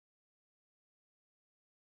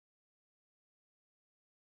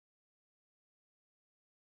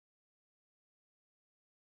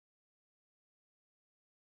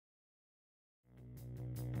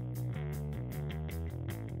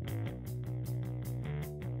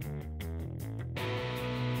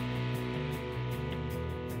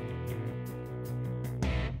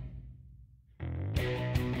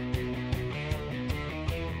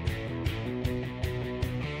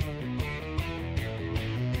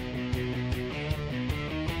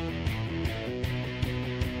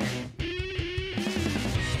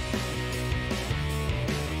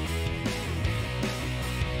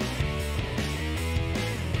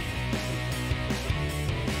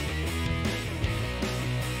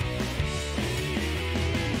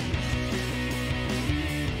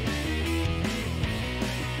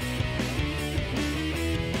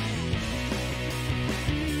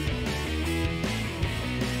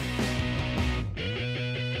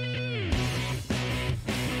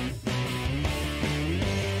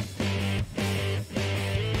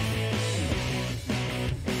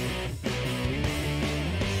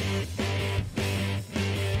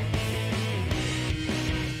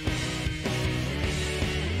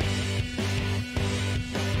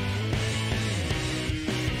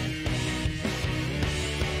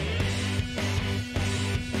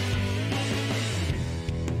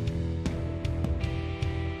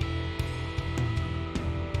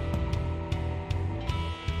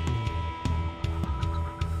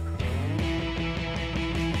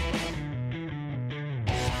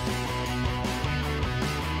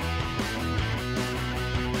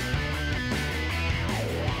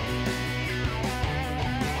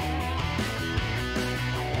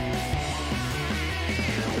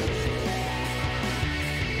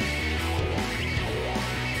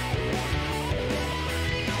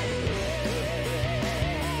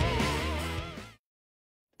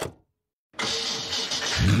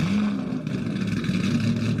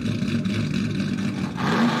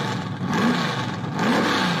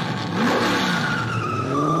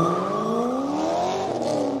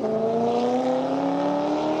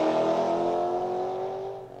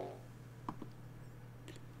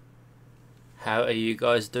How are you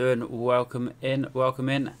guys doing? Welcome in, welcome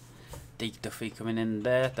in. Deek Duffy coming in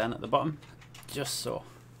there, down at the bottom. Just saw.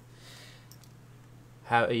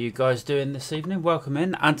 How are you guys doing this evening? Welcome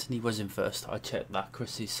in. Anthony was in first. I checked that.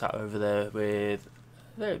 Chrissy sat over there with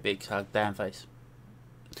a very big down face.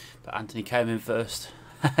 But Anthony came in first.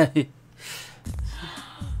 Here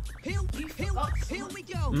we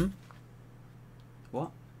go. Hmm?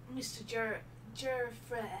 What? Mr.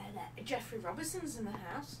 Jeffrey Robinson's in the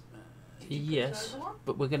house. Yes,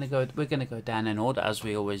 but we're gonna go down in order as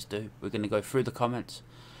we always do. We're gonna go through the comments.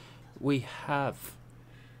 We have.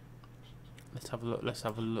 Let's have a look. Let's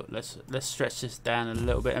have a look. Let's stretch this down a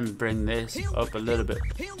little bit and bring this up a little bit.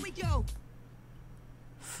 Here we go.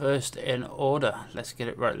 First in order. Let's get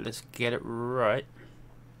it right. Let's get it right.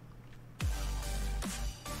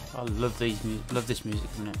 I love these. Love this music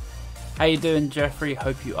from it. How you doing, Jeffrey?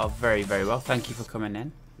 Hope you are very, very well. Thank you for coming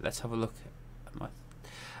in. Let's have a look at my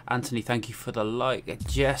Anthony. Thank you for the like.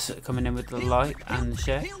 Jess coming in with the like and the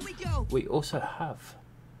share. We also have.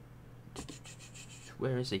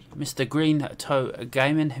 Where is he? Mr. Green Toe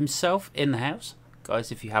Gaming himself in the house.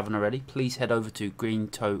 Guys, if you haven't already, please head over to Green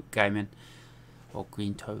Toe Gaming or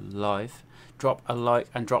Green Toe Live. Drop a like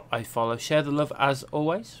and drop a follow. Share the love as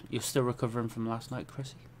always. You're still recovering from last night,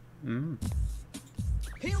 Chrissy.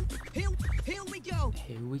 Here we go.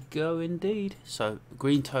 Here we go indeed. So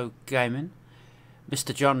Green Toe Gaming.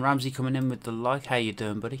 Mr. John Ramsey coming in with the like. How you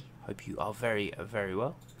doing, buddy? Hope you are very, very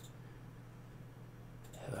well.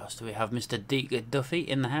 Who else do we have? Mr. Deek Duffy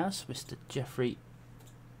in the house. Mr. Jeffrey.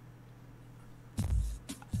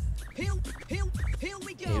 Here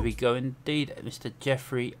we go. Here we go indeed. Mr.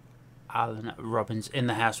 Jeffrey Allen Robbins in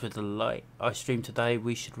the house with the light. I stream today.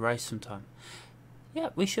 We should race sometime.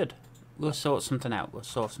 Yeah, we should. We'll sort something out. We'll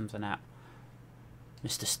sort something out.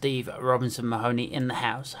 Mr. Steve Robinson Mahoney in the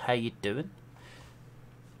house. How you doing?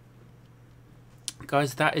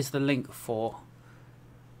 Guys, that is the link for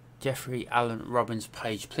Jeffrey Allen Robbins'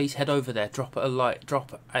 page. Please head over there. Drop a like.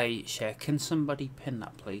 Drop a share. Can somebody pin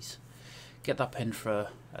that, please? Get that pinned for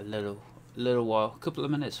a little while. A couple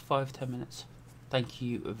of minutes. 5-10 minutes. Thank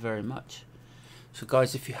you very much. So,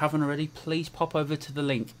 guys, if you haven't already, please pop over to the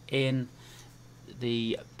link in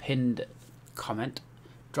the pinned comment.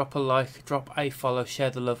 Drop a like, drop a follow,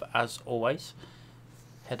 share the love as always.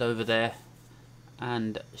 Head over there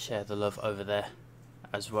and share the love over there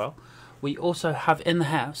as well. We also have in the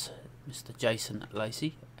house Mr. Jason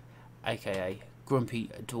Lacey, aka Grumpy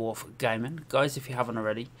Dwarf Gaming. Guys, if you haven't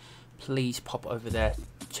already, please pop over there,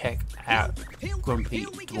 check out Grumpy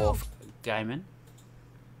Dwarf Gaming.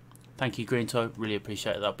 Thank you, Green Toe, really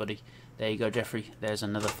appreciate that, buddy. There you go, Jeffrey. There's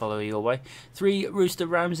another follower your way. 3 Rooster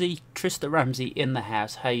Ramsey, Trista Ramsey in the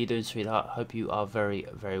house. How you doing, sweetheart? Hope you are very,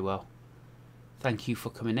 very well. Thank you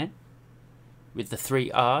for coming in. With the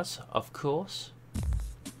 3 R's, of course.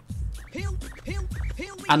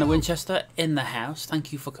 Anna Winchester in the house.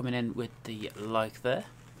 Thank you for coming in with the like there.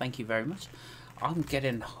 Thank you very much. I'm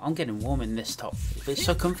getting warm in this top. It's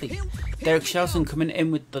so comfy. Derek Shelton coming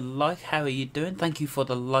in with the like. How are you doing? Thank you for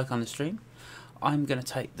the like on the stream. I'm going to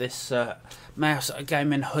take this mouse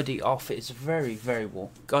gaming hoodie off. It's very, very warm.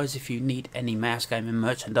 Guys, if you need any mouse gaming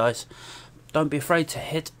merchandise, don't be afraid to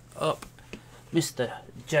hit up Mr.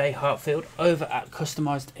 J Hartfield over at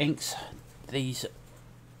Customized Inks. These.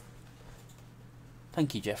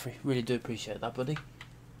 Thank you, Jeffrey. Really do appreciate that, buddy.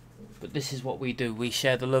 But this is what we do. We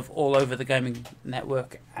share the love all over the gaming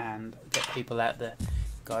network and get people out there.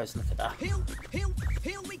 Guys, look at that.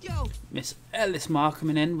 Here we go. Miss Ellis Marr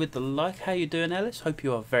coming in with the like. How you doing, Ellis? Hope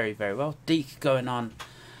you are very, very well. Deek going on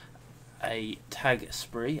a tag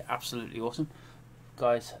spree. Absolutely awesome.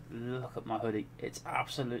 Guys, look at my hoodie. It's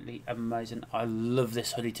absolutely amazing. I love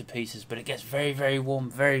this hoodie to pieces, but it gets very, very warm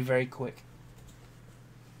very, very quick.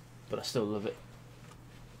 But I still love it.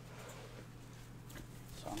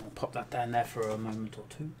 So I'm going to pop that down there for a moment or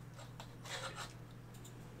two.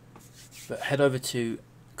 But head over to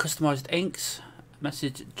Customized Inks,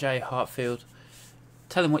 message Jay Hartfield,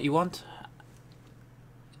 tell him what you want.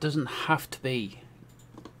 It doesn't have to be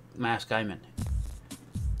mouse gaming.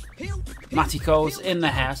 Matty Cole's in the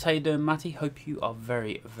house. How you doing, Matty? Hope you are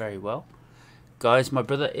very, very well. Guys, my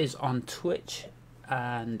brother is on Twitch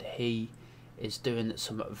and he is doing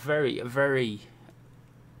some very, very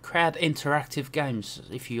crowd interactive games.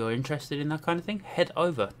 If you're interested in that kind of thing, head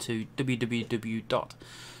over to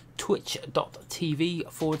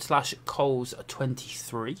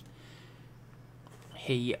www.twitch.tv/Coles23.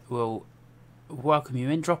 He will welcome you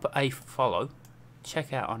in. Drop a follow.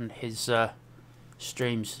 Check out on his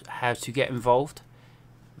streams how to get involved.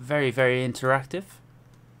 Very, very interactive.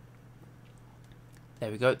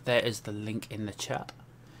 There we go. There is the link in the chat.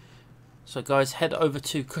 So guys, head over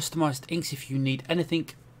to Customized Inks if you need anything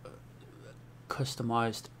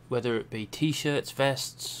customized, whether it be t-shirts,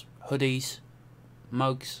 vests, hoodies,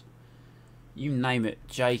 mugs, you name it.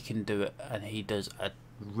 Jay can do it, and he does a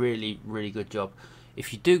really good job.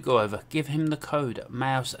 If you do go over, give him the code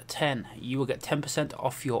MOUSE10. You will get 10%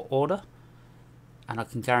 off your order, and I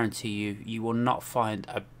can guarantee you, you will not find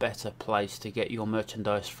a better place to get your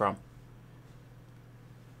merchandise from.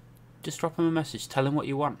 Just drop him a message, tell him what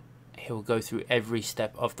you want. He'll go through every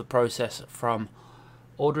step of the process, from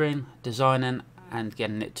ordering, designing, and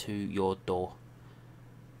getting it to your door.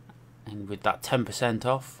 And with that 10%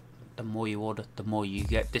 off, the more you order, the more you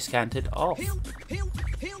get discounted off. Here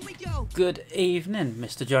we go. Good evening,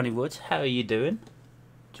 Mr. Johnny Woods. How are you doing?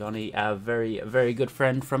 Johnny, our very good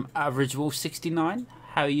friend from Average Wolf 69.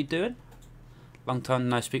 How are you doing? Long time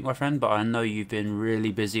no speak, my friend, but I know you've been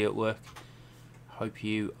really busy at work. Hope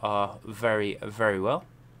you are very well.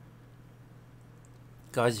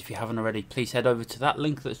 Guys, if you haven't already, please head over to that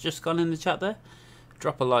link that's just gone in the chat there.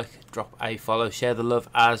 Drop a like, drop a follow, share the love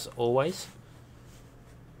as always.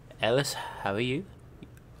 Ellis, how are you?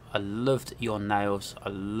 I loved your nails. I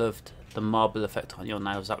loved the marble effect on your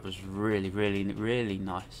nails. That was really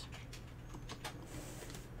nice.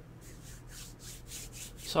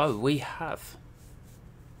 So we have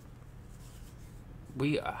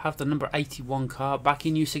the number 81 car back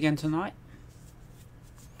in use again tonight.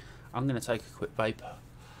 I'm going to take a quick vape.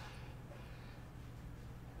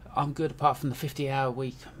 I'm good apart from the 50-hour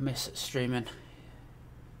week miss streaming.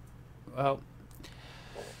 Well,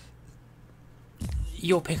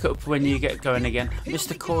 you'll pick up when you get going again.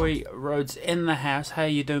 Mr. Corey Rhodes in the house. How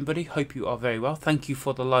you doing, buddy? Hope you are very well. Thank you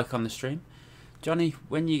for the like on the stream. Johnny,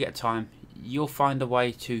 when you get time, you'll find a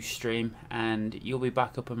way to stream and you'll be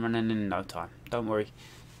back up and running in no time. Don't worry.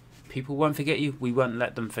 People won't forget you. We won't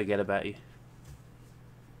let them forget about you.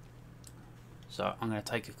 So I'm going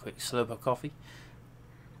to take a quick slurp of coffee.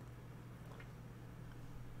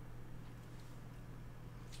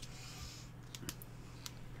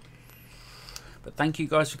 But thank you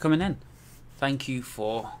guys for coming in. Thank you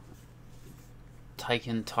for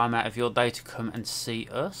taking time out of your day to come and see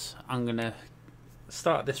us. I'm going to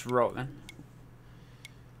start this rolling.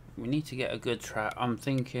 We need to get a good track. I'm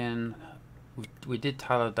thinking we did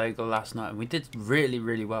Talladega last night and we did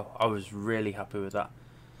really well. I was really happy with that.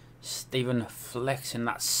 Stephen flexing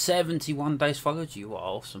that 71 days followed. You are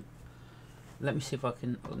awesome. Let me see if I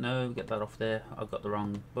can... No, get that off there. I got the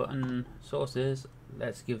wrong button. Sources.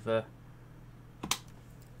 Let's give a...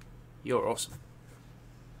 You're awesome.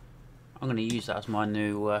 I'm going to use that as my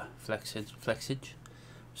new flexage.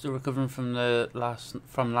 Still recovering from last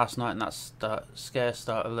night and that scare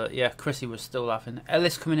start alert. Yeah, Chrissy was still laughing.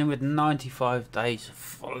 Ellis coming in with 95 days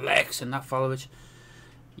flex in that followage.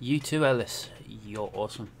 You too, Ellis. You're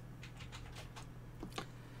awesome.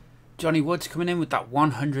 Johnny Woods coming in with that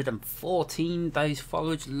 114 days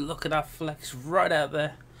followage. Look at that flex right out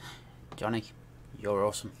there. Johnny, you're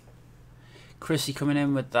awesome. Chrissy coming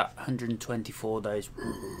in with that 124 days.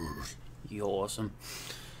 You're awesome.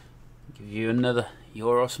 Give you another.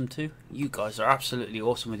 You're awesome too. You guys are absolutely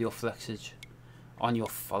awesome with your flexage on your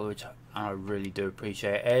followage, and I really do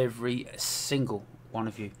appreciate every single one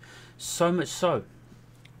of you. So much so,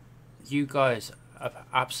 you guys have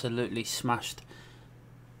absolutely smashed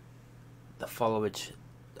the followage.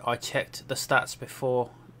 I checked the stats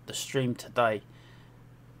before the stream today.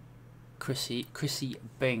 Chrissy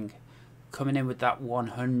Bing coming in with that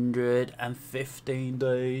 115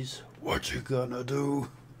 days. What you gonna do?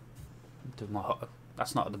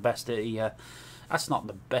 That's not the best. That's not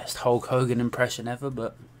the best Hulk Hogan impression ever,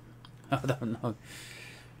 but I don't know.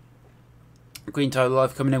 Green Toe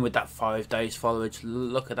Live coming in with that 5 days followage.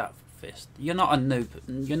 Look at that fist. You're not a noob.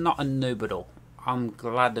 You're not a noob at all. I'm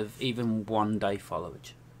glad of even 1 day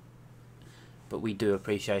followage, but we do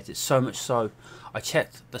appreciate it so much so. I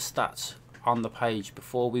checked the stats on the page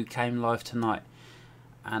before we came live tonight,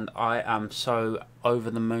 and I am so over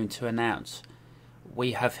the moon to announce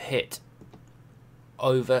we have hit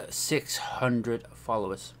over 600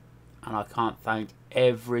 followers, and I can't thank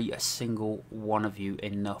every single one of you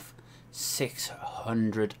enough.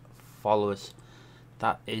 600 followers.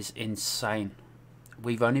 That is insane.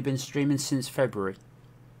 We've only been streaming since February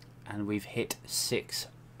and we've hit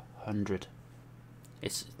 600.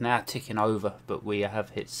 It's now ticking over, but we have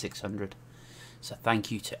hit 600. So thank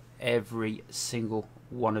you to every single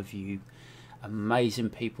one of you amazing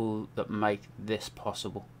people that make this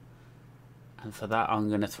possible. And for that I'm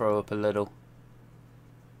going to throw up a little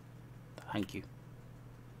thank you.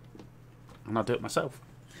 And I'll do it myself.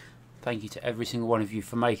 Thank you to every single one of you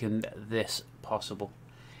for making this possible.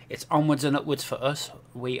 It's onwards and upwards for us.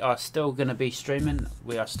 We are still going to be streaming.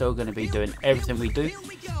 We are still going to be doing everything we do.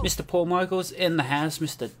 Mr. Paul Michaels in the house.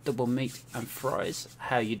 Mr. Double Meat and Fries.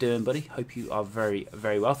 How you doing, buddy? Hope you are very,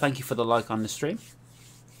 very well. Thank you for the like on the stream.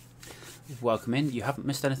 Welcome in. You haven't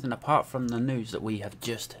missed anything apart from the news that we have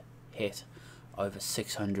just hit over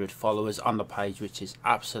 600 followers on the page, which is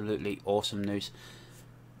absolutely awesome news.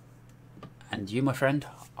 And you, my friend,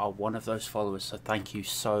 are one of those followers, so thank you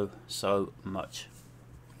so much.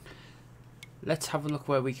 Let's have a look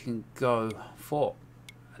where we can go for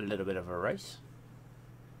a little bit of a race.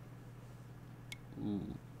 Ooh.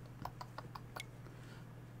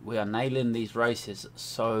 We are nailing these races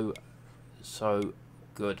so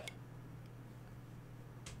good.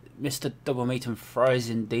 Mr. Double Meat and Fries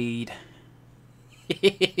indeed.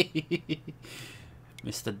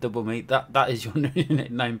 Mr. Double Meat, that is your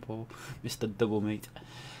name, Paul. Mr. Double Meat.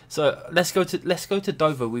 So let's go to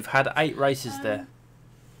Dover. We've had 8 races there.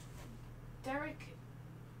 Derek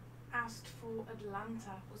asked for Atlanta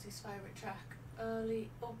was his favourite track early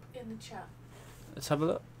up in the chat. Let's have a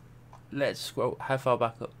look. Let's scroll. How far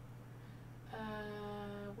back up?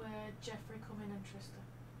 Where Jeffrey come in and Trista.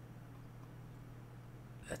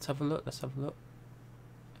 Let's have a look. Let's have a look.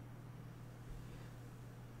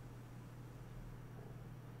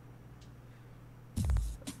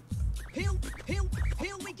 Here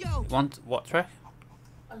we go. What track?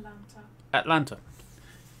 Atlanta. Atlanta.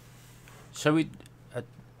 Shall we...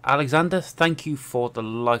 Alexander, thank you for the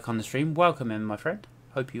like on the stream. Welcome in, my friend.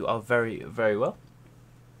 Hope you are very, very well.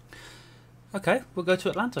 Okay, we'll go to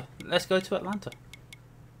Atlanta. Let's go to Atlanta.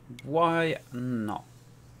 Why not?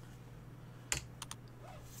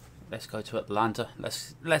 Let's go to Atlanta.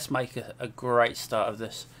 Let's make a great start of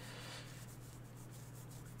this.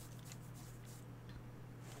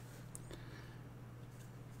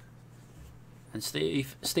 And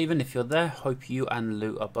Stephen, if you're there, hope you and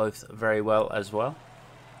Lou are both very well as well.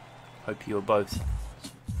 Hope you are both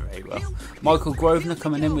very well. Michael Grosvenor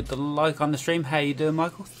coming in with the like on the stream. How you doing,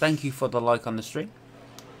 Michael? Thank you for the like on the stream.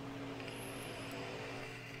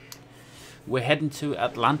 We're heading to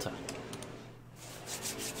Atlanta.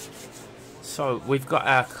 So we've got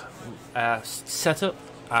our setup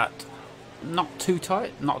at not too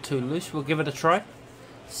tight, not too loose. We'll give it a try.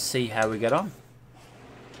 See how we get on.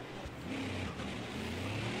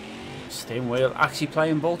 Steering wheel actually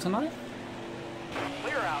playing ball tonight.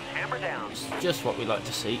 Clear out, hammer down. It's just what we like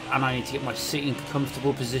to see, and I need to get my seat in a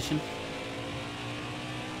comfortable position.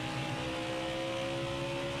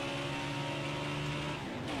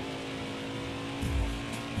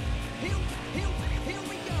 Here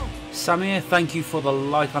we go. Samir, thank you for the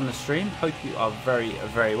like on the stream. Hope you are very,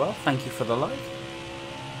 very well. Thank you for the like.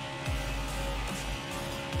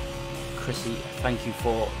 Chrissy, thank you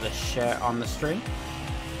for the share on the stream.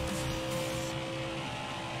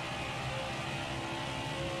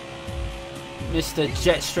 Mr.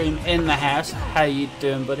 Jetstream in the house. How you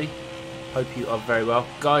doing, buddy? Hope you are very well.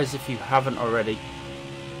 Guys, if you haven't already,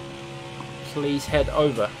 please head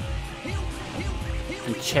over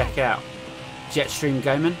and check out Jetstream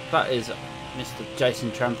Gaming. That is Mr.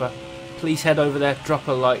 Jason Tramper. Please head over there, drop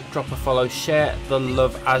a like, drop a follow, share the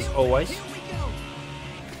love as always.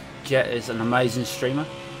 Jet is an amazing streamer,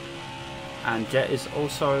 and Jet is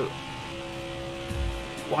also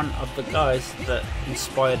one of the guys that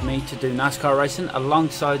inspired me to do NASCAR racing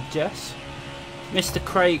alongside Jess. Mr.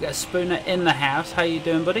 Craig Spooner in the house. How you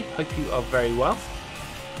doing, buddy? Hope you are very well.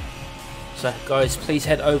 So guys, please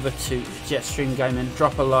head over to Jetstream Gaming,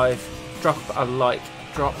 drop a like, drop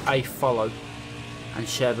a follow, and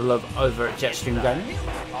share the love over at Jetstream Gaming.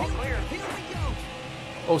 All clear.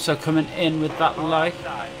 Also coming in with that like,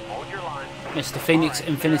 Hold your line. Mr. Phoenix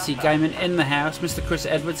Infinity Gaming in the house, Mr. Chris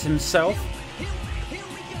Edwards himself.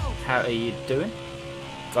 How are you doing?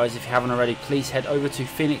 Guys, if you haven't already, please head over to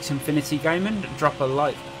Phoenix Infinity Gaming, drop a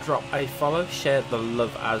like, drop a follow, share the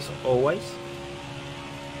love as always.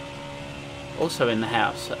 Also in the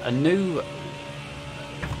house, a new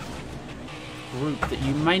group that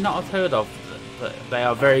you may not have heard of, but they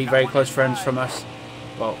are very, very close friends from us.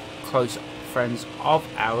 Well, close friends of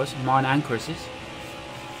ours, mine and Chris's.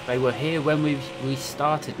 They were here when we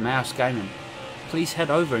started Mouse Gaming. Please head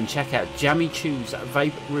over and check out Jammy Chew's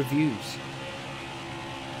Vape Reviews.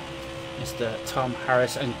 Mr. Tom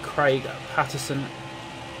Harris and Craig Patterson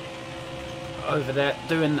over there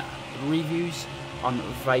doing reviews on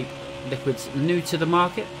vape liquids new to the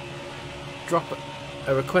market. Drop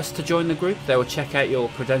a request to join the group. They will check out your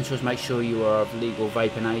credentials, make sure you are of legal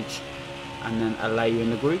vaping age, and then allow you in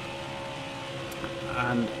the group.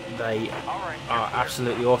 And they are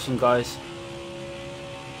absolutely awesome guys.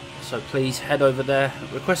 So please head over there,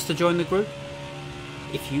 request to join the group.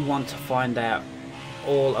 if you want to find out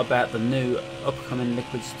all about the new upcoming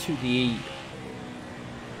liquids to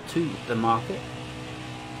the market,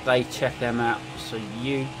 they check them out so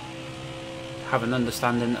you have an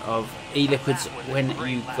understanding of e-liquids when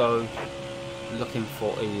you go looking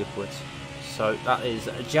for e-liquids. So that is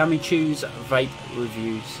Jammy Chew's Vape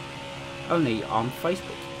Reviews, only on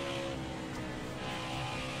Facebook.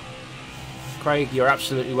 Craig, you're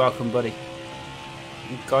absolutely welcome, buddy.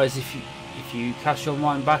 Guys, if you cast your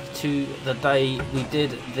mind back to the day we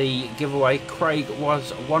did the giveaway, Craig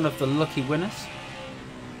was one of the lucky winners.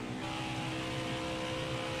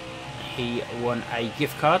 He won a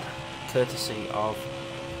gift card courtesy of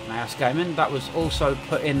Mouse Gaming. That was also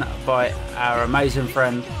put in by our amazing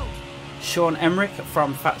friend Sean Emmerich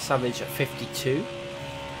from Fat Savage 52.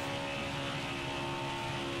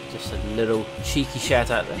 Just a little cheeky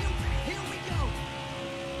shout out there.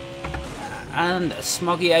 And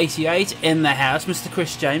Smoggy88 in the house. Mr.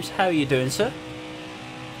 Chris James, how are you doing, sir?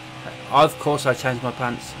 Of course I changed my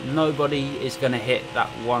pants. Nobody is going to hit that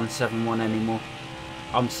 171 anymore.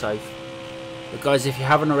 I'm safe. But guys, if you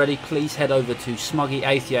haven't already, please head over to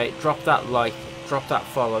Smoggy88. Drop that like, drop that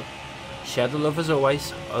follow. Share the love as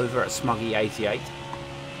always over at Smoggy88.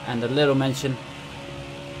 And a little mention,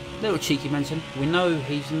 little cheeky mention. We know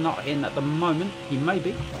he's not in at the moment. He may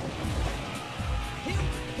be.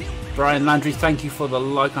 Brian Landry, thank you for the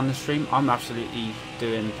like on the stream. I'm absolutely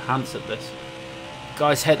doing pants at this.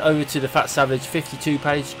 Guys, head over to the Fat Savage 52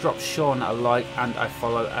 page. Drop Sean a like and a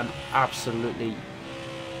follow. An absolutely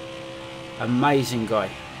amazing guy.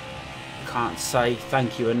 Can't say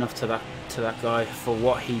thank you enough to that guy for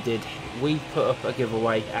what he did. We put up a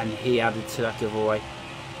giveaway and he added to that giveaway,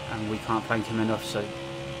 and we can't thank him enough. So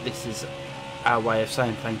this is our way of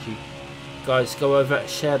saying thank you. Guys, go over,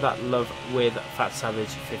 share that love with Fat Savage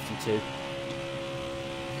 52.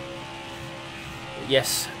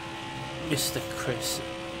 Yes, Mr. Chris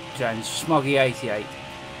James, Smoggy88,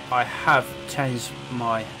 I have changed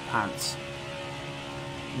my pants.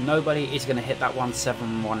 Nobody is going to hit that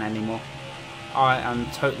 171 anymore. I am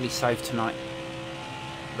totally safe tonight.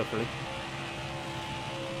 Luckily.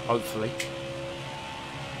 Hopefully.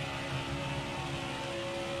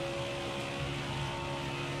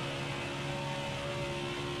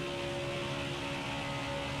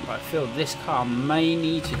 I feel this car may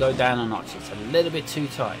need to go down a notch. It's a little bit too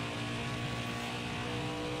tight.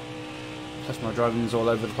 Plus my driving is all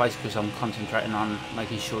over the place because I'm concentrating on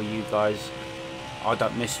making sure you guys, I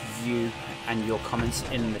don't miss you and your comments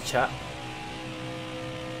in the chat.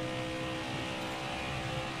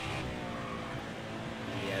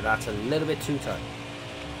 Yeah, that's a little bit too tight.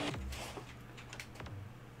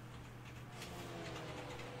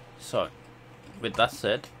 So, with that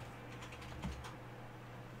said,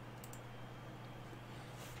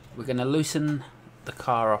 we're going to loosen the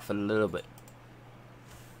car off a little bit.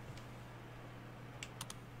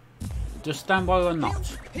 Just stand by or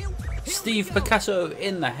not. Steve Picasso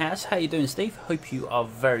in the house. How you doing, Steve? Hope you are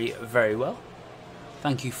very, very well.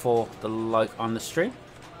 Thank you for the like on the stream.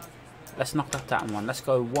 Let's knock that down one. Let's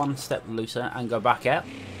go one step looser and go back out.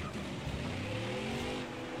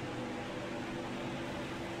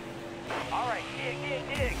 Alright,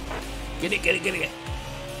 dig. Get it, get it, get it, get it.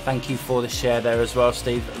 Thank you for the share there as well,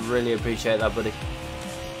 Steve. Really appreciate that, buddy.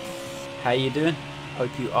 How you doing?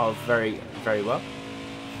 Hope you are very, very well.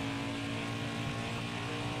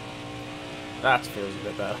 That feels a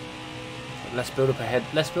bit better. Let's build up ahead.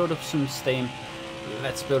 Let's build up some steam.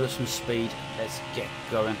 Let's build up some speed. Let's get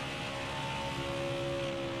going.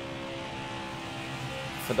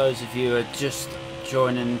 For those of you who are just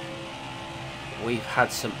joining, we've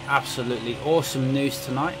had some absolutely awesome news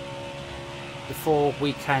tonight. Before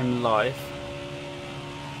we came live,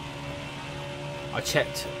 I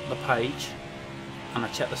checked the page and I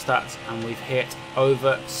checked the stats, and we've hit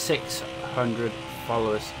over 600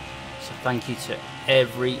 followers. So thank you to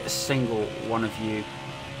every single one of you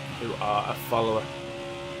who are a follower.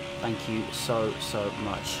 Thank you so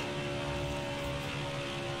much.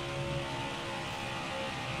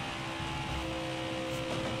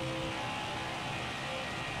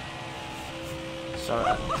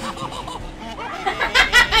 So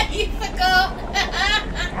You forgot.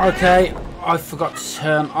 okay, I forgot to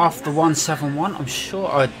turn off the 171. I'm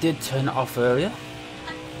sure I did turn it off earlier.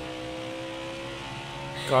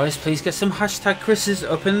 Guys, please get some hashtag Chris's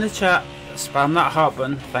up in the chat. Spam that heart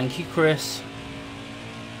button. Thank you, Chris.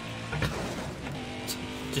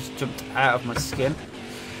 Just jumped out of my skin.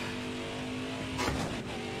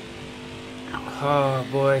 Oh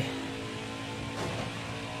boy.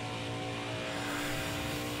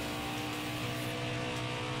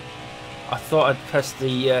 I thought I'd press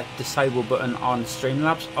the disable button on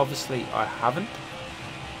Streamlabs. Obviously I haven't.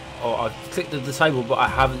 Or I've clicked the disable but I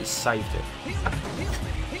haven't saved it.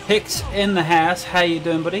 Hicks in the house, how you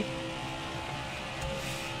doing, buddy?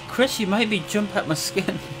 Chris, you made me jump at my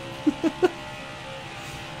skin.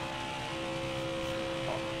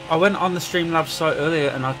 I went on the Streamlabs site earlier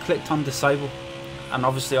and I clicked on disable, and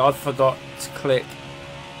obviously I forgot to click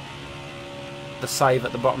the save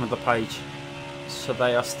at the bottom of the page, so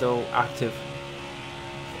they are still active,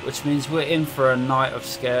 which means we're in for a night of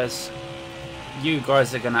scares. You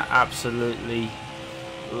guys are gonna absolutely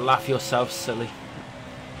laugh yourselves silly.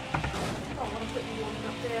 I don't want to put you warning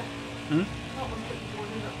up there. I don't want to put you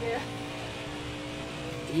warning up there.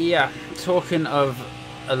 Yeah, talking of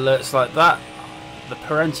alerts like that, the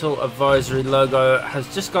parental advisory logo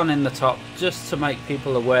has just gone in the top, just to make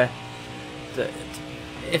people aware that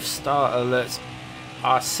if star alerts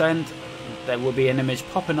are sent, there will be an image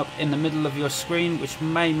popping up in the middle of your screen, which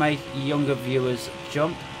may make younger viewers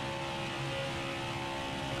jump.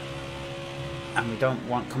 And we don't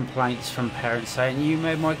want complaints from parents saying, "You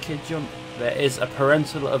made my kid jump." There is a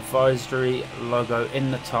parental advisory logo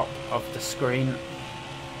in the top of the screen,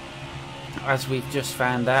 as we've just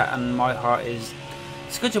found out, and my heart is...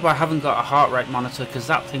 It's a good job I haven't got a heart rate monitor, because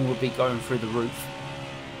that thing would be going through the roof.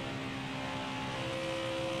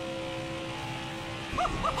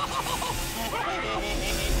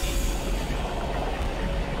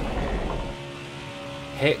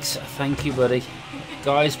 Hicks, thank you, buddy.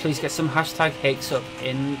 Guys, please get some hashtag Hicks up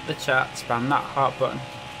in the chat. Spam that heart button.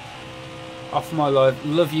 Off my live.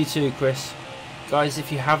 Love you too, Chris. Guys,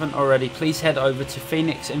 if you haven't already, please head over to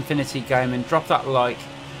Phoenix Infinity Gaming. Drop that like,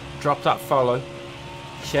 drop that follow.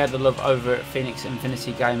 Share the love over at Phoenix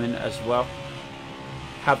Infinity Gaming as well.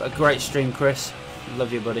 Have a great stream, Chris.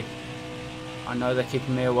 Love you, buddy. I know they're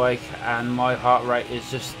keeping me awake and my heart rate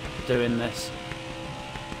is just doing this.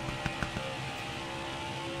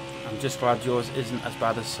 I'm just glad yours isn't as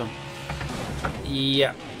bad as some.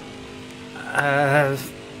 Yeah. I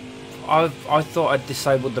thought I'd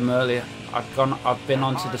disabled them earlier. I've been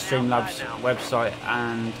onto the Streamlabs website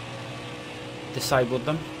and disabled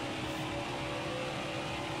them.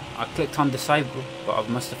 I clicked on disable, but I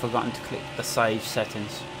must have forgotten to click the save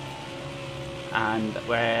settings. And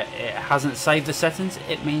where it hasn't saved the settings,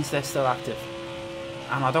 it means they're still active.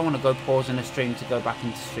 And I don't want to go pausing a stream to go back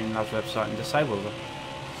into Streamlabs website and disable them.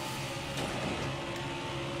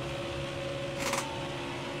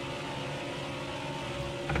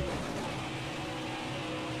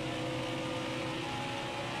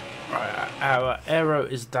 Right, our aero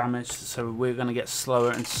is damaged, so we're going to get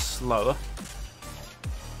slower and slower.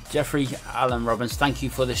 Jeffrey Allen Robbins, thank you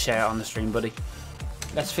for the share on the stream, buddy.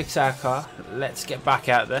 Let's fix our car. Let's get back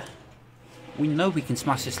out there. We know we can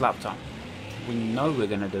smash this laptop. We know we're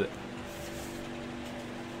going to do it.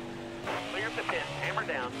 Clear the pit. Hammer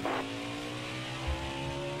down.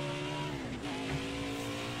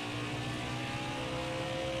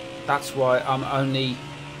 That's why I'm only...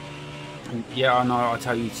 Yeah, I know, I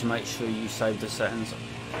tell you to make sure you save the settings.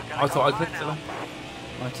 I thought I clicked them.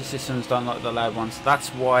 Motor systems don't like the loud ones. That's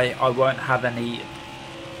why I won't have any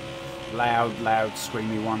loud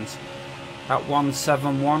screamy ones. That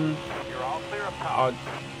 171 You're all clear up top. I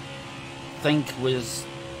think was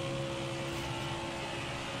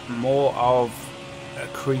more of a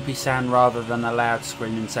creepy sound rather than a loud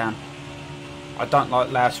screaming sound. I don't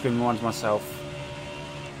like loud screaming ones myself.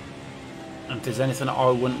 And if there's anything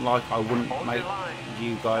I wouldn't like, I wouldn't make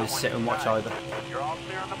you guys sit and watch either. You're all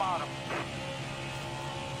clear on the bottom.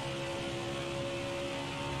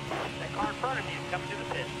 That car in front of you is coming to the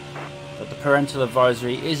pit. But the parental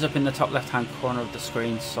advisory is up in the top left hand corner of the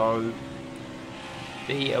screen, so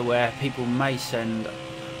be aware people may send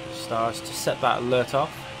stars to set that alert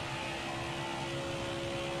off,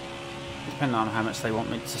 depending on how much they want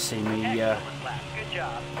me to see me Good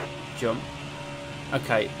job. jump.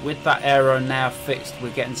 Okay, with that aero now fixed,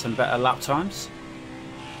 we're getting some better lap times.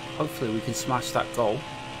 Hopefully we can smash that goal,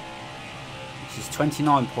 which is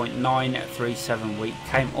 29.937. We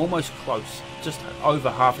came almost close, just over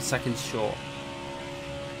half a second short.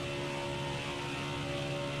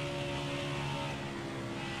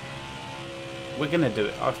 We're going to do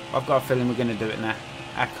it. I've got a feeling we're going to do it now.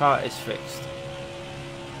 Our car is fixed.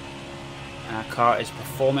 And our car is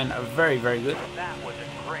performing very, very good. That was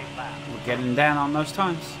a great lap. We're getting down on those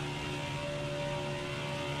times.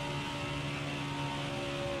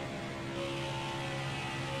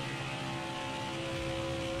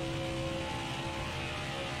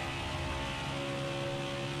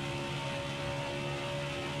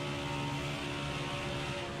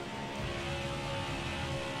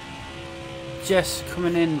 Jess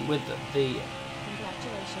coming in with the...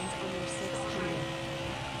 Congratulations on your 600.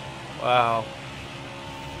 Wow.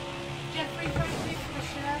 Jeffrey, thank you for the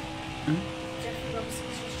share. Jeffrey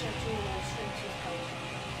Robinson's just shared your straight to your page.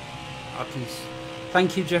 I can thank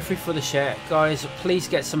you, Jeffrey, for the share. Guys, please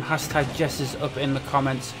get some hashtag Jesses up in the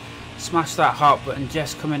comments. Smash that heart button.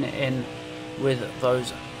 Jess coming in with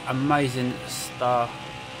those amazing star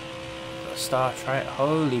trait.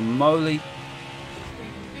 Holy moly.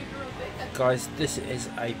 Guys, this is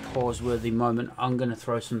a pause-worthy moment. I'm going to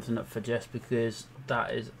throw something up for Jess because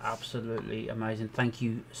that is absolutely amazing. Thank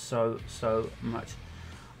you so much.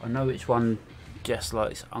 I know which one Jess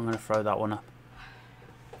likes. I'm going to throw that one up.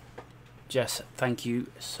 Jess, thank you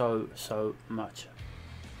so much.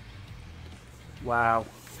 Wow.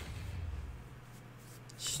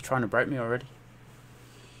 She's trying to break me already.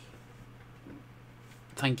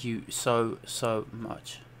 Thank you so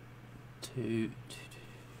much.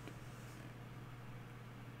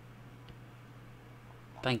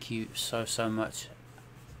 Thank you so much.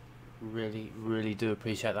 Really do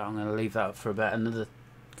appreciate that. I'm going to leave that up for about another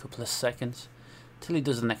couple of seconds till he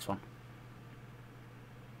does the next one.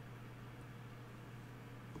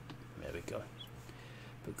 There we go.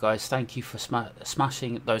 But guys, thank you for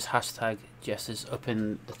smashing those hashtag Jesses up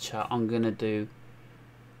in the chat.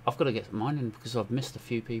 I've got to get mine in because I've missed a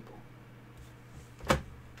few people.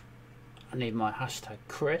 I need my hashtag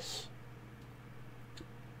Chris.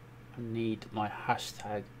 I need my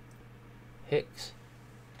hashtag Hicks.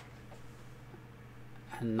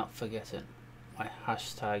 And not forgetting my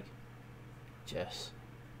hashtag Jess.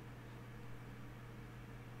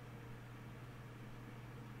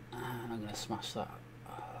 And I'm going to smash that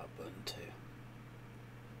button too.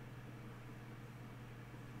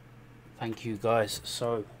 Thank you guys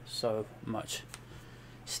so much.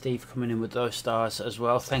 Steve coming in with those stars as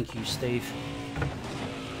well. Thank you, Steve.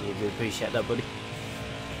 Really appreciate that, buddy.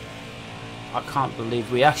 I can't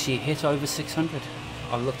believe we actually hit over 600.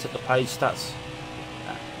 I looked at the page stats.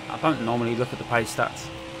 I don't normally look at the page stats.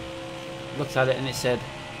 Looked at it and it said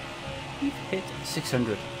you've hit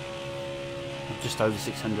 600. Just over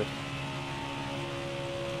 600.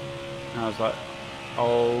 And I was like,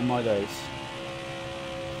 oh my days.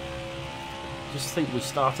 Just think we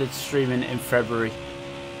started streaming in February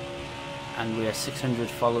and we are 600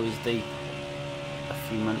 followers deep a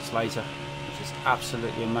few months later, which is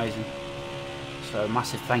absolutely amazing. So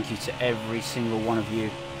massive thank you to every single one of you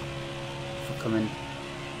for coming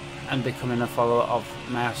and becoming a follower of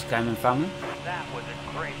Mouse Gaming Family. That was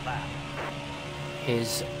a great lap.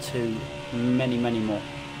 Here's to many more.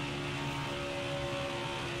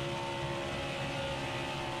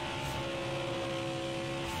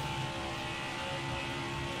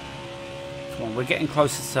 Come on, we're getting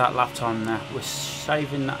closer to that lap time now. We're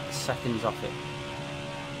shaving that seconds off it.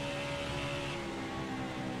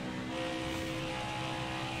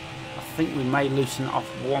 I think we may loosen off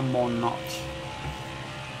one more notch.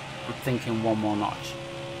 I'm thinking one more notch.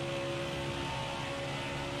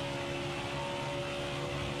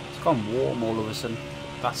 It's gone warm all of a sudden.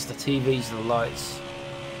 That's the TVs, the lights,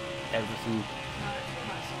 everything.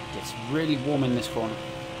 Gets really warm in this corner.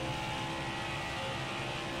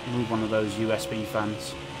 Move one of those USB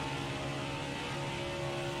fans.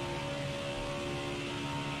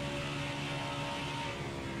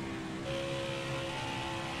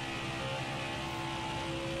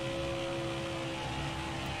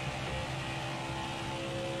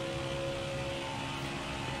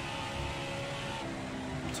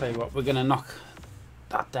 Tell you what, we're going to knock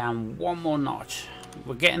that down one more notch.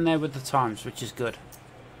 We're getting there with the times, which is good.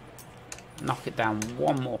 Knock it down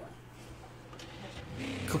one more.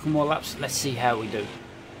 Couple more laps, let's see how we do.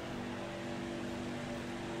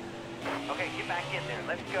 Okay, get back in there.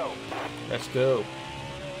 Let's go. Let's go.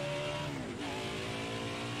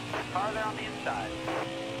 Car there on the inside.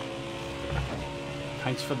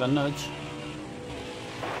 Thanks for the nudge.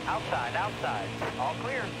 Outside. All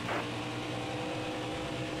clear.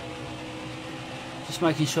 Just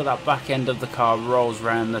making sure that back end of the car rolls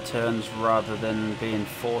round the turns rather than being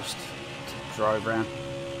forced to drive round.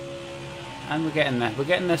 And we're getting there. We're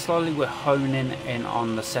getting there slowly. We're honing in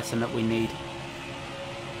on the setting that we need.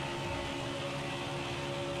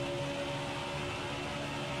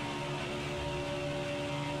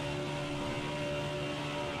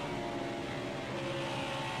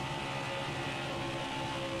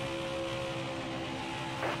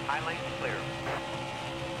 High lane's clear.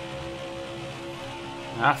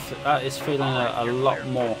 That is feeling a lot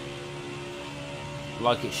more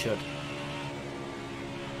like it should.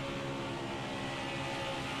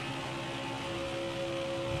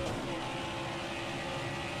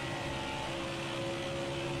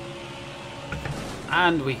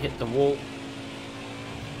 And we hit the wall.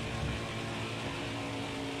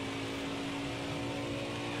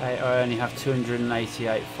 Hey, I only have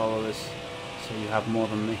 288 followers, so you have more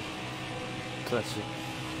than me. Bless you.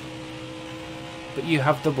 But you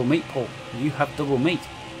have double meat, Paul. You have double meat.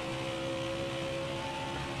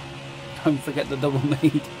 Don't forget the double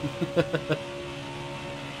meat.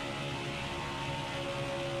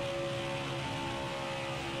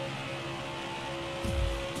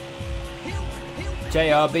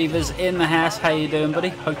 JR Beavers in the house. How you doing, buddy?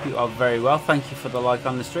 Hope you are very well. Thank you for the like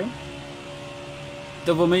on the stream.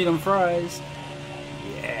 Double meat and fries.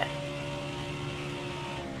 Yeah.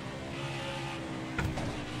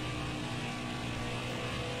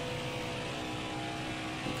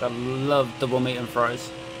 I love double meat and fries.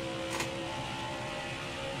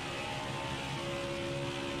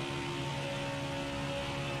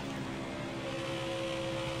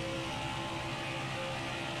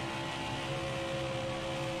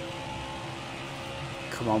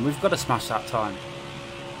 Come on, we've got to smash that time.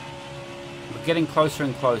 We're getting closer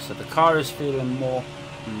and closer. The car is feeling more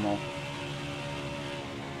and more.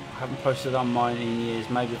 I haven't posted on mine in years.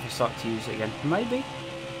 Maybe if I start to use it again. Maybe.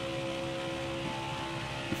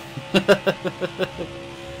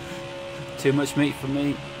 Too much meat for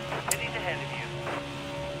me. City's ahead of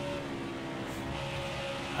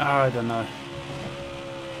you. I don't know.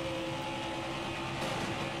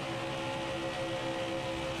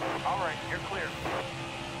 All right, you're clear.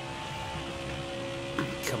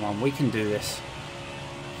 Come on, we can do this.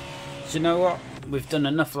 Do you know what? We've done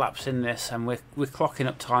enough laps in this, and we're clocking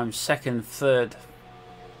up times second, fourth,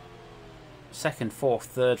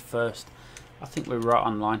 third, first. I think we're right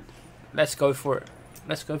on line. Let's go for it.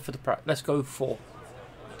 Let's go for the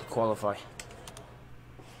qualify.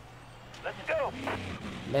 Let's go.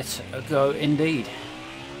 Let's go indeed.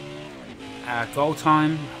 Our goal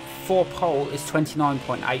time for pole is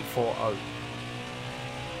 29.840.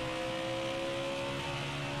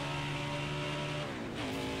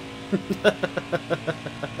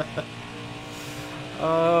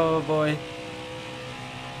 Oh boy.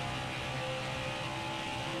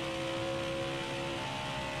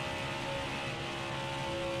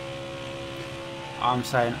 I'm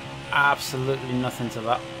saying absolutely nothing to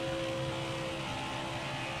that.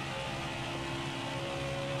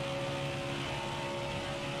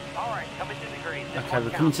 All right, coming to the green. This Okay, one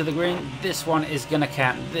we're coming counts. to the green. This one is going to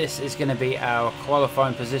count. This is going to be our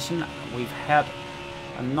qualifying position. We've had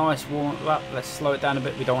a nice warm lap. Let's slow it down a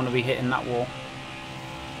bit. We don't want to be hitting that wall.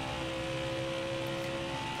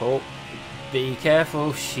 Oh, be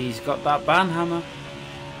careful. She's got that banhammer.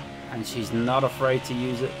 And she's not afraid to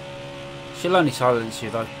use it. She'll only silence you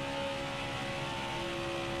though.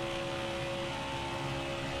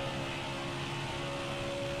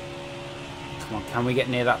 Come on, can we get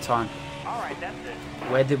near that time? All right, that's it.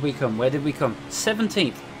 Where did we come? Where did we come?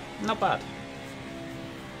 17th. Not bad.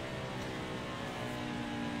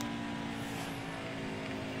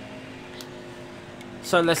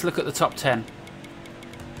 So let's look at the top 10.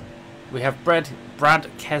 We have Brad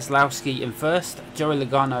Keselowski in first, Joey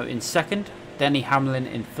Logano in second, Denny Hamlin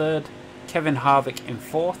in third, Kevin Harvick in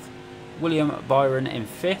fourth, William Byron in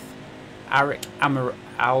fifth, Eric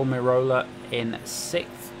Almirola in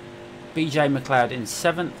sixth, BJ McLeod in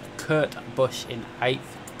seventh, Kurt Busch in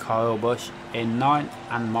eighth, Kyle Busch in ninth,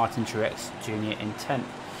 and Martin Truex Jr. in 10th.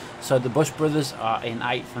 So the Busch brothers are in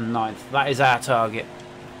 8th and 9th. That is our target.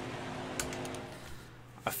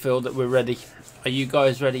 I feel that we're ready. Are you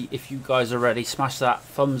guys ready? If you guys are ready, smash that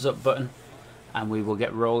thumbs up button and we will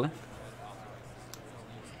get rolling.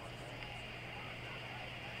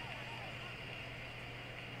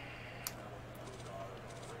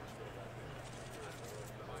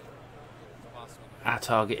 Our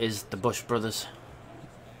target is the Busch brothers.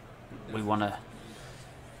 We want to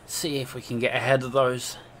see if we can get ahead of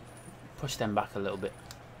those. Push them back a little bit.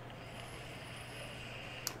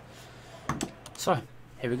 So,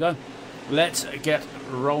 here we go. Let's get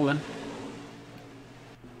rolling.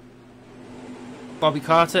 Bobby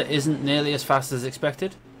Carter isn't nearly as fast as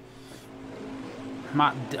expected.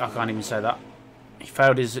 I can't even say that. He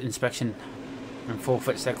failed his inspection and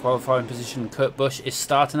forfeits their qualifying position. Kurt Busch is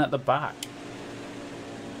starting at the back.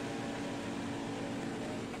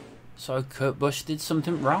 So Kurt Busch did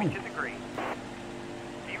something wrong. To the green.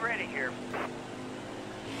 Be ready here.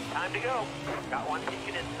 Time to go. Got one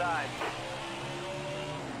peeking inside.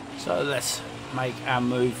 So let's make our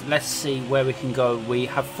move. Let's see where we can go. We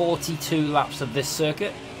have 42 laps of this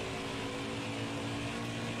circuit.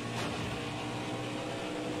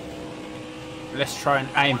 Let's try and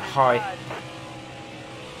aim high.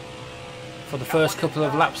 For the first couple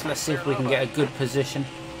of laps, let's see if we can get a good position.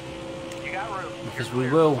 You got room. because we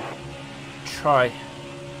will try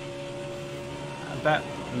about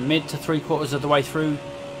mid to 3/4 of the way through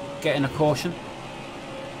getting a caution,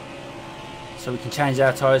 so we can change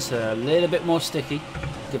our tyres to a little bit more sticky,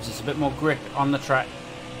 gives us a bit more grip on the track.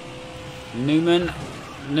 Newman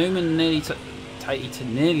nearly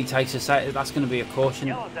takes us out. That's going to be a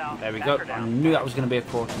caution. There we go. I knew that was going to be a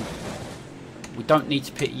caution. We don't need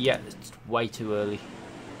to pit yet, it's way too early.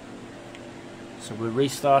 So we're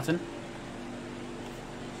restarting.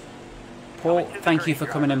 Paul, thank you for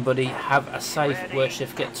coming in, buddy. Have a safe work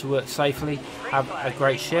shift. Get to work safely. Have a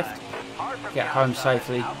great shift. Get home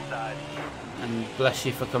safely. And bless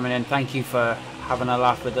you for coming in. Thank you for having a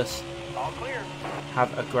laugh with us. All clear.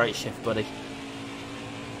 Have a great shift, buddy.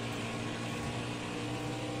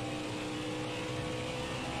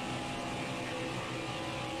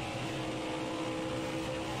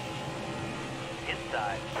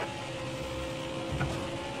 Inside.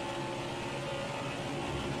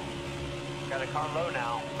 Got a car low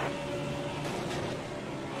now.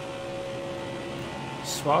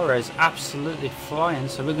 Suarez absolutely flying,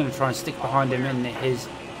 so we're going to try and stick behind him in his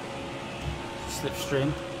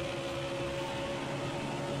slipstream.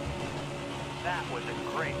 That was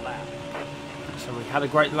a great lap. So we had a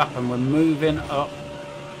great lap and we're moving up.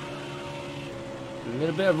 A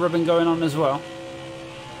little bit of rubbing going on as well.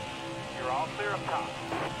 You're all clear up top.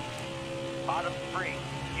 Bottom's free.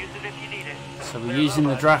 Use it if you need it. So we're using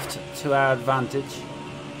the draft to our advantage.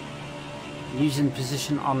 Using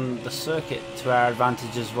position on the circuit to our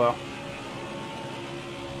advantage as well.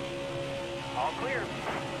 All clear.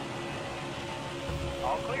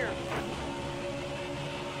 All clear.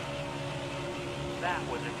 That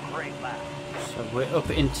was a great lap. So we're up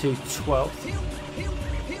into 12th.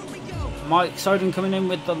 Here we go. Mike Soden coming in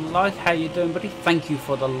with the like. How you doing, buddy? Thank you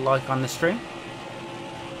for the like on the stream.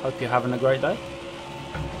 Hope you're having a great day.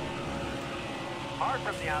 Hard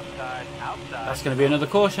from the outside. Outside. That's going to be another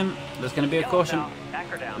caution. There's going to be a Yellow caution. down. Back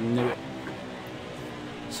her I down. knew it.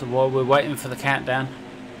 So while we're waiting for the countdown,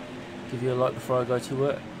 give you a like before I go to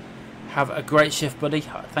work. Have a great shift, buddy.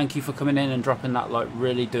 Thank you for coming in and dropping that like.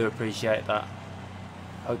 Really do appreciate that.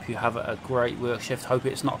 Hope you have a great work shift. Hope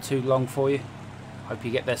it's not too long for you. Hope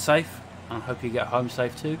you get there safe, and I hope you get home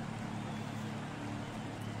safe too.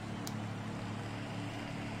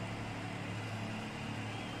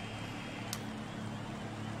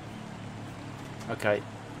 Okay,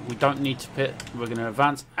 we don't need to pit. We're going to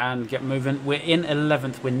advance and get moving. We're in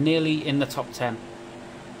 11th. We're nearly in the top 10.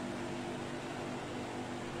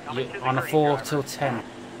 Coming to the On a green, 4 driver. till 10.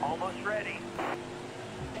 Almost ready.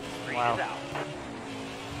 Green Wow. is out.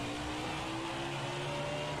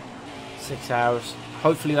 6 hours.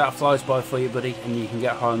 Hopefully that flies by for you, buddy, and you can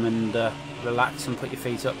get home and relax and put your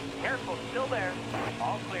feet up. Careful, still there.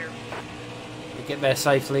 All clear. Get there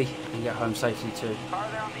safely and get home safely too. Car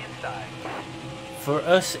there on the inside. For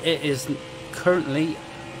us, it is currently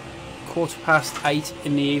 8:15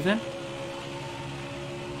 in the evening.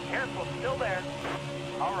 Careful, still there.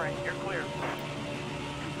 All right, you're clear.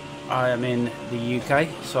 I am in the UK,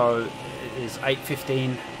 so it is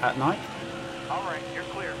 8:15 at night. All right, you're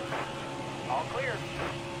clear. All clear.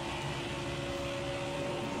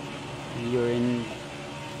 You're in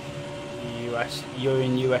US. You're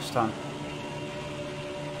in US time.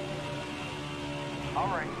 All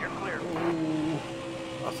right, you're clear. Ooh,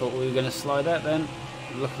 I thought we were going to slide out then.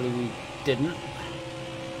 Luckily we didn't.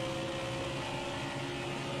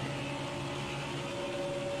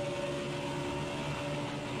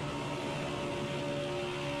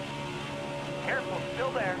 Careful,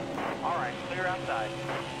 still there. All right, clear outside.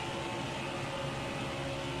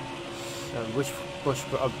 So which Bush?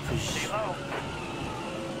 Stay low.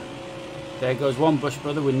 There goes one Bush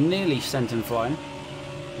brother. We nearly sent him flying.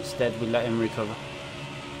 Instead, we let him recover.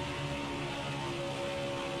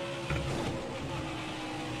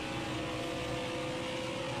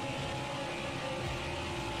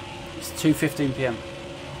 It's 2:15 PM.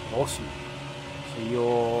 Awesome. So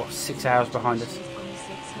you're 6 hours behind us.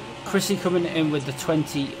 Chrissy coming in with the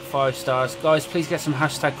 25 stars. Guys, please get some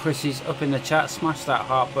hashtag Chrissy's up in the chat. Smash that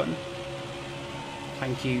heart button.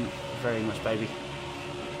 Thank you very much, baby.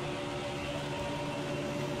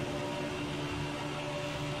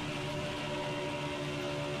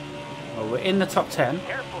 Well, we're in the top 10.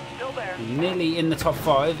 Careful, still there. Nearly in the top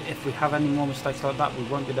 5. If we have any more mistakes like that, we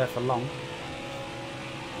won't be there for long.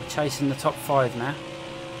 We're chasing the top 5 now.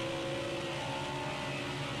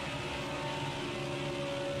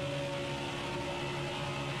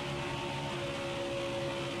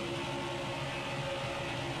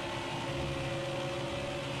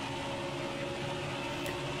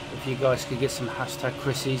 If you guys could get some hashtag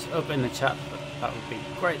Chrissy's up in the chat, That would be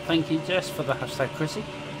great. Thank you, Jess, for the hashtag Chrissy.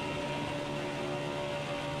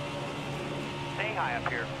 Stay high up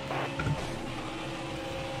here.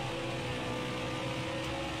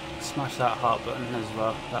 Smash that heart button as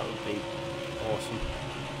well. That would be awesome.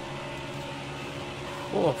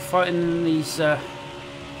 Oh, fighting these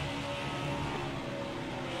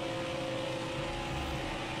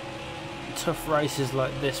tough races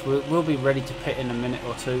like this, we'll be ready to pit in a minute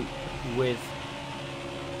or two with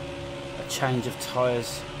a change of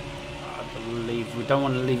tyres. I believe we don't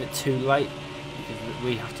want to leave it too late because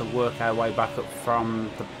we have to work our way back up from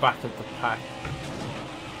the back of the pack.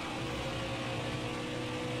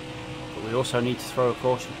 But we also need to throw a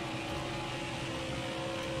caution.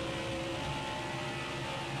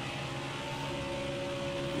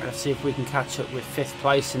 Let's see if we can catch up with 5th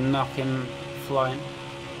place and knock him flying.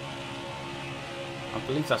 I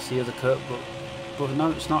believe that's the other Kurt, but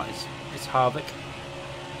no, it's not. It's Harvick.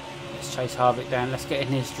 Let's chase Harvick down. Let's get in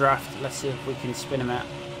his draft. Let's see if we can spin him out.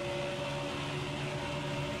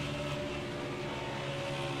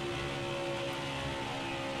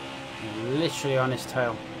 Literally on his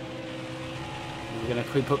tail. We're going to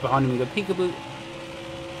creep up behind him and go peekaboo.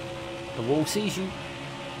 The wall sees you.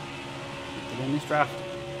 Get in this draft.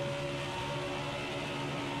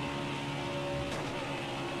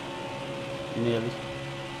 Nearly.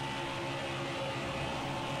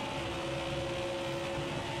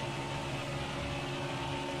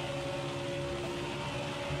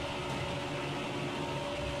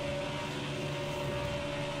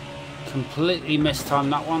 Completely missed time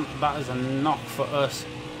that one. That is a knock for us.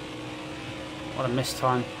 What a missed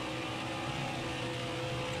time.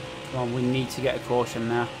 Come on, we need to get a caution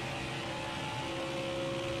now.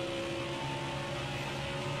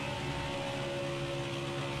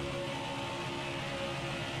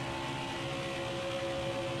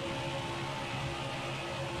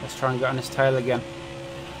 Let's try and get on his tail again.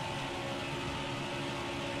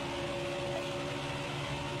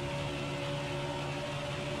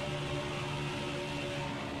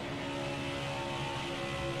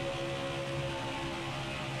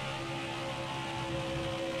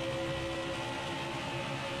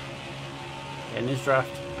 Get in his draft.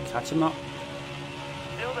 Catch him up.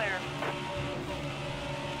 Still there.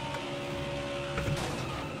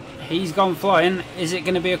 He's gone flying. Is it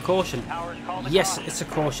going to be a caution? Towers call the Yes, caution. it's a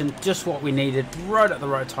caution. Just what we needed. Right at the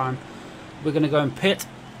right time. We're going to go and pit.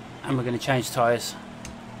 And we're going to change tyres.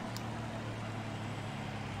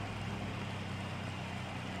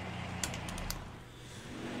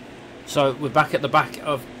 So we're back at the back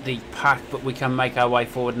of the pack. But we can make our way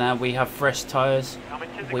forward now. We have fresh tyres. Coming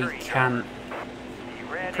to the We green. can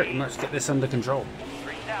You ready? pretty much get this under control.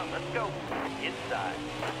 Green's out. Let's go. Inside.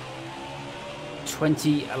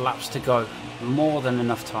 20 laps to go. More than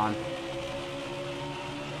enough time.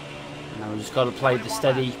 Now we've just got to play the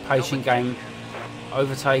steady, patient game.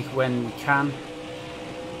 Overtake when we can.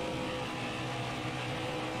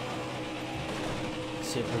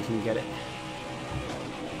 See if we can get it.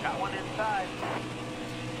 Got one inside.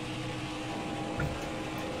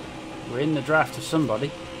 We're in the draft of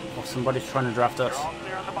somebody. Or somebody's trying to draft us. They're all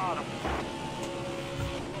clear on the bottom.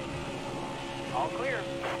 All clear.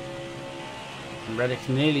 And Reddick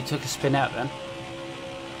nearly took a spin out then.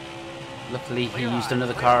 Luckily he used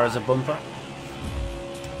another car as a bumper.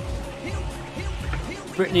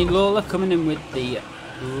 Brittany Lawler coming in with the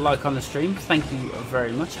like on the stream. Thank you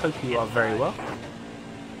very much. Hope you are very well.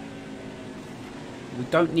 We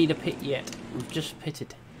don't need a pit yet. We've just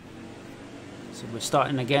pitted. So we're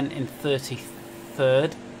starting again in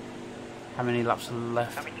 33rd. How many laps are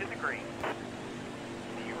left? Coming to the green.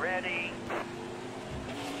 You ready?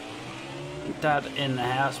 Dad in the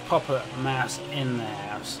house. Papa Mouse in the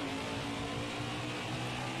house.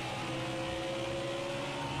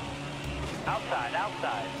 Outside,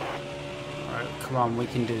 outside. Alright, come on, we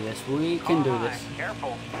can do this. We can do All this. right,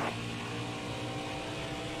 careful.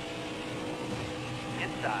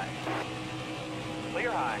 Inside.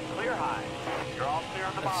 Clear high, clear high. You're all clear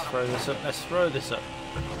on the Let's bottom. throw this up. Let's throw this up.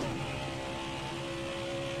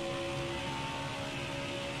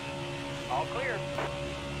 All clear.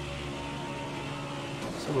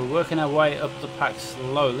 So we're working our way up the pack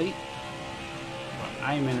slowly. We're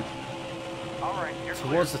aiming All right, you're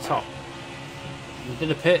towards the top. We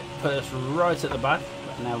did a pit, put us right at the back,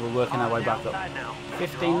 but now we're working our way back up.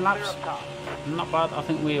 15 laps, not bad. I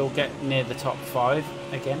think we'll get near the top 5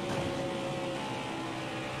 again.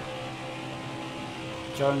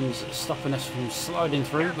 Jones stopping us from sliding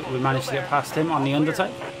through, but we managed to get past him on the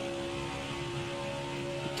undertake.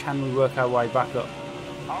 Can we work our way back up?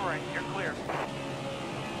 All right, you're clear.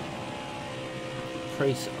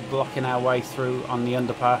 Priest blocking our way through on the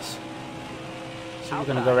underpass. So we're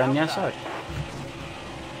going to go around the outside.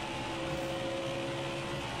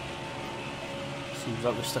 Seems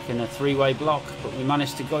like we're stuck in a three-way block, but we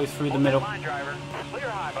managed to go through the middle. Line, driver. Clear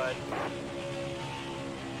high, bud.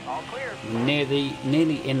 All clear. We're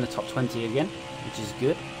nearly in the top 20 again, which is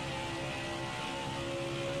good.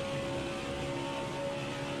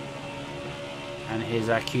 And here's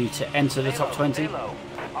our cue to enter the top 20. Stay low.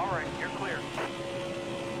 All right, you're clear.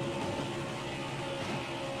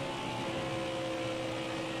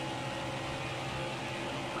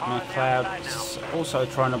 McLeod's also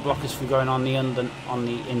trying to block us from going on the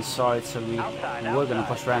inside, so we're going to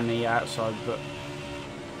push around the outside, but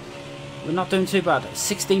we're not doing too bad.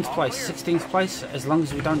 16th place, as long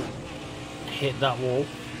as we don't hit that wall,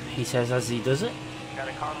 he says as he does it. Got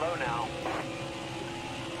a car low now.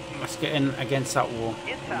 Let's get in against that wall.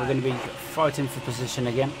 We're going to be fighting for position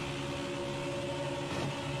again.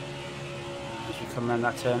 As we come around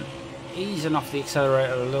that turn, easing off the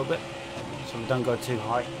accelerator a little bit, so we don't go too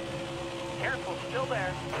high. Careful, still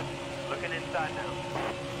there. Looking inside now.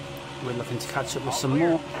 We're looking to catch up with some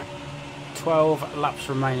more. 12 laps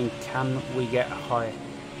remaining. Can we get higher?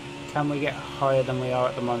 Can we get higher than we are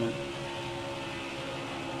at the moment?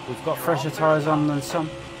 We've got fresher tyres on than some,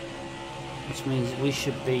 which means we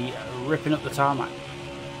should be ripping up the tarmac,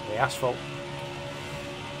 the asphalt,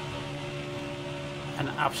 and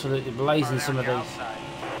absolutely blazing some of these.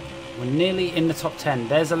 We're nearly in the top 10.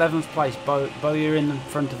 There's 11th place. Bo, you're in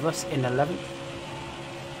front of us in 11th.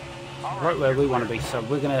 Right where we want to be. So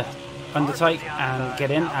we're going to undertake and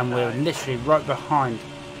get in, and we're literally right behind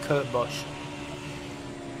Kurt Busch.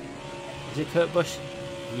 Is it Kurt Busch?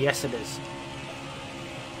 Yes, it is.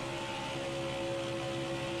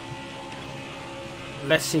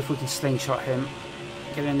 Let's see if we can slingshot him,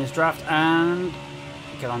 get in his draft, and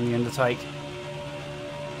get on the undertake.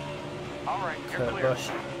 Kurt Busch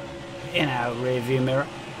in our rear view mirror,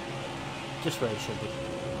 just where he should be.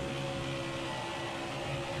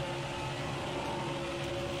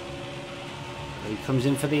 He comes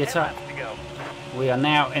in for the attack. We are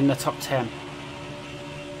now in the top 10.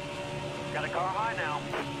 Got a car high now.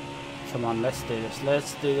 Come on, let's do this.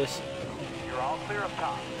 Let's do this. You're all clear up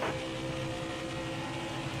top.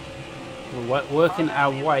 We're working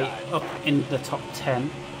our way up in the top 10.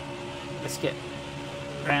 Let's get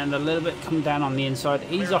around a little bit, come down on the inside,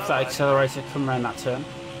 ease off that accelerator, come around that turn.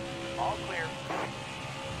 All clear.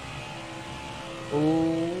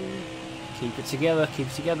 Oh, keep it together, keep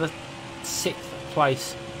it together. 6th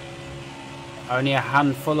place. Only a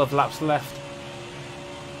handful of laps left.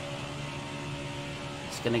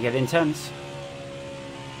 It's going to get intense.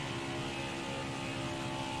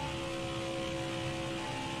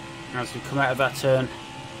 As we come out of that turn,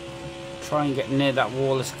 try and get near that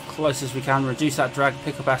wall as close as we can, reduce that drag,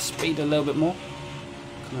 pick up our speed a little bit more,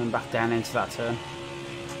 coming back down into that turn.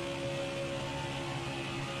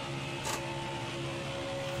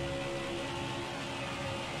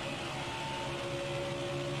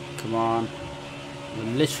 Come on,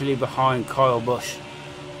 we're literally behind Kyle Busch,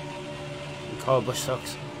 and Kyle Busch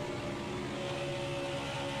sucks.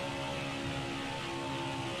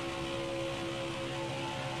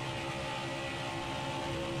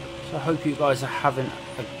 So I hope you guys are having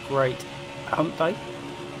a great hump day.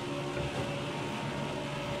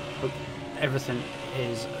 Hope everything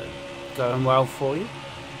is going well for you.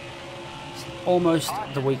 It's almost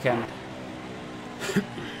the weekend.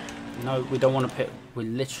 No, we don't want to pit. We're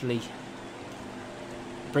literally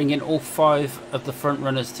bringing all 5 of the front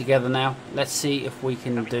runners together now. Let's see if we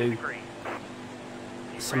can do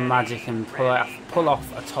some magic and pull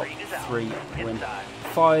off a top 3 win.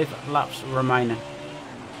 5 laps remaining.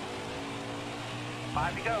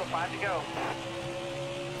 5 to go, 5 to go.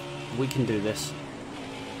 We can do this.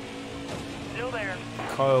 Still there.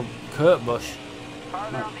 Kurt Busch.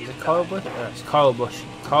 No, is it Kyle Busch? It's Kyle Busch.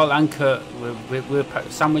 Kyle and Kurt. We're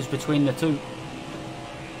sandwiched between the two.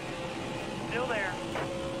 Still there.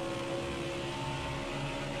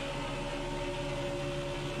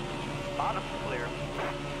 Bottom's clear.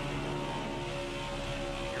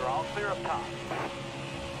 You're all clear up top.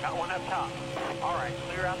 Got one up top. All right,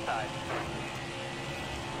 clear outside.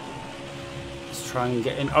 Let's try and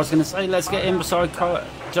get in. I was going to say let's get in beside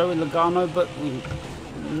Joey Logano, but we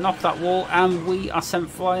knocked that wall and we are sent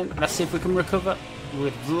flying. Let's see if we can recover.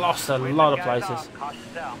 We've lost a lot of places.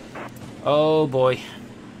 Oh boy.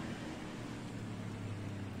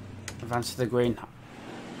 Advance to the green.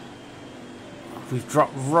 We've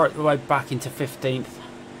dropped right the way back into 15th.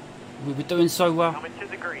 We were doing so well. Coming to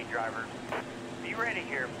the green, driver. Be ready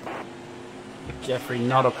here. Jeffrey,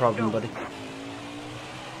 not a problem, buddy.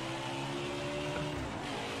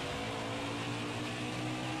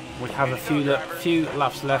 We have a few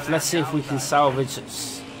laps left. Let's see if we can salvage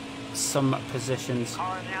some positions.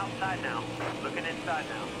 Car on the outside now. Looking inside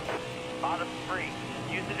now. Bottom free.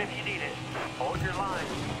 Use it if you need it. Hold your line.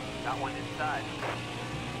 Got one inside.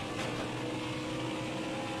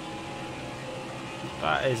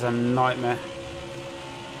 That is a nightmare.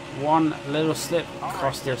 One little slip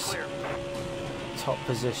cost us top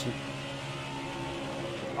position.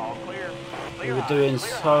 All clear. We were doing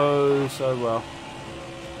so well.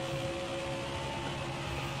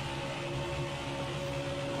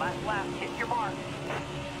 Last lap, hit your mark.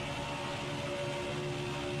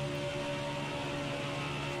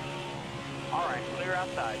 All right, clear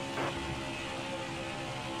outside.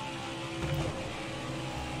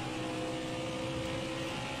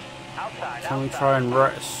 Outside. Can we outside.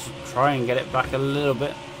 try and get it back a little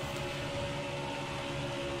bit?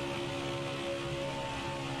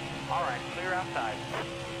 All right, clear outside.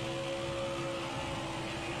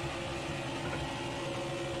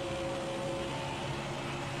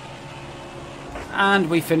 And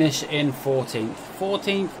we finish in 14th.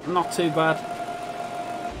 14th, not too bad.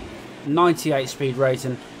 98 speed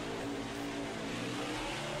rating.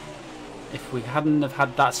 If we hadn't have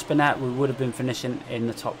had that spin out, we would have been finishing in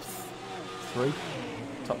the top 3.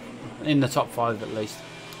 In the top 5 at least.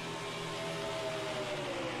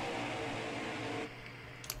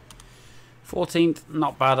 th,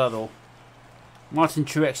 not bad at all. Martin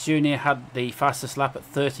Truex Jr. had the fastest lap at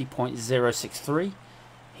 30.063.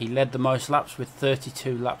 He led the most laps with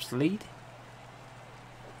 32 laps lead.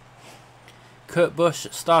 Kurt Busch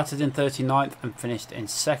started in 39th and finished in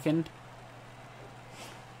 2nd.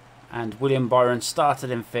 And William Byron started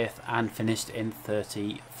in 5th and finished in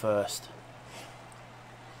 31st.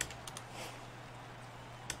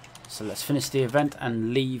 So let's finish the event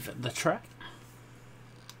and leave the track.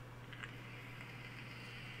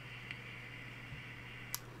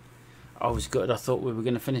 I was good. I thought we were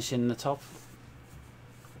going to finish in the top.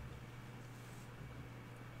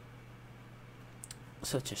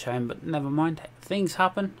 Such a shame, but never mind. Things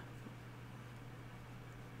happen.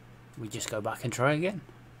 We just go back and try again.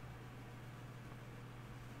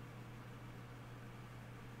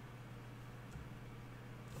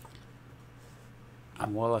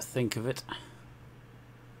 And while I think of it,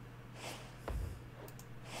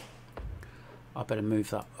 I better move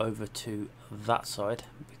that over to that side,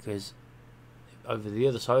 because over the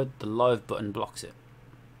other side the live button blocks it.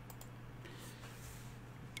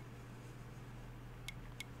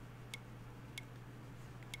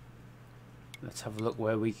 Let's have a look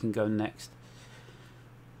where we can go next.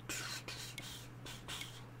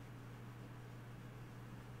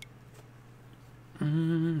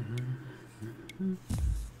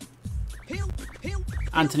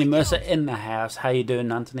 Anthony Mercer in the house. How you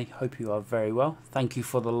doing, Anthony? Hope you are very well. Thank you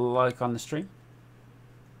for the like on the stream.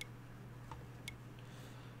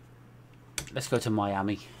 Let's go to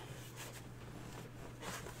Miami.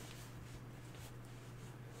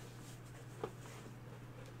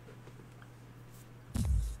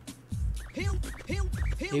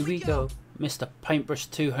 Here we go. Mr. Paintbrush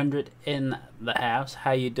 200 in the house.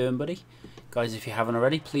 How you doing, buddy? Guys, if you haven't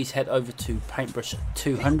already, please head over to Paintbrush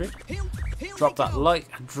 200. Drop that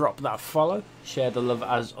like, drop that follow, share the love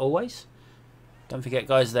as always. Don't forget,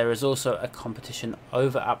 guys, there is also a competition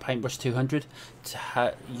over at Paintbrush 200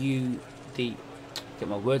 to get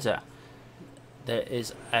my words out. There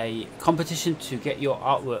is a competition to get your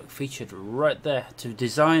artwork featured right there, to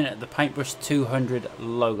design the Paintbrush 200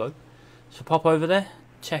 logo. So pop over there,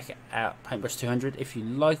 check out Paintbrush 200. If you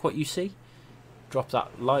like what you see, drop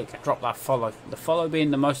that like, drop that follow. The follow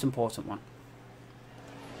being the most important one.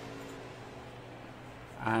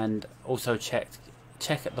 And also check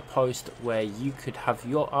at the post where you could have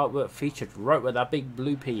your artwork featured right where that big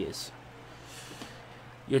blue P is.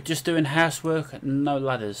 You're just doing housework, no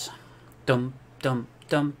ladders. Dum dum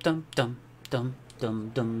dum dum dum dum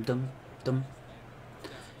dum dum dum dum.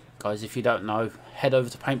 Guys, if you don't know, head over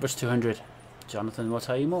to Paintbrush 200. Jonathan will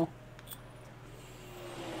tell you more.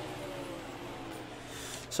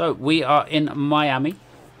 So we are in Miami.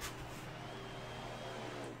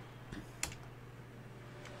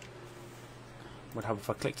 Would help if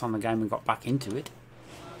I clicked on the game and got back into it.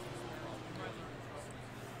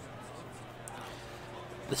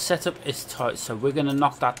 The setup is tight, so we're going to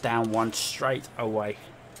knock that down one straight away.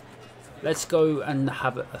 Let's go and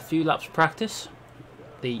have a few laps practice.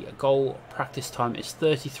 The goal practice time is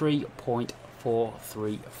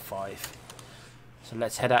 33.435. So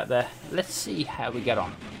let's head out there. Let's see how we get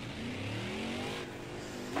on.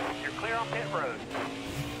 You're clear on pit road.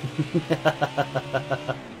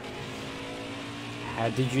 How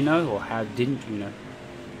did you know, or how didn't you know?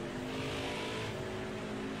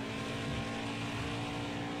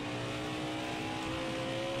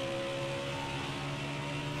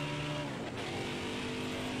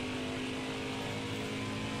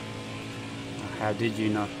 How did you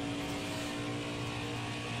know?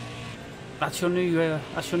 That's your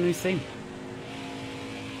new theme.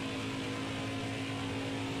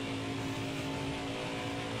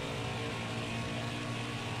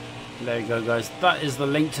 There you go, guys. That is the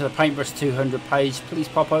link to the Paintbrush 200 page. Please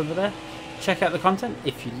pop over there. Check out the content.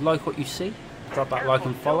 If you like what you see, drop that like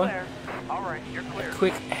and follow. Alright, you're clear. A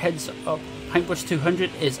quick heads up, Paintbrush 200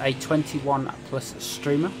 is a 21 plus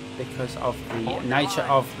streamer because of the nature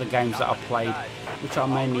of the games that are played, which are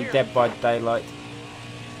mainly Dead by Daylight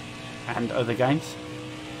and other games.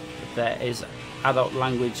 There is adult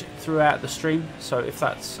language throughout the stream, so if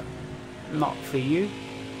that's not for you,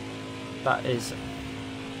 that is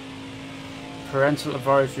parental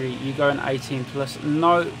advisory. You go in 18 plus.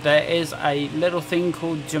 No, there is a little thing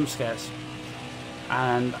called jump scares,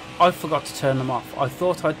 and I forgot to turn them off. I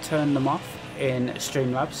thought I'd turn them off in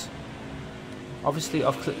Streamlabs. Obviously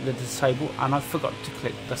I've clicked the disable and I forgot to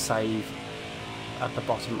click the save at the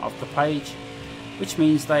bottom of the page, which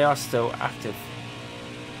means they are still active,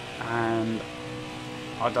 and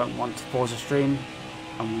I don't want to pause a stream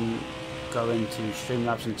and go into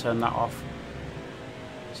Streamlabs and turn that off.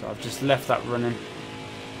 So I've just left that running.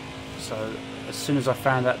 So as soon as I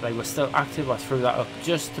found out they were still active, I threw that up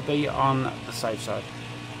just to be on the safe side.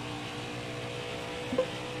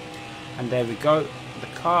 And there we go. The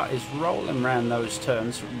car is rolling around those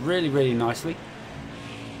turns really nicely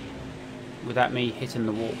without me hitting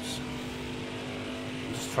the walls.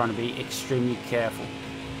 I'm just trying to be extremely careful.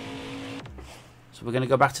 So we're going to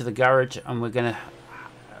go back to the garage and we're going to,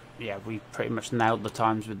 yeah, we pretty much nailed the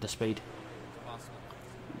times with the speed.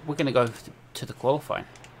 We're going to go to the qualifying.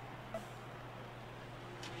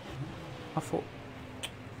 I thought,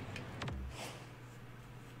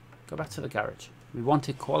 go back to the garage. We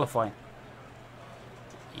wanted qualifying.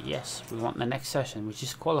 Yes, we want the next session, which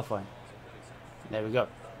is qualifying. There we go.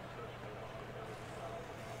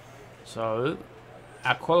 So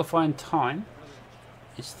our qualifying time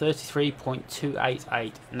is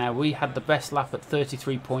 33.288. Now we had the best lap at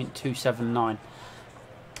 33.279.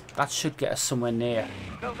 That should get us somewhere near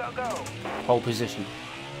pole position.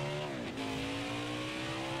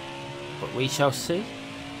 But we shall see.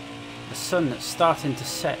 The sun is starting to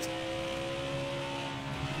set.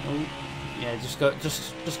 Oh, yeah, just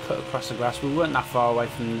cut across the grass. We weren't that far away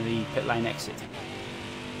from the pit lane exit.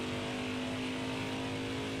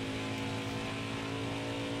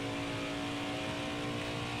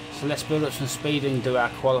 So let's build up some speed and do our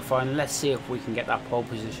qualifying. Let's see if we can get that pole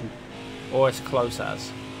position, or as close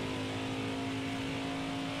as.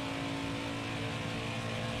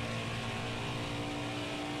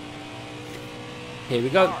 Here we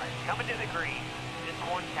go. Alright, coming to the green. Just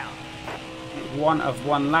one count. One of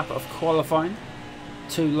one lap of qualifying.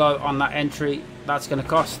 Too low on that entry. That's going to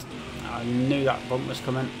cost. I knew that bump was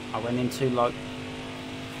coming. I went in too low.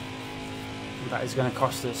 That is going to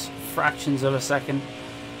cost us fractions of a second,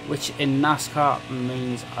 which in NASCAR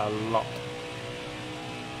means a lot.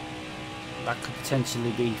 That could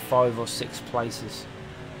potentially be 5 or 6 places.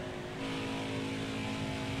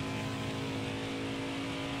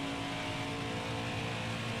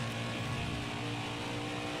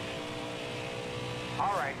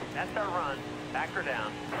 Alright, that's our run. Back her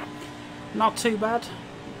down. Not too bad.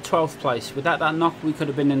 12th place. Without that knock we could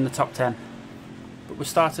have been in the top 10. But we're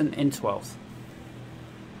starting in 12th.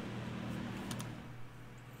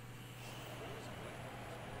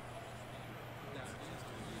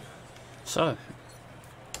 So,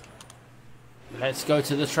 let's go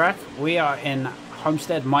to the track. We are in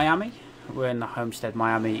Homestead, Miami. We're in the Homestead,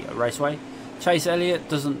 Miami Raceway. Chase Elliott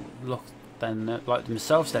doesn't look like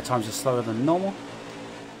themselves. Their times are slower than normal.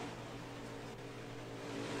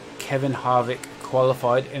 Kevin Harvick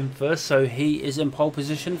qualified in first, so he is in pole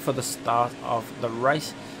position for the start of the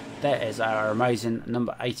race. There is our amazing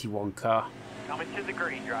number 81 car. Coming to the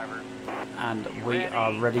green, driver. And we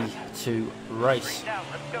are ready to race. Out,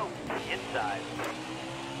 let's go. Inside.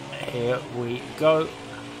 Here we go.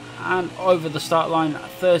 And over the start line,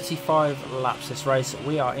 35 laps this race.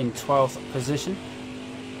 We are in 12th position.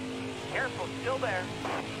 Careful, still there.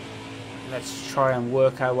 Let's try and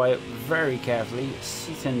work our way up very carefully,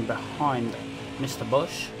 sitting behind Mr.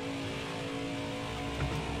 Bush.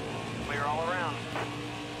 Clear all around.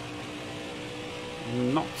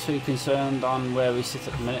 Not too concerned on where we sit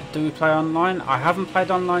at the minute. Do we play online? I haven't played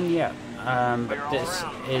online yet, but this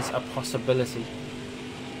is a possibility.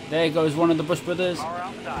 There goes one of the Bush brothers. Car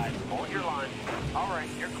outside. Hold your line. Alright,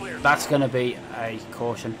 you're clear. That's going to be a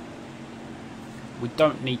caution. We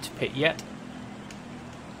don't need to pit yet.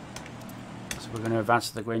 So we're going to advance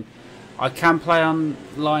to the green. I can play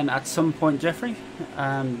online at some point, Jeffrey.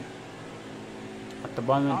 At the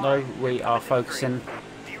moment though, we are focusing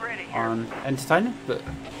Be ready here. on entertaining, but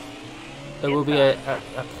there will be a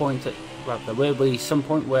point at, well, there will be some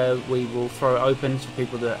point where we will throw it open so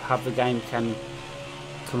people that have the game can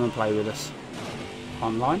come and play with us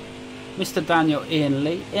online. Mr. Daniel Ian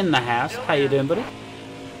Lee in the house. How you doing, buddy?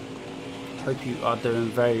 Hope you are doing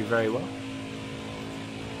very, very well.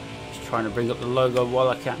 Just trying to bring up the logo while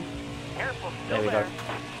I can. Careful, There still we there. go.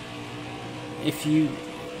 If you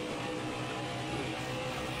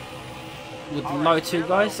would like to,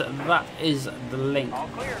 guys, that is the link All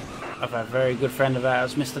clear. of a very good friend of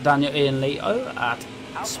ours, Mr. Daniel Ian Lee at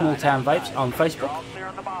Small Town Vapes on You're Facebook. all clear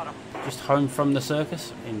on the bottom. Just home from the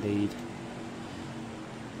circus, indeed.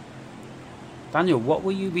 Daniel, what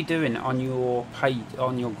will you be doing on your page,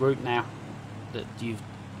 on your group now that you've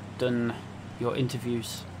done your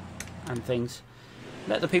interviews and things?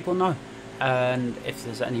 Let the people know. And if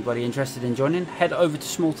there's anybody interested in joining, head over to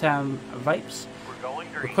Small Town Vapes. We're going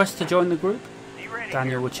green. Request to join the group. Be ready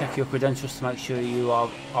Daniel here. will check your credentials to make sure you are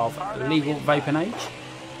of legal vaping age,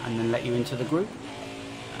 and then let you into the group.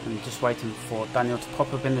 And just waiting for Daniel to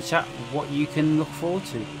pop up in the chat what you can look forward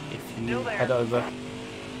to if you Still there. head over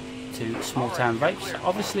to Small Town Alright, Vapes. clear.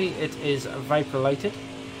 Obviously it is vape related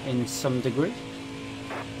in some degree.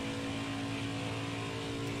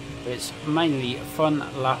 It's mainly fun,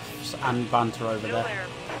 laughs and banter over Still there. there.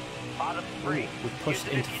 Bottom three. We pushed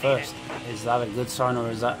Use it into if you need first. Is that a good sign or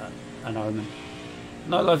is that an omen?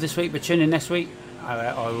 Not live this week, but tune in next week.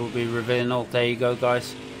 I will be revealing all. There you go,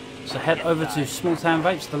 guys. So head over to Small Town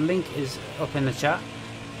Vapes. The link is up in the chat.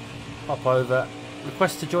 Pop over.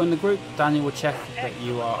 Request to join the group. Daniel will check that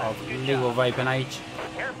you are of legal vaping age,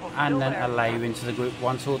 Careful, still and then there. allow you into the group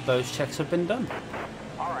once all those checks have been done.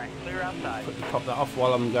 Alright, clear outside. Quickly pop that off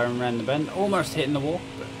while I'm going around the bend. Almost hitting the wall,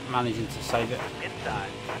 but managing to save it. Inside.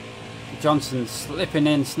 Johnson slipping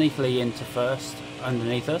in sneakily into first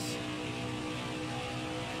underneath us.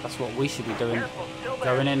 That's what we should be doing. Careful, still there.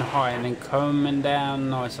 Going in high and then coming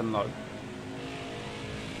down nice and low.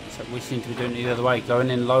 So we seem to be doing it the other way. Going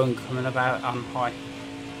in low and coming about on high.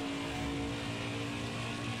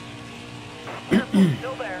 Careful,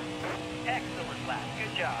 still there. Excellent lap.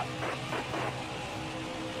 Good job.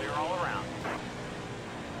 Clear all around.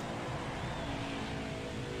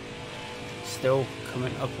 Still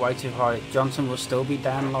coming up way too high. Johnson will still be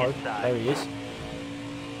down low. Inside. There he is.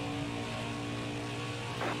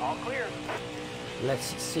 All clear. Let's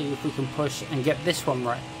see if we can push and get this one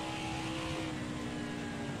right.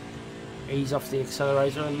 Ease off the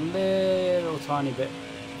accelerator a little tiny bit.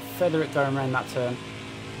 Feather it going around that turn.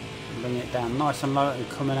 And bring it down nice and low and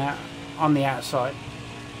coming out on the outside.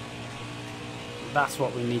 That's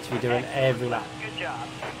what we need to be doing every lap. Good job.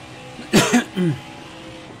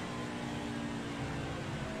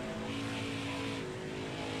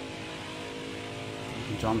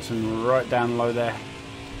 Johnson right down low there.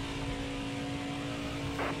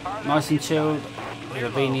 Farther Nice on and the chilled inside. with Clear a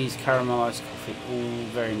low. Beanie's caramelised coffee. All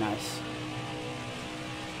very nice.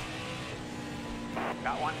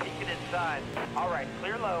 Got one peeking inside. Alright,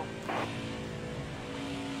 clear low.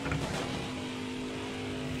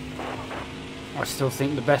 I still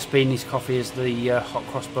think the best Beanie's coffee is the hot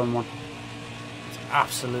cross bun one. It's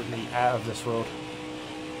absolutely out of this world.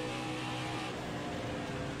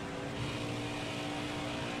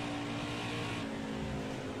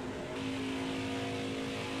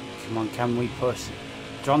 Come on, can we push?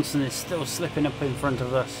 Johnson is still slipping up in front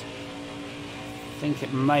of us. I think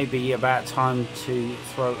it may be about time to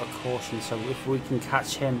throw a caution, so if we can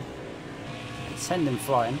catch him and send him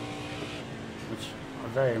flying, which I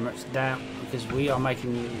very much doubt, because we are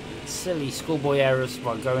making silly schoolboy errors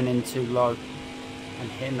by going in too low and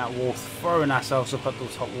hitting that wall, throwing ourselves up at the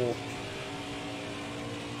top wall.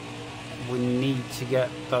 We need to get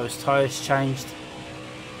those tyres changed.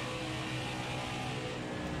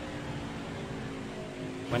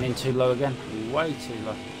 Went in too low again, way too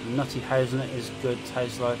low. Nutty Hazelnut is good,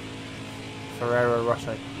 tastes like Ferrero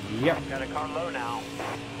Rocher. Yep. Got a car low now.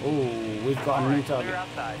 Oh, we've got a new Alright, target. clear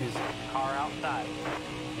outside. He's- Car outside.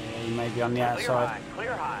 yeah, he may be on the Clear outside. high.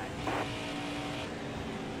 Clear high.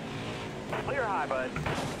 Clear high, bud.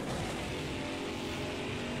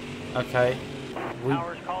 Okay,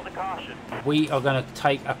 Powers called a caution. we are going to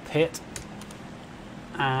take a pit,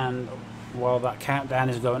 and while that countdown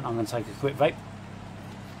is going, I'm going to take a quick vape.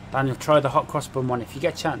 Daniel, try the hot cross bun one. If you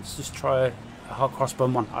get a chance, just try a hot cross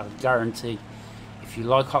bun one. I guarantee, if you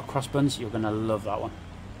like hot cross buns, you're going to love that one.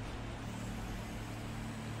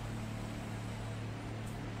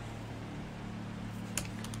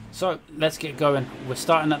 So let's get going. We're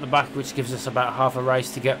starting at the back, which gives us about half a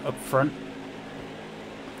race to get up front.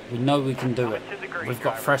 We know we can do it. We've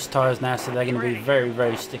got fresh tyres now, so they're going to be very,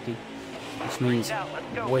 very sticky. Which means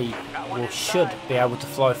we should be able to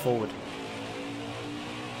fly forward.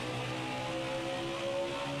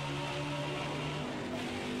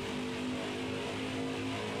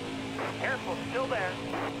 Careful, still there.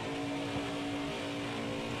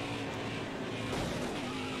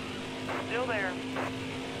 Still there.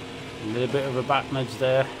 A little bit of a back nudge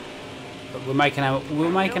there, but we're making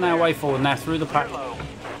our way forward now through the pack,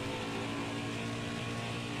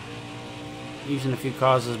 using a few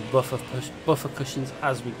cars as buffer cushions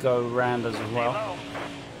as we go around as well.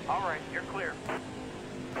 All right, you're clear.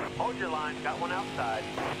 Hold your line. Got one outside.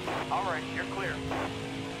 All right, you're clear.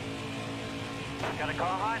 Got a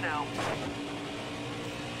car high now.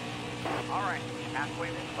 All right, halfway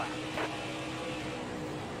mid-flat.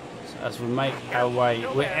 As we make our way,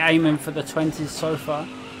 we're aiming for the 20s so far.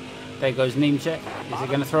 There goes Nemchek. Is it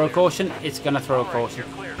going to throw a caution? It's going to throw a caution.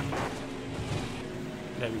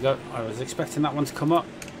 There we go. I was expecting that one to come up.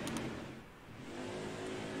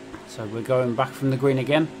 So we're going back from the green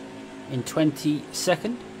again in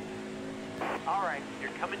 22nd. All right, you're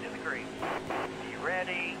coming to the green. You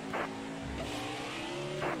ready?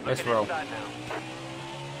 Let's roll.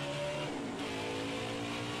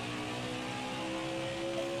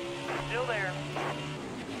 Still there.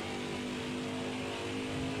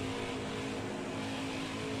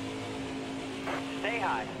 Stay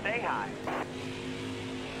high, stay high.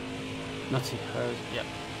 Not too hard. Yep.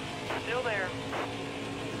 Still there.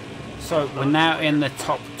 So we're now in the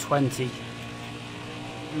top 20.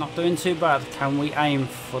 Not doing too bad. Can we aim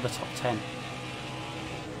for the top 10?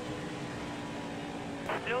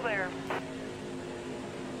 Still there.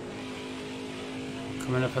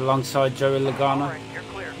 Coming up alongside Joey Logano. Right, you're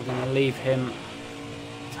clear. We're going to leave him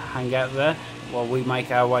to hang out there while we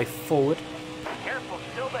make our way forward. Careful,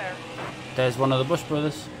 still there. There's one of the Bush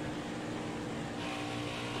brothers.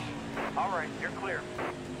 All right, you're clear.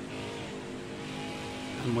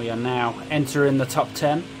 And we are now entering the top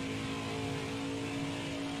 10.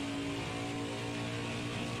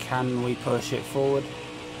 Can we push it forward?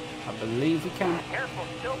 I believe we can. Careful,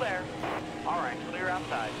 still there. All right, clear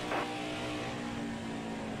outside.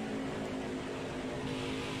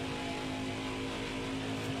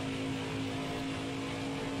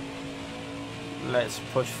 Let's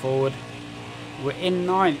push forward. We're in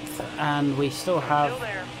 9th and we still have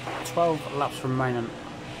 12 laps remaining.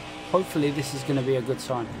 Hopefully this is going to be a good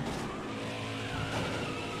sign.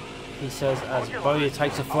 He says as Bowyer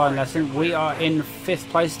takes a flying lesson. We are in 5th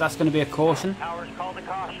place. That's going to be a caution. Powers called a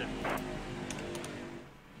caution.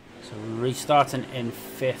 So we're restarting in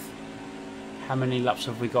 5th. How many laps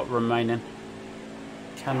have we got remaining?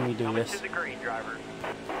 Can we do Coming this? to the green, driver.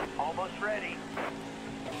 Almost ready.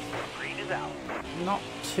 Green is out. Not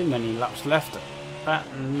too many laps left. About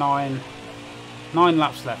 9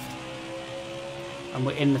 laps left. And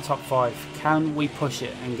we're in the top 5. Can we push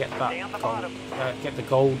it and get that gold? Get the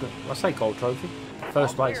gold. I say gold trophy.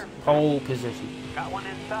 First place, pole position. Got one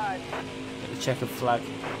inside. Get the checkered flag.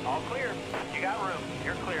 All clear. You got room.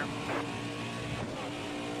 You're clear.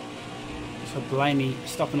 So Blaney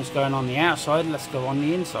stopping us going on the outside. Let's go on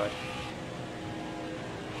the inside.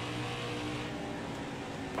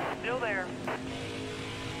 Still there.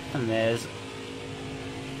 And there's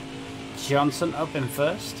Johnson up in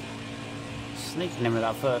first. Sneaking in with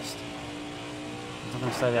that first. I'm not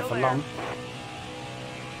going to stay there for long.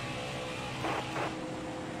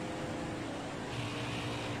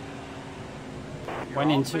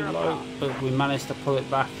 Went in too low, but we managed to pull it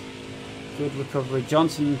back. Good recovery.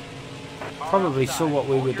 Johnson probably saw what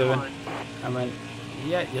we were doing and went,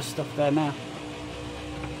 yeah, you're stuck there now.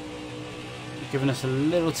 Giving us a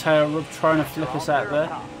little tail rub, trying to flip us out there.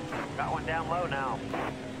 Got one down low now.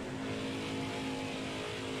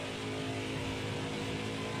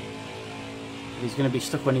 He's going to be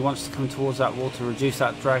stuck when he wants to come towards that wall to reduce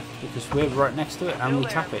that drag because we're right next to it and we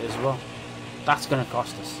tap it as well. That's going to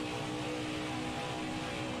cost us.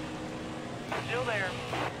 Still there.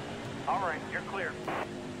 All right, you're clear.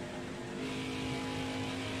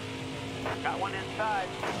 Got one inside.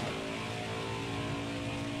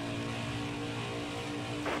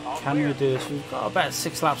 Can we do this? We've got about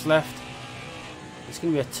 6 laps left. It's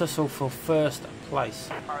going to be a tussle for first place.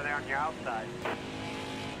 Are they on your outside?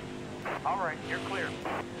 All right, you're clear.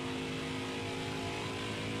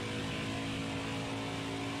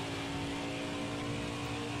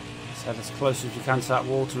 Let's head as close as we can to that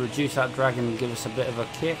wall to reduce that drag and give us a bit of a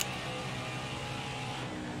kick.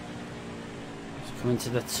 Let's come into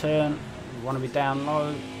the turn. We want to be down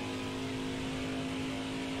low.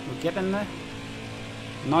 We're getting there.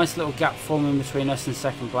 Nice little gap forming between us and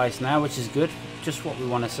second place now, which is good. Just what we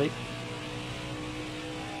want to see.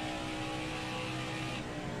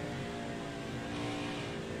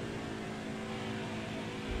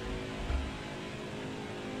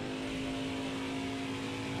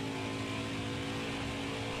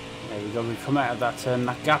 There we go, we come out of that turn.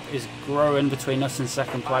 That gap is growing between us and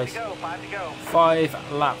second place. 5 to go.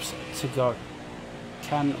 5 laps to go.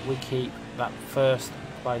 Can we keep that first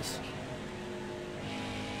place?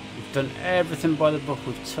 We've done everything by the book.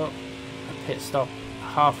 We've took a pit stop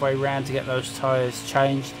halfway round to get those tyres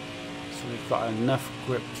changed. So we've got enough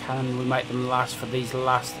grip. Can we make them last for these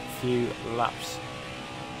last few laps?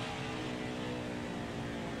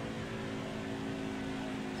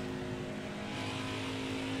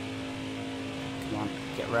 Come on,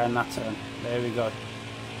 get round that turn. There we go.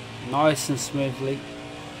 Nice and smoothly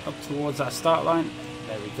up towards that start line.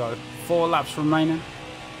 There we go. 4 laps remaining.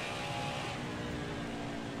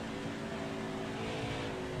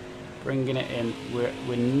 Bringing it in.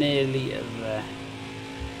 We're nearly there.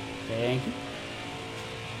 Thank you.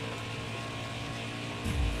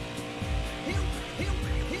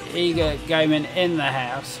 Eager Gaming in the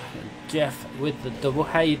house. Jeff with the double.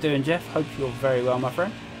 How you doing, Jeff? Hope you're very well, my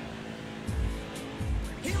friend.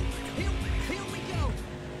 Here we go.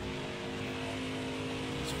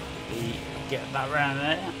 We get that round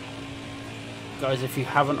there. Guys, if you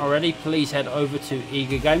haven't already, please head over to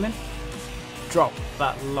Eager Gaming. Drop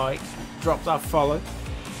that like, drop that follow.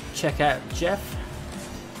 Check out Jeff,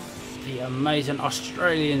 the amazing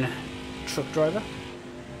Australian truck driver.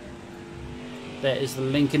 There is the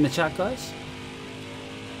link in the chat, guys.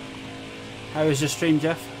 How was your stream,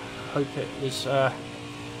 Jeff? Hope it was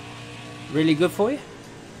really good for you.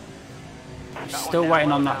 Still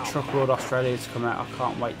waiting on that Truck World Australia to come out. I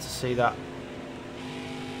can't wait to see that.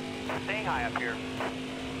 Stay high up here.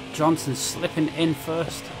 Johnson slipping in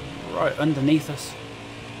first, right underneath us.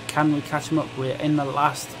 Can we catch him up? We're in the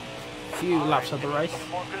last few laps of the race.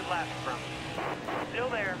 More good laps from. Still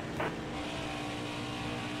there.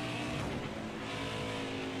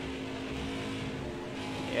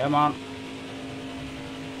 Yeah, man.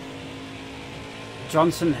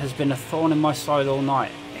 Johnson has been a thorn in my side all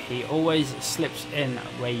night. He always slips in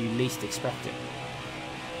where you least expect it.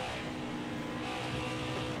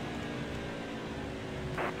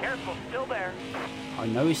 Careful, still there. I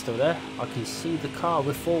know he's still there. I can see the car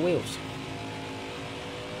with 4 wheels.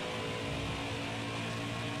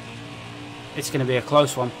 It's going to be a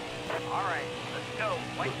close one. Alright, let's go.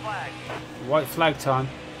 White flag. White flag time.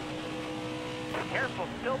 Careful,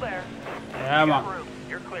 still there. Yeah, You got man. room.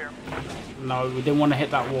 You're clear. No, we didn't want to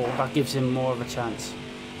hit that wall. That gives him more of a chance.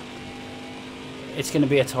 It's going to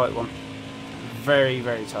be a tight one. Very,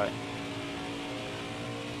 very tight.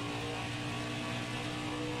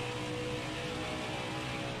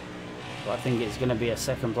 But I think it's going to be a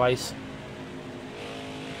second place.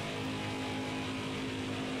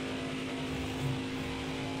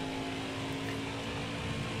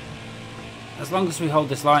 As long as we hold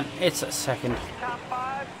this line, it's a second. Top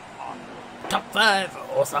 5. Awesome. Top 5,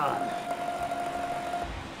 awesome.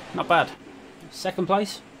 Not bad. Second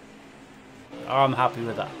place. I'm happy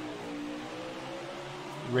with that.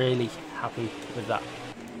 Really happy with that.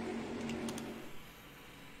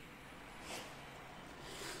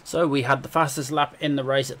 So we had the fastest lap in the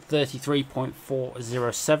race at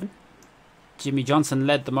 33.407. Jimmy Johnson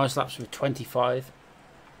led the most laps with 25.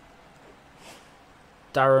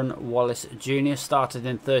 Darren Wallace Jr. started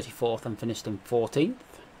in 34th and finished in 14th.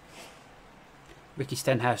 Ricky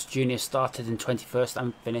Stenhouse Jr. started in 21st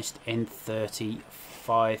and finished in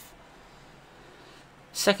 35.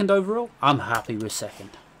 Second overall, I'm happy with second.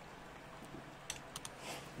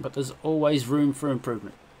 But there's always room for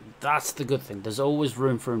improvement. That's the good thing. There's always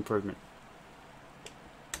room for improvement.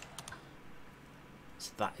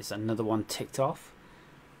 So that is another one ticked off.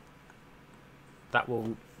 That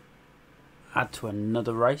will add to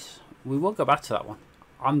another race. We will go back to that one.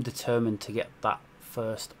 I'm determined to get that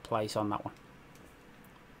first place on that one.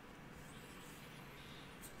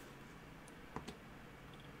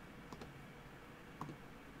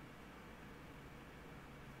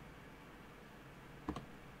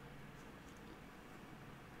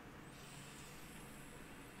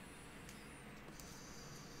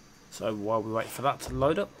 So while we wait for that to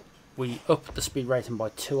load up, we up the speed rating by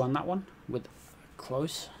 2 on that one with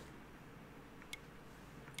close.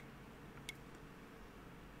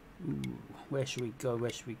 Ooh, where should we go? Where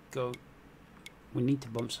should we go? We need to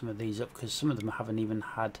bump some of these up because some of them haven't even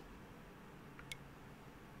had.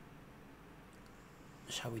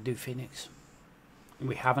 Shall we do Phoenix?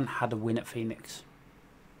 We haven't had a win at Phoenix.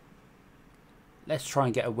 Let's try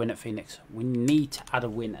and get a win at Phoenix. We need to add a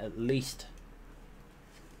win at least.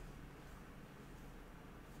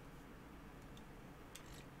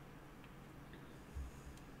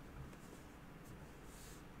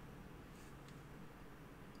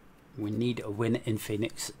 We need a win in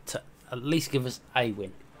Phoenix to at least give us a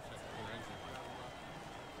win.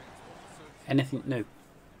 Anything new?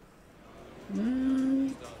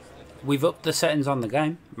 We've upped the settings on the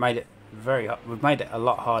game. Made it very hard. We've made it a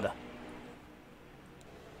lot harder.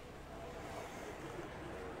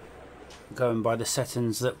 Going by the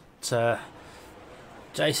settings that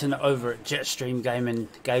Jason over at Jetstream Gaming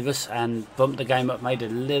gave us, and bumped the game up, made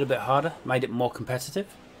it a little bit harder, made it more competitive.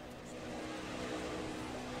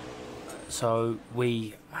 So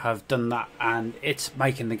we have done that, and it's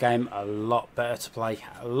making the game a lot better to play,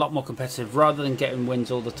 a lot more competitive, rather than getting wins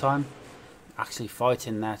all the time. Actually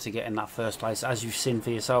fighting there to get in that first place. As you've seen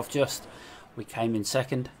for yourself, we came in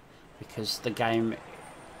second because the game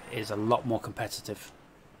is a lot more competitive.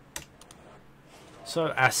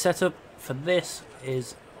 So our setup for this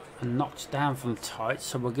is a notch down from tight,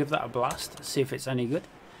 so we'll give that a blast, see if it's any good,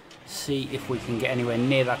 see if we can get anywhere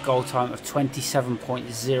near that goal time of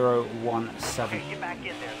 27.017. Okay, get back in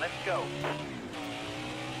there. Let's go.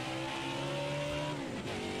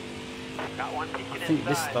 Got one peeking I think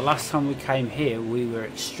inside. the last time we came here, we were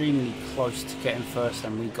extremely close to getting first,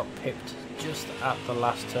 and we got pipped just at the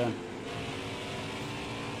last turn.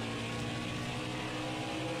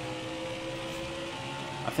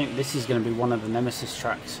 I think this is going to be one of the Nemesis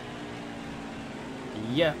tracks.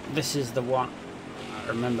 Yeah, this is the one. I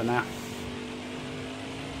remember now.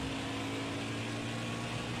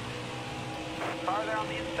 Car there on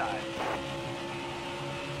the inside.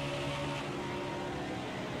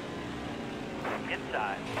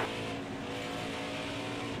 Inside.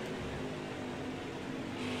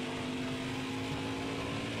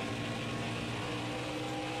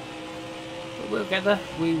 But we'll get there.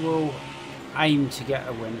 We will aim to get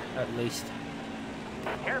a win at least.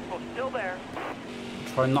 Careful, still there.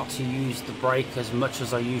 Try not to use the brake as much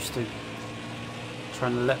as I used to.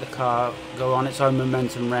 Trying to let the car go on its own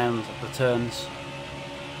momentum round the turns.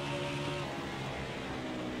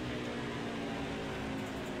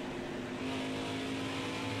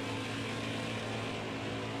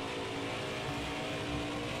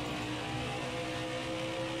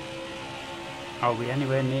 Are we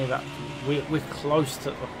anywhere near that? We're close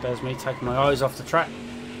to... Oh, there's me taking my eyes off the track.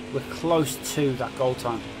 We're close to that goal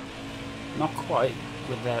time. Not quite.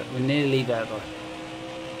 We're there. We're nearly there though.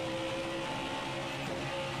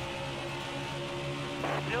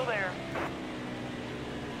 Still there.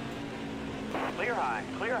 Clear high,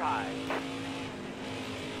 clear high.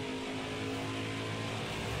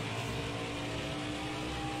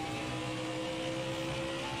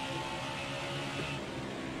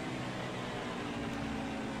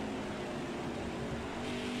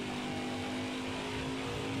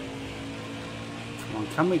 Come on,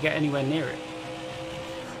 can we get anywhere near it?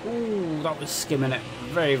 Ooh, that was skimming it.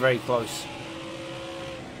 Very, very close.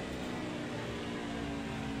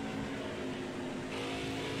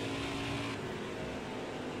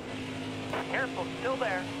 Careful, still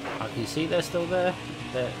there. I can see they're still there.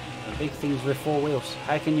 They're the big things with four wheels.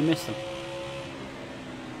 How can you miss them?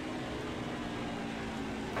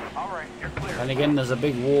 All right, you're clear. And again, there's a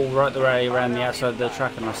big wall right the way around the outside of the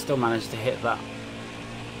track, and I still managed to hit that.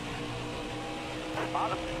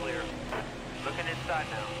 Bottom's clear. Looking inside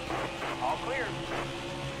now. All clear.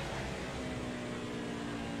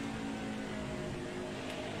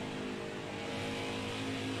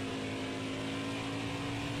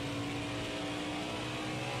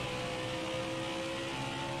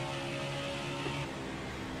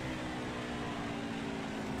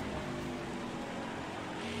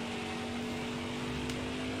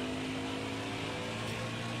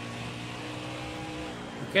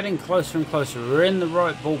 We're getting closer and closer. We're in the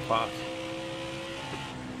right ballpark.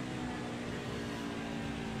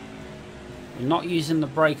 We're not using the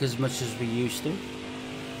brake as much as we used to.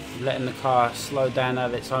 We're letting the car slow down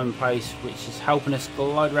at its own pace, which is helping us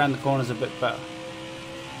glide around the corners a bit better.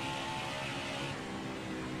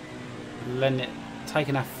 Letting it,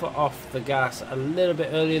 taking our foot off the gas a little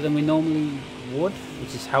bit earlier than we normally would,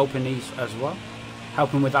 which is helping these as well.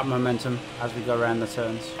 Helping with that momentum as we go around the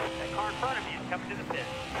turns. That car in front of you is coming to the pit.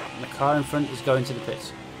 And the car in front is going to the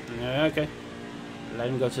pits. Yeah, okay. Let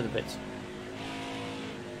him go to the pits.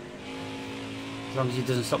 As long as he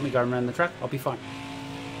doesn't stop me going around the track, I'll be fine.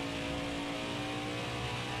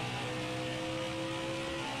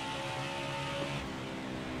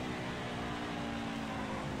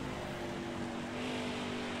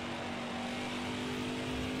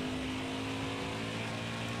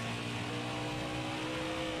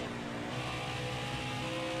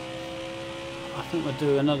 I think we'll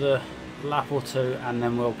do another lap or two and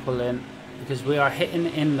then we'll pull in, because we are hitting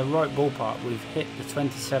in the right ballpark. We've hit the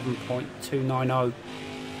 27.290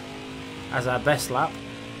 as our best lap.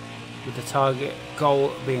 with the target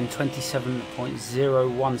goal being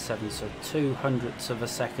 27.017, so 2/100ths of a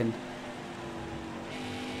second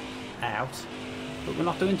out. But we're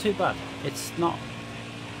not doing too bad. It's not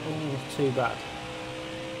all too bad.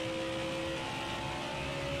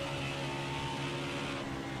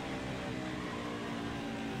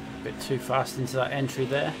 A bit too fast into that entry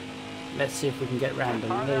there. Let's see if we can get round a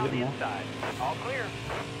little bit more. All clear.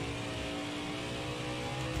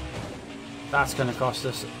 That's going to cost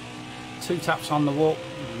us 2 taps on the wall.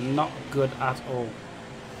 Not good at all.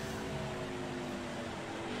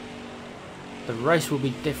 The race will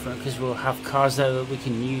be different because we'll have cars there that we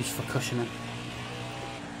can use for cushioning.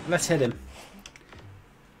 Let's hit him.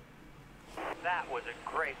 That was a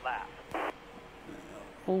great lap.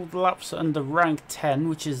 All the laps under rank 10,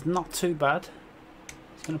 which is not too bad.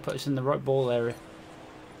 It's going to put us in the right ball area.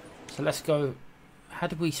 So let's go. How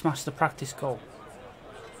did we smash the practice goal?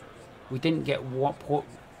 We didn't get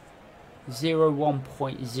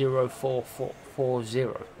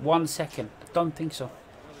 1.0440. 1 second. Don't think so.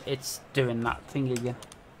 It's doing that thing again.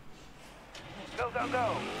 Go, go,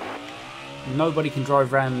 go. Nobody can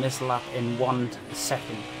drive around this lap in 1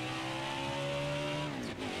 second.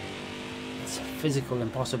 It's a physical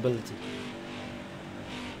impossibility.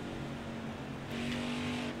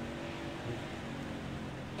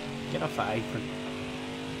 Get off that apron.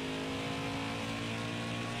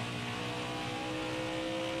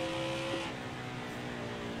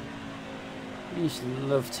 I used to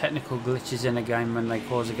love technical glitches in a game when they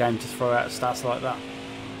cause a game to throw out stats like that.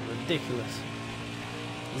 Ridiculous.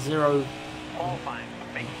 Qualifying.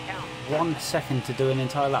 Make it count. 1 second to do an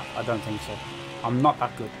entire lap. I don't think so. I'm not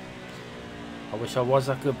that good. I wish I was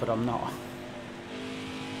that good, but I'm not.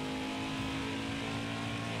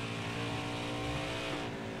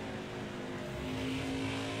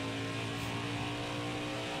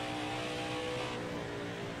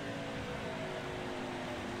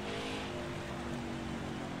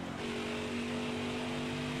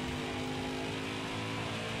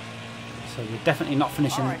 So we're definitely not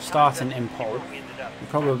finishing, starting in pole. We're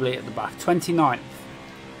probably at the back. 29th.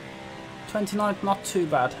 29th, not too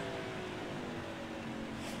bad.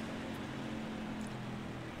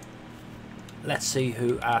 Let's see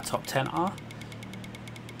who our top 10 are.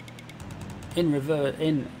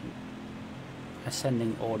 In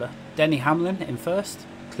ascending order. Denny Hamlin in first.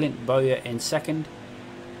 Clint Bowyer in second.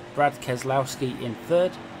 Brad Keselowski in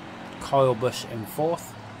third. Kyle Busch in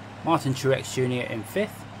fourth. Martin Truex Jr. in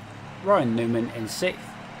fifth. Ryan Newman in 6th,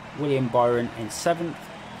 William Byron in 7th,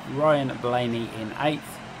 Ryan Blaney in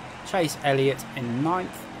 8th, Chase Elliott in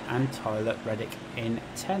 9th, and Tyler Reddick in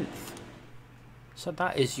 10th. So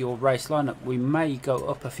that is your race lineup. We may go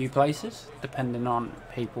up a few places depending on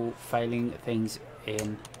people failing things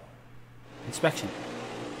in inspection.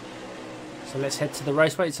 So let's head to the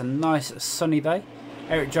raceway. It's a nice sunny day.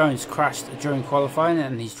 Eric Jones crashed during qualifying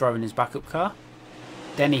and he's driving his backup car.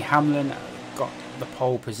 Denny Hamlin got the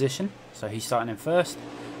pole position, so he's starting in first.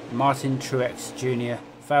 Martin Truex Jr.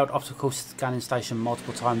 failed optical scanning station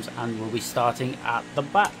multiple times and will be starting at the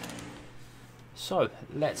back. So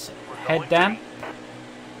let's head down.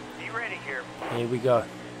 Be ready here. Here we go.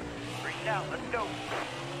 Reach out. Let's go.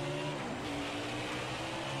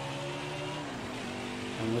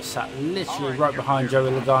 And we're sat literally right behind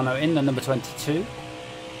Joey Logano in the number 22.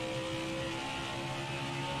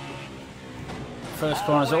 First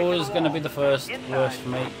corner is always going to be the first. Worst for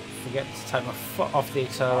me. Forget to take my foot off the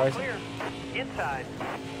accelerator. Clear. Inside.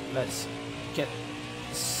 Let's get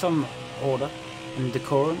some order and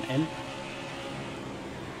decorum in.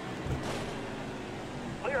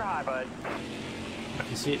 Clear high, bud. I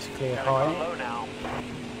can see it's clear Gotta go high. low now.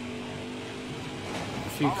 A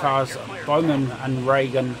few cars, Bowman and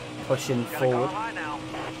Reagan pushing Gotta go forward, high now.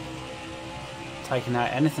 taking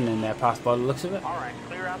out anything in their path by the looks of it. All right,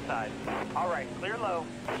 clear outside. All right, clear low.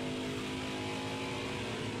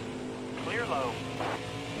 Clear low.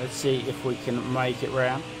 Let's see if we can make it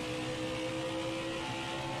round.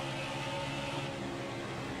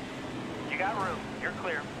 You got room. You're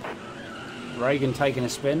clear. Reagan taking a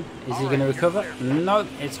spin. Is he going to recover? No,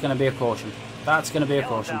 it's going to be a caution. That's going to be a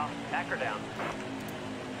Yellow caution. down. Backer down.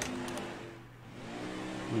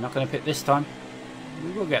 We're not going to pit this time.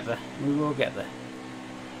 We will get there. We will get there.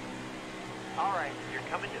 All right, you're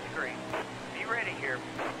coming to the green. Be ready here.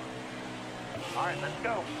 All right, let's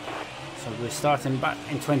go. So we're starting back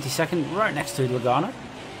in 22nd, right next to Logano.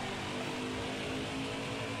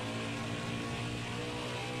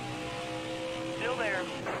 Still there.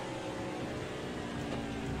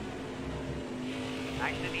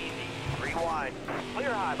 Nice and easy. 3 wide.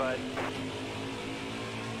 Clear high, bud.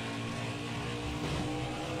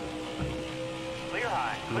 Clear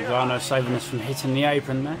high. Clear Logano high. saving us from hitting the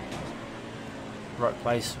apron there. Right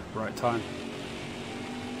place, right time.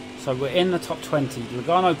 So we're in the top 20.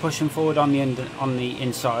 Logano pushing forward on the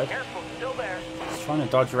inside. Careful, still there. He's trying to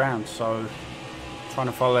dodge around, so trying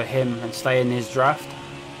to follow him and stay in his draft.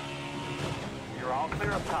 You're all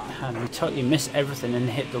clear up top. And we totally miss everything and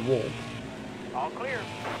hit the wall. All clear.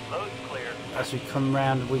 Load's clear. As we come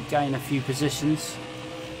round, we gain a few positions.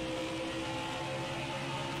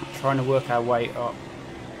 Trying to work our way up.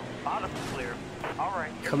 Bottom's clear. All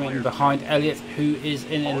right. You're Coming clear. behind Elliott, who is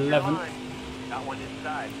in Hold your 11th. line. Got one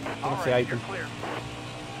inside. All Off the right, apron. you're clear.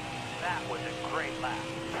 That was a great lap.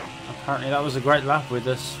 Apparently that was a great lap with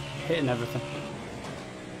us hitting everything.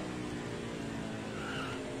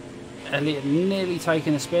 Elliott nearly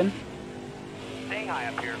taking a spin. Staying high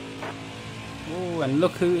up here. Oh, and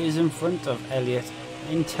look who is in front of Elliott.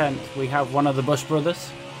 In 10th, we have one of the Bush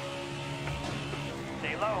brothers.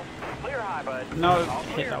 Stay low. Clear high, bud. No, All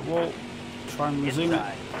hit clear. that wall. Try and resume it.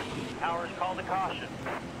 Inside. Powers called a caution.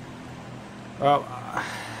 Well, I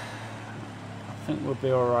think we'll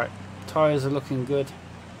be alright. Tyres are looking good.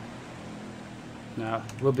 No,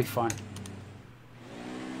 we'll be fine.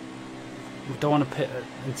 We don't want to pit it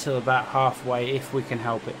until about halfway if we can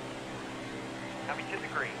help it. Coming to the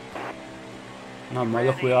green. No, my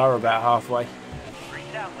look, we are about halfway. Green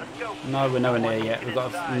down. Let's go. No, we're nowhere near yet. We've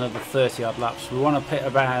got another 30 odd laps. We want to pit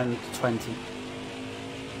about 20.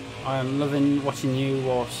 I am loving watching you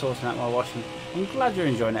while sorting out my washing. I'm glad you're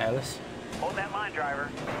enjoying it, Ellis. Hold that line, driver.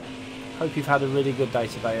 Hope you've had a really good day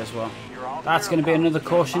today as well. You're all That's clear going to be up top. another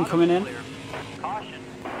caution Bottom's coming in. clear. Caution.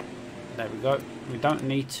 There we go. We don't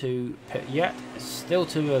need to pit yet. It's still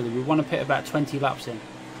too early. We want to pit about 20 laps in.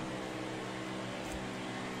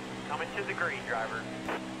 Coming to the green, driver.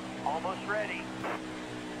 Almost ready.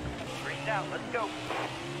 Green down. Let's go.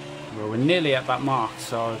 Well, we're nearly at that mark,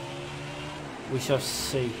 so we shall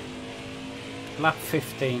see. Lap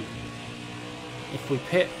 15. If we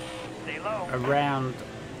pit Stay low. around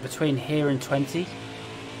between here and 20,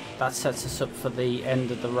 that sets us up for the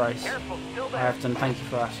end of the race. Careful. Still I there. have done. Thank you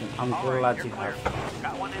for asking. I'm All right, glad you're you clear. have.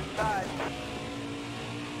 Got one inside.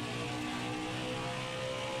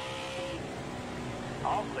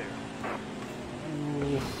 All clear.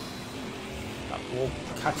 Ooh. That will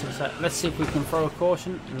catch us out. Let's see if we can throw a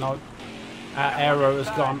caution. No. Our aero has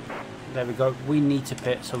gone. There we go. We need to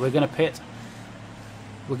pit, so we're going to pit.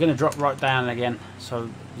 We're going to drop right down again, so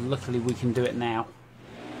luckily we can do it now.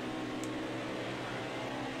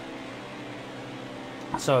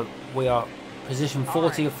 So we are position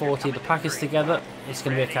 40 of 40. The pack is together. It's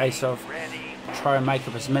going to be a case of Ready. try and make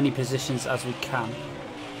up as many positions as we can.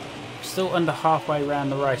 Still under halfway around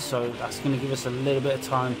the race, so that's going to give us a little bit of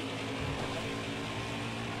time.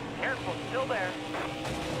 Careful. Still there.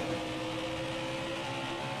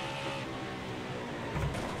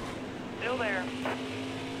 Still there.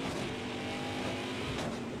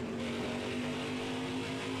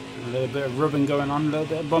 A little bit of rubbing going on, a little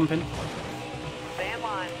bit of bumping. Stay in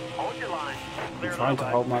line. Hold your line. Clear I'm trying to low,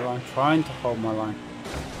 hold my line, trying to hold my line.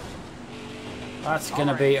 That's going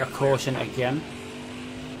to be a caution again.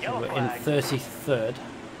 So Yellow we're in flag. 33rd.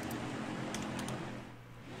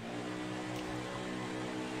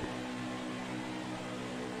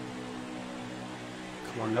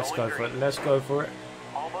 Come on, let's go for it, let's go for it.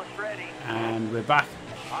 Almost ready. And we're back.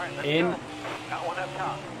 All right, let's In. go. Got one up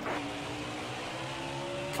top.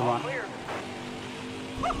 Come on. Clear.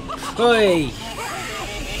 Hey!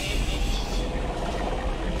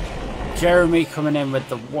 Jeremy coming in with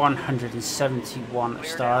the 171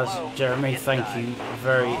 stars. Jeremy, thank you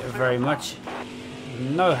very, very much. You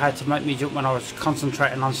know how to make me jump when I was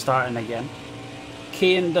concentrating on starting again.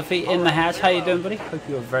 Kean Duffy in the house. How you doing, buddy? Hope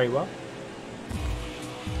you're very well.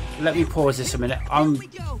 Let me pause this a minute.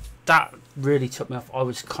 That really took me off. I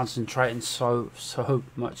was concentrating so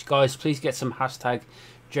much. Guys, please get some hashtag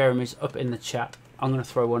Jeremy's up in the chat. I'm going to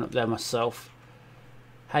throw one up there myself.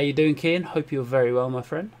 How you doing, Kean? Hope you're very well, my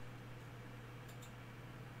friend.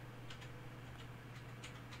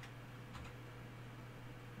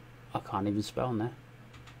 I can't even spell now.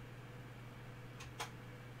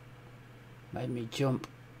 Made me jump.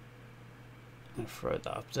 I'm going to throw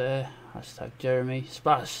that up there. Hashtag Jeremy.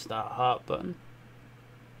 Splash that heart button.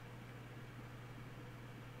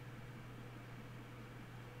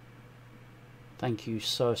 Thank you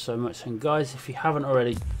so much. And guys, if you haven't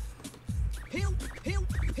already,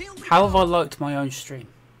 how have I liked my own stream?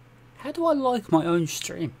 How do I like my own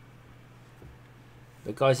stream?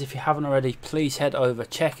 But guys, if you haven't already, please head over,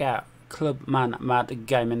 check out Club Man Mad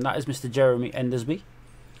Gaming. That is Mr. Jeremy Endersby.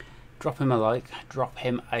 Drop him a like, drop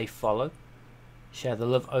him a follow. Share the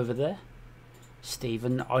love over there.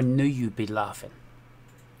 Stephen, I knew you'd be laughing.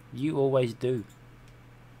 You always do.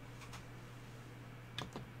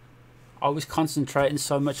 I was concentrating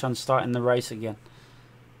so much on starting the race again.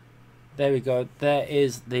 There we go. There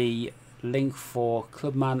is the link for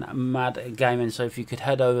Clubman Mad Gaming. So if you could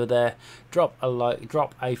head over there, drop a like,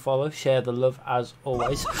 drop a follow, share the love as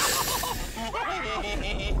always.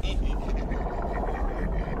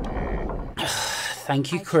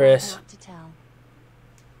 Thank you, Chris.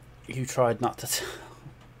 You tried not to tell.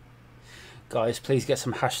 Guys, please get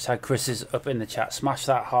some hashtag Chris's up in the chat. Smash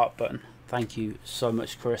that heart button. Thank you so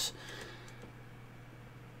much, Chris.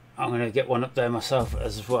 I'm going to get one up there myself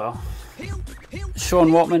as well.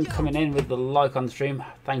 Sean Watman coming in with the like on the stream.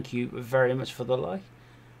 Thank you very much for the like.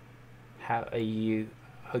 How are you?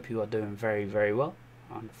 Hope you are doing very, very well.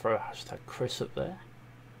 I'm going to throw a hashtag Chris up there.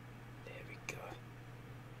 There we go.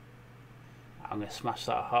 I'm going to smash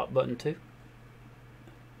that heart button too.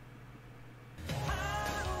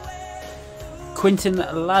 Quinton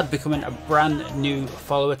Ladd becoming a brand new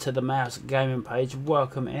follower to the Mouse Gaming page.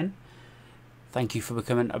 Welcome in. Thank you for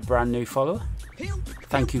becoming a brand new follower.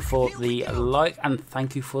 Thank you for the like and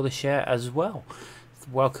thank you for the share as well.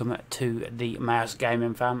 Welcome to the Mouse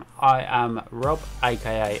Gaming fam. I am Rob,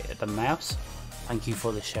 aka the Mouse. Thank you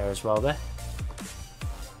for the share as well there.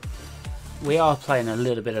 We are playing a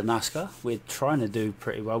little bit of NASCAR. We're trying to do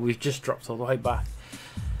pretty well. We've just dropped all the way back.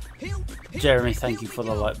 Jeremy, thank you for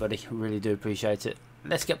the like, buddy. Really do appreciate it.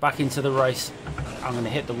 Let's get back into the race. I'm going to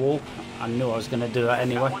hit the wall. I knew I was going to do that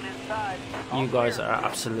anyway. You guys are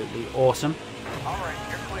absolutely awesome.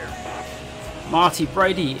 Marty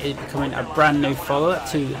Brady is becoming a brand new follower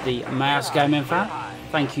to the Mouse Gaming fan.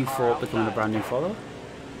 Thank you for becoming a brand new follower.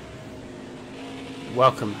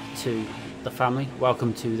 Welcome to the family.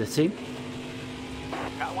 Welcome to the team.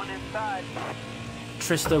 Got one inside.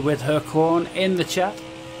 Trista with her corn in the chat.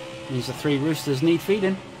 Means the three roosters need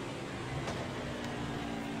feeding.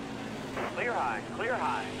 Clear high, clear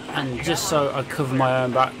high. And just so I cover my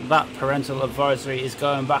own back, that parental advisory is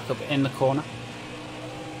going back up in the corner.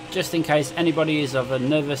 Just in case anybody is of a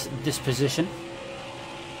nervous disposition.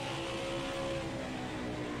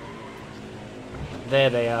 There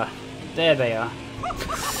they are. There they are.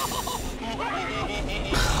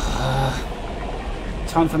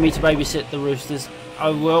 Time for me to babysit the roosters. I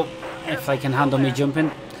will, if they can handle me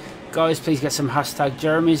jumping. Guys, please get some hashtag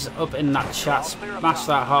Jeremy's up in that chat. Smash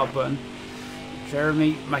that heart button.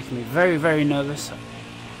 Jeremy making me very, very nervous.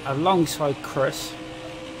 Alongside Chris.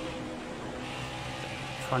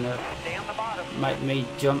 Trying to make me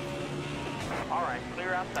jump. Alright,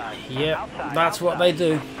 clear outside. Yep, outside, that's outside. what they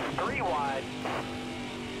do. 3 wide.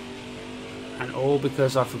 And all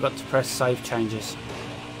because I forgot to press save changes.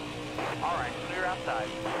 Alright, clear outside.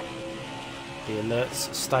 The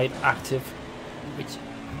alerts stayed active, which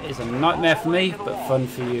is a nightmare for me, but fun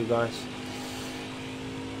for you guys.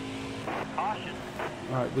 Caution.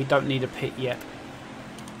 Right, we don't need a pit yet.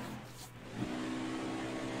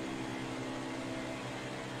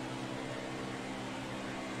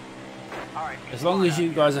 Alright. As long as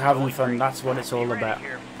you guys are having fun, that's what it's all about.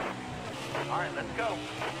 Alright, let's go.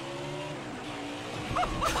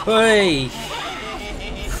 Hey!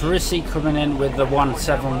 Chrissy coming in with the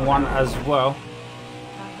 171 as well.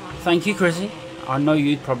 Thank you, Chrissy. I know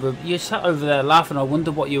you sat over there laughing. I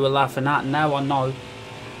wonder what you were laughing at. Now I know.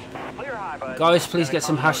 Clear high, bud. Guys, please get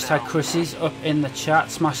some hashtag Chrissy's up in the chat.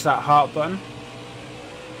 Smash that heart button.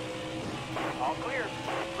 All clear.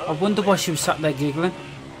 I wonder why she was sat there giggling.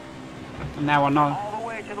 Now I know. All the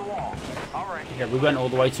way to the wall. Alright. Yeah, we went all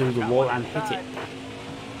the way to the wall and hit it.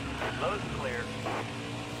 Load's clear.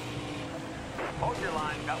 Hold your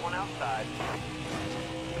line. Got one outside.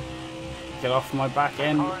 Get off my back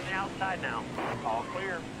end. Car on the outside now. All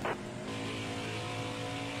clear.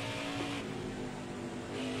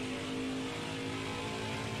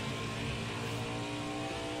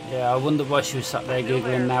 Yeah, I wonder why she was sat there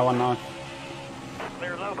giggling. Now I know.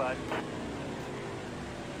 Clear low, bud.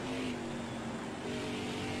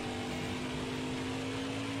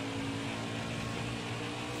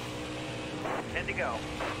 Good to go.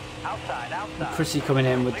 Outside, outside. Chrissy coming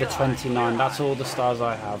in with the 29. That's all the stars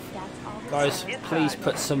I have. Guys, please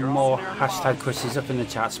put some more hashtag Chrissy's up in the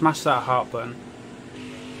chat. Smash that heart button.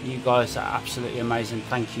 You guys are absolutely amazing.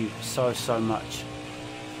 Thank you so, so much.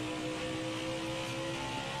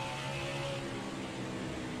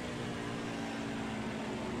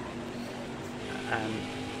 And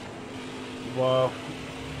while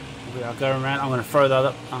we are going around, I'm going to throw that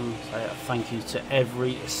up and say a thank you to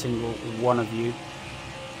every single one of you.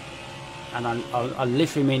 And I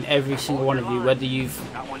literally mean every single one of you, whether you've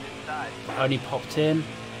only popped in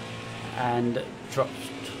and dropped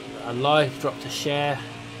a like, dropped a share,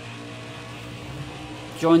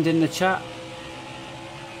 joined in the chat,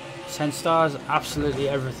 sent stars, absolutely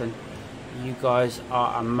everything. You guys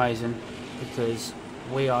are amazing, because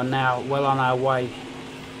we are now well on our way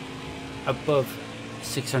above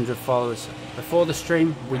 600 followers. Before the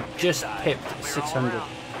stream we just pipped 600,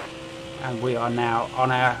 and we are now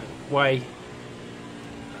on our way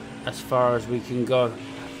as far as we can go.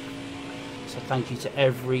 So thank you to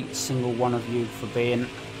every single one of you for being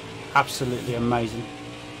absolutely amazing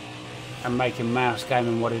and making Mouse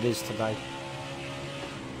Gaming what it is today.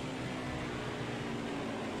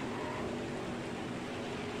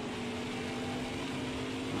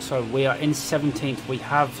 So we are in 17th. We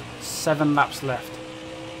have 7 laps left.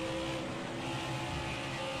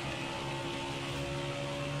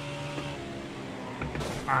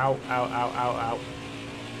 Ow, ow, ow, ow, ow.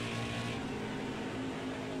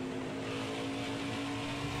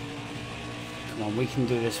 Come on, we can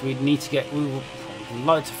do this. We need to get, we would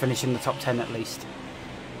like to finish in the top 10 at least.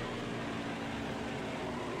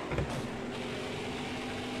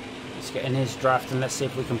 Let's get in his draft and let's see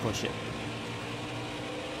if we can push it.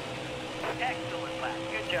 Excellent lap.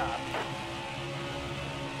 Good job.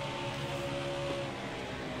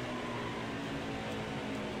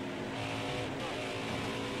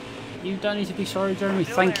 You don't need to be sorry, Jeremy.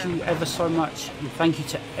 Thank you ever so much. And thank you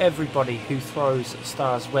to everybody who throws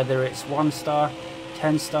stars, whether it's 1 star,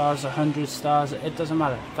 10 stars, 100 stars, it doesn't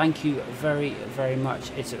matter. Thank you very, very much.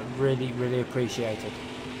 It's really, really appreciated.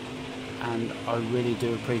 And I really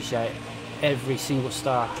do appreciate every single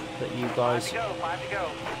star that you guys 5 to go.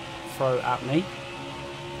 throw at me.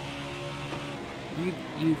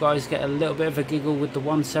 You guys get a little bit of a giggle with the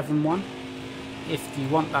 171. If you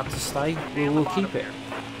want that to stay, we will keep it.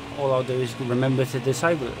 All I'll do is remember to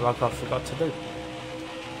disable it like I forgot to do.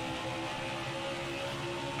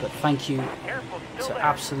 But thank you to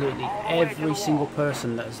absolutely every single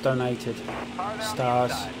person that has donated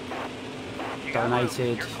stars,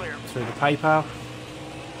 donated through the PayPal,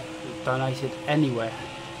 donated anywhere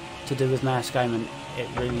to do with Mouse Gaming. It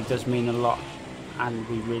really does mean a lot, and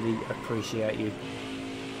we really appreciate you.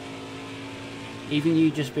 Even you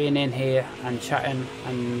just being in here and chatting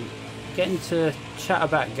and getting to chat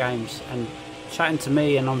about games and chatting to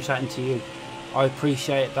me, and I'm chatting to you, I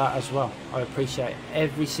appreciate that as well. I appreciate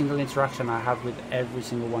every single interaction I have with every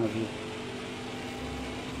single one of you.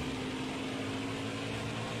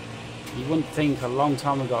 You wouldn't think a long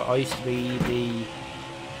time ago I used to be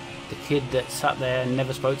the kid that sat there and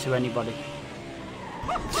never spoke to anybody.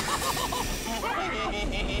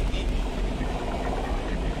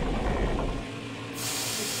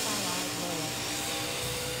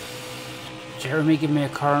 Jeremy, give me a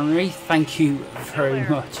coronary. Thank you very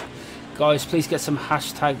much. Guys, please get some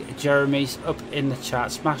hashtag Jeremy's up in the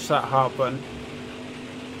chat. Smash that heart button.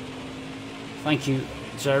 Thank you,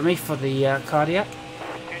 Jeremy, for the cardiac.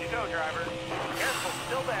 Good to go, driver. Careful,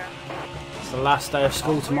 still there. It's the last day of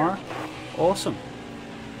school tomorrow. Awesome.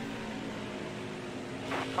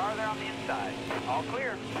 Car there on the inside. All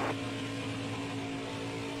clear.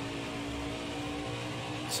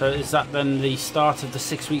 So is that then the start of the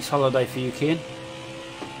 6 weeks holiday for you, Kian?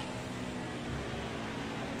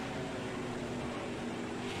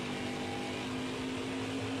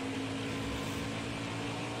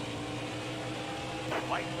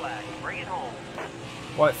 White flag. Bring it home.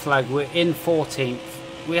 White flag, we're in 14th.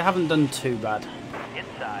 We haven't done too bad.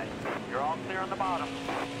 Inside. You're all clear on the bottom.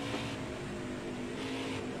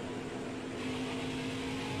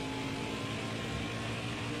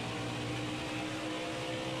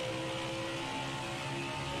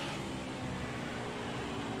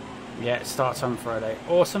 Yeah, it starts on Friday.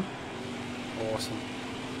 Awesome. Awesome.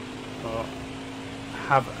 Well,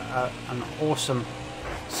 have an awesome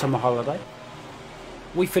summer holiday.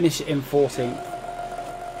 We finish it in 14th.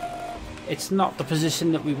 It's not the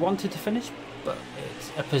position that we wanted to finish, but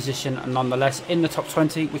it's a position nonetheless in the top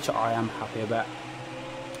 20, which I am happy about.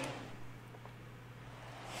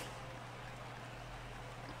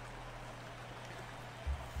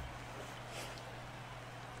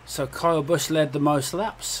 So Kyle Busch led the most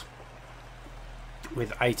laps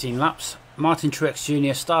with 18 laps. Martin Truex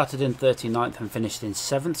Jr. started in 39th and finished in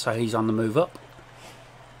 7th, so he's on the move up.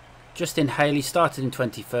 Justin Haley started in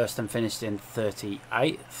 21st and finished in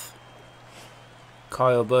 38th.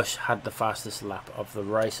 Kyle Busch had the fastest lap of the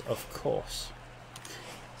race, of course.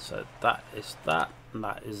 So that is that, and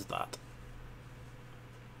that is that.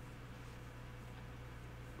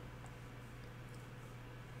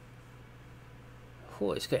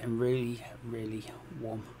 Oh, it's getting really, really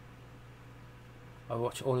warm. I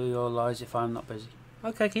watch all of your lives if I'm not busy.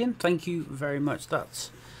 Okay, Kian, thank you very much. That's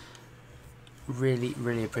really,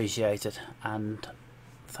 really appreciated, and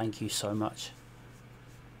thank you so much.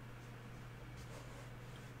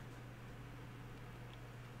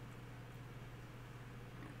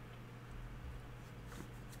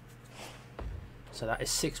 So that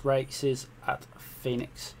is 6 races at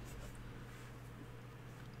Phoenix.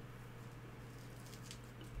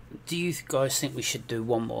 Do you guys think we should do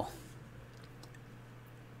one more?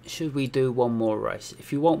 Should we do one more race?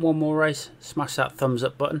 If you want one more race, smash that thumbs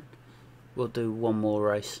up button. We'll do one more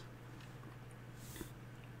race.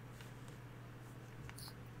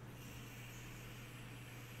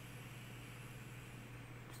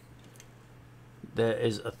 There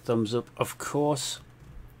is a thumbs up, of course.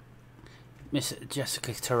 Miss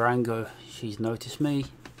Jessica Tarango, she's noticed me,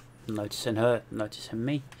 noticing her, noticing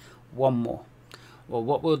me. One more. Well,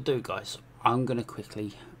 what we'll do, guys, I'm going to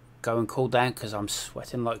quickly go and cool down because I'm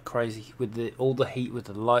sweating like crazy with all the heat with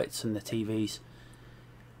the lights and the TVs.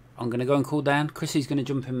 I'm going to go and cool down. Chrissy's going to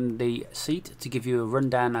jump in the seat to give you a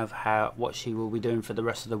rundown of what she will be doing for the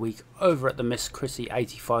rest of the week over at the Miss Chrissy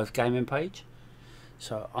 85 gaming page.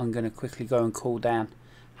 So I'm going to quickly go and cool down,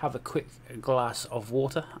 have a quick glass of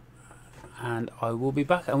water, and I will be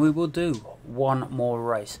back and we will do one more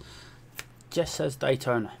race. Jess says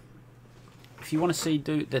Daytona. If you want to see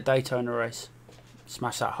the Daytona race,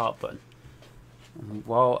 smash that heart button. And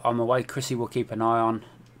while I'm away, Chrissy will keep an eye on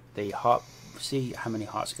the heart, see how many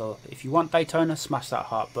hearts go up. If you want Daytona, smash that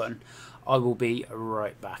heart button. I will be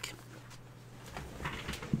right back.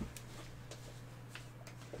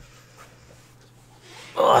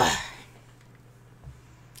 Ugh.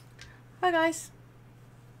 Hi guys.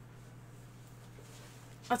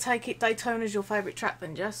 I take it Daytona's your favourite track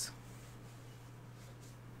then, Jess?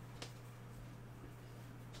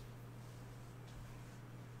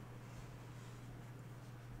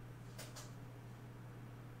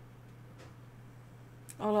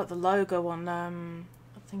 I like the logo on, I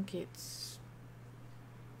think it's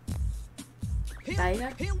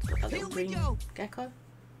Daya, a little green gecko.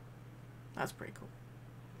 That's pretty cool.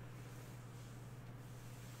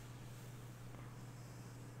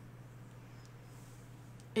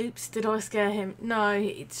 Oops, did I scare him? No,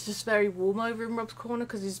 it's just very warm over in Rob's corner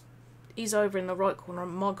because he's over in the right corner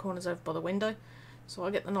and my corner's over by the window. So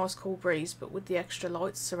I get the nice cool breeze, but with the extra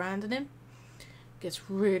lights surrounding him, it gets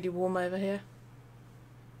really warm over here.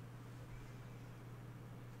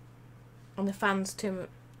 And the fan's too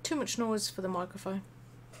much noise for the microphone.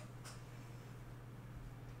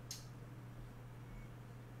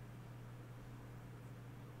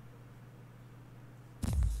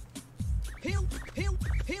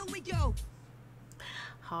 Here we go.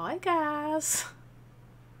 Hi guys.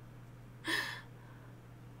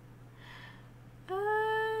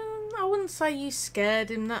 I wouldn't say you scared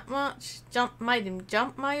him that much. Made him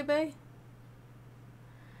jump maybe.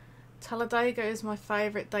 Talladega is my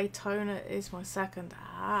favourite. Daytona is my second.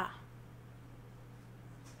 Ah.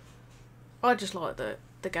 I just like the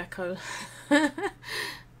gecko. The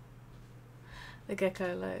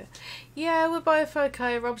gecko layer. Yeah, we're both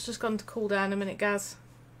okay. Rob's just gone to cool down a minute, Gaz.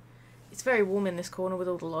 It's very warm in this corner with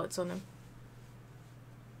all the lights on him.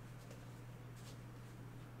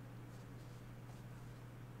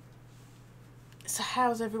 So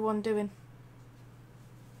how's everyone doing?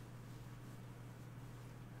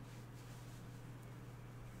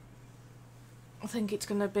 I think it's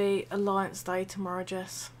going to be Alliance Day tomorrow,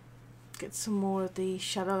 Jess. Get some more of the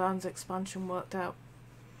Shadowlands expansion worked out.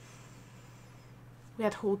 We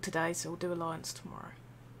had Horde today, so we'll do Alliance tomorrow.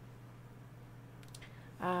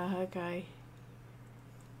 Okay.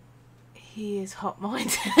 He is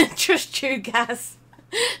hot-minded. Trust you, Gaz.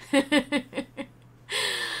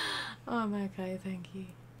 I'm okay, thank you.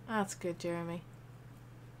 That's good, Jeremy.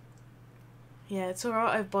 Yeah, it's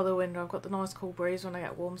alright over by the window. I've got the nice cool breeze when I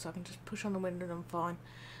get warm, so I can just push on the window and I'm fine.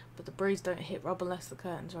 But the breeze don't hit Rob unless the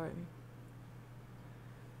curtains are open.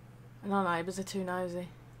 And our neighbours are too nosy.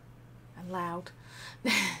 And loud.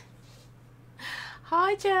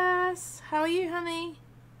 Hi Jess, how are you, honey?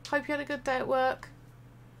 Hope you had a good day at work.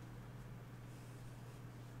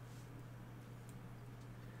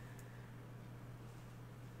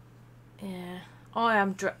 Yeah,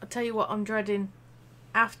 I tell you what, I'm dreading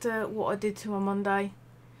after what I did to him Monday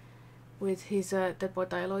with his Dead by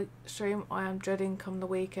Daylight stream. I am dreading come the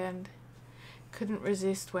weekend. Couldn't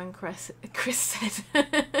resist when Chris said.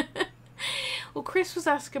 Well, Chris was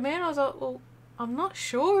asking me and I was like, well, I'm not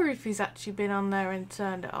sure if he's actually been on there and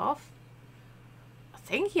turned it off. I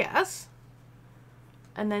think he has.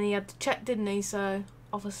 And then he had to check, didn't he? So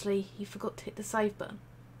obviously he forgot to hit the save button,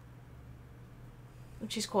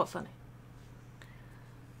 which is quite funny.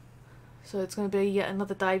 So it's going to be yet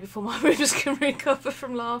another day before my ribs can recover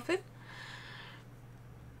from laughing.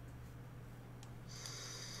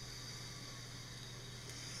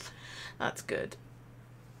 That's good.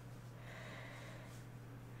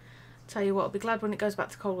 Tell you what, I'll be glad when it goes back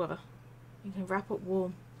to cold weather. You can wrap up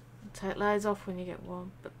warm. Take layers off when you get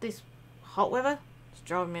warm. But this hot weather, it's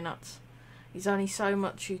driving me nuts. There's only so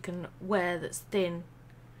much you can wear that's thin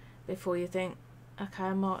before you think, okay,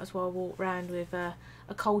 I might as well walk around with a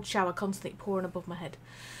cold shower constantly pouring above my head.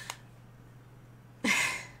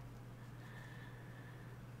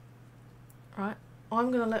 Right,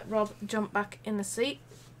 I'm going to let Rob jump back in the seat.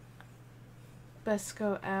 Best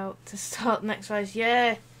go out to start the next race.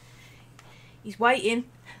 Yeah, he's waiting.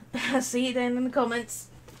 I'll see you down in the comments.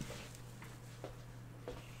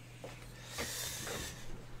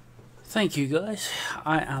 Thank you guys.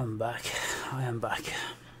 I am back. I am back.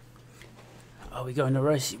 Are we going to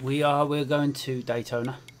race? We are. We're going to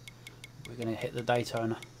Daytona. We're going to hit the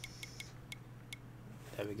Daytona.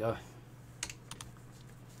 There we go.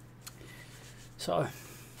 So,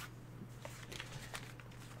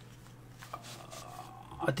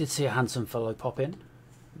 I did see a handsome fellow pop in,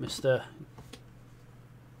 Mr.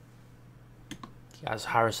 Gaz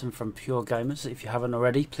Harrison from Pure Gamers. If you haven't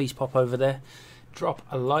already, please pop over there, drop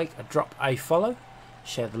a like, drop a follow,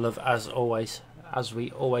 share the love as always, as we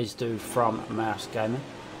always do from Mouse Gaming.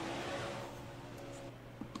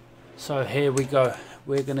 So here we go.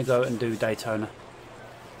 We're going to go and do Daytona.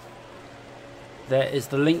 There is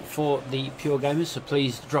the link for the Pure Gamers, so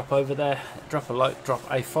please drop over there, drop a like, drop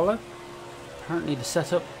a follow. Apparently the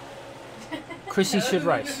setup, Chrissy should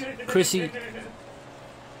race. Chrissy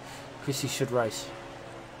should race.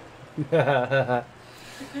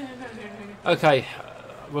 Okay,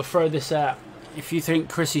 we'll throw this out. If you think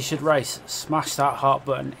Chrissy should race, smash that heart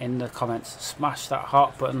button in the comments. Smash that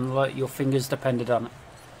heart button like your fingers depended on it.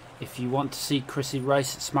 If you want to see Chrissy race,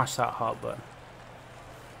 smash that heart button.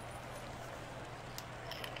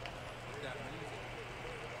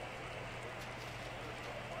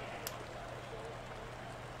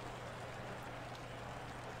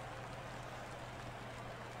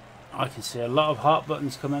 I can see a lot of heart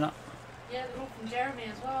buttons coming up. Yeah, they're all from Jeremy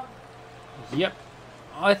as well. Yep.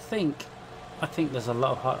 I think there's a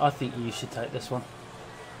lot of heart. I think you should take this one.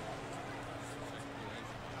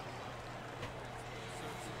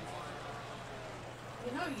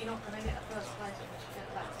 You know you're not going to get a first place unless you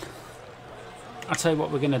get that. I'll tell you what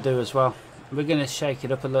we're going to do as well. We're going to shake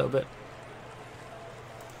it up a little bit.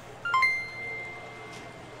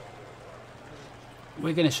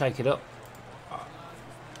 We're going to shake it up.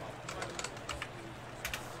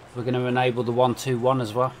 We're going to enable the 1-2-1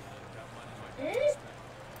 as well.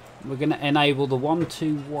 We're going to enable the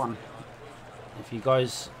 1-2-1. If you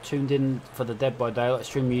guys tuned in for the Dead by Daylight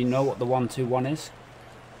stream, you know what the 1-2-1 is.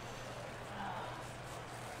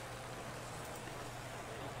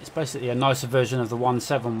 It's basically a nicer version of the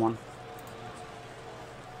 1-7-1.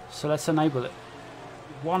 So let's enable it.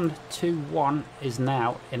 1-2-1 is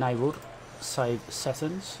now enabled. Save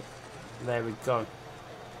settings. There we go.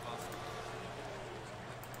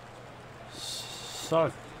 So,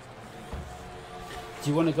 do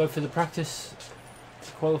you want to go for the practice,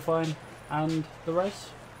 qualifying and the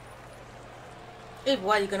race? Either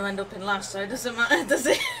way, you're going to end up in last, so it doesn't matter, does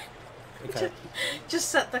it? Okay. Just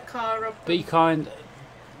set the car up. Be kind.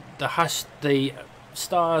 The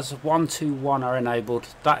stars 1-2-1 are enabled.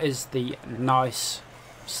 That is the nice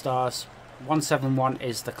stars. 1-7-1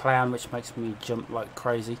 is the clown, which makes me jump like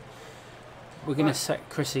crazy. We're going to set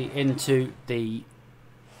Chrissy into the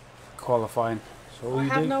qualifying. So I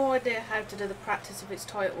have no idea how to do the practice if it's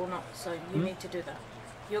tight or not, so you need to do that.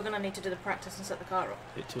 You're going to need to do the practice and set the car up.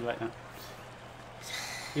 Bit too late now.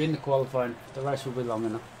 You're in the qualifying. The race will be long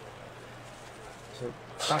enough. So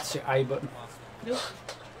that's your A button. Nope.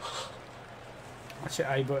 That's your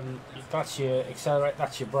A button. That's your accelerate.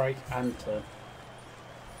 That's your brake and turn.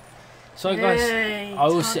 So guys, Yay,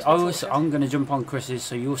 I'm going to jump on Chrissy's,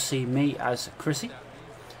 so you'll see me as Chrissy.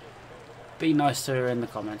 Be nice to her in the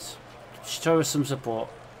comments. Show her some support.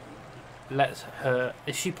 Let her.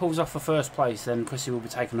 If she pulls off for first place, then Chrissy will be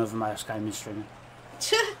taking over Mouse Gaming streaming.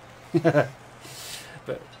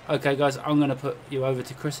 But okay, guys, I'm going to put you over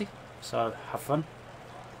to Chrissy. So have fun.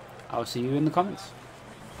 I'll see you in the comments.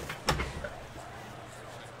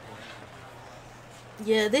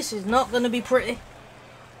 Yeah, this is not going to be pretty.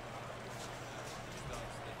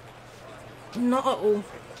 Not at all.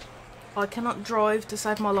 I cannot drive to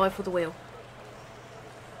save my life with a wheel.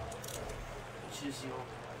 Which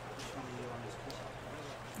one are you on this,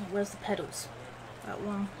 Chrissy? Where's the pedals? That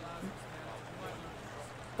one.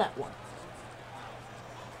 That one.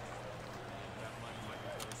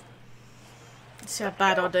 Let's see how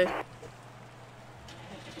bad I do.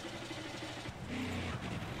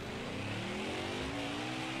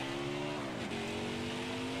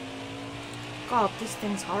 God, this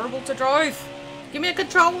thing's horrible to drive. Give me a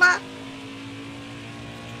controller.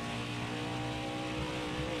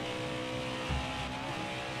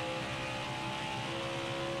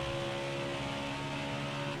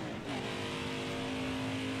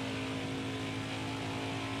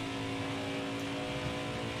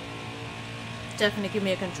 definitely give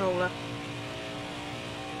me a controller.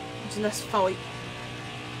 There's less fight.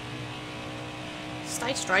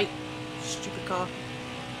 Stay straight, stupid car.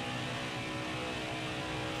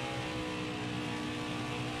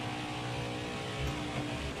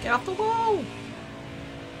 Get off the wall!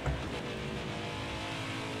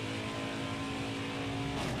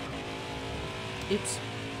 Oops.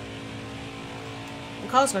 The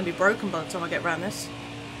car's going to be broken by the time I get around this.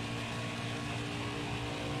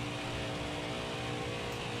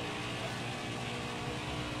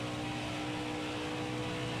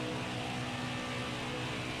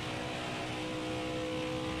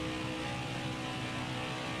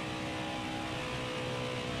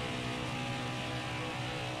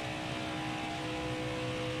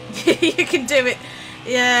 You can do it.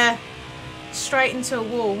 Yeah. Straight into a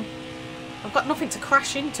wall. I've got nothing to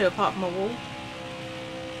crash into apart from a wall.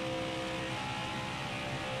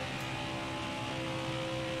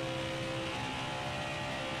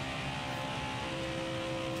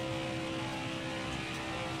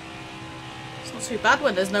 It's not too bad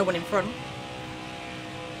when there's no one in front.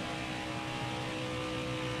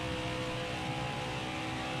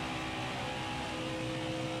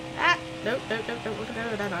 Ah! Nope, nope, nope, nope,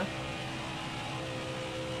 nope, no, no.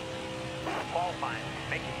 Qualifying.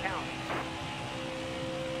 Make it count.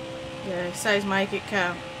 Yeah, he says make it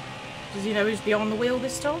count. Does he know who's behind the wheel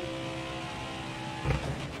this time?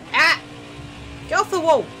 Ah! Get off the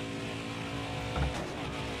wall!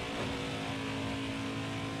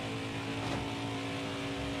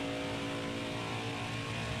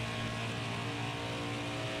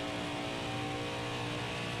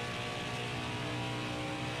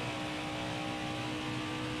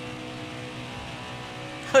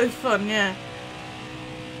 Oh, fun, yeah.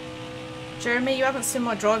 Jeremy, you haven't seen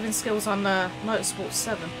my driving skills on Motorsport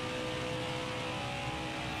 7.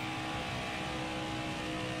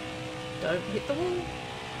 Don't hit the wall.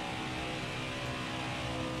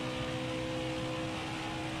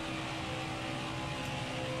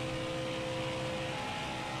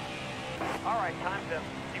 Alright, time to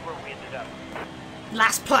see where we ended up.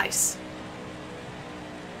 Last place.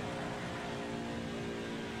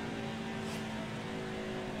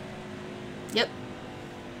 Yep.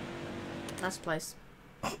 Last place.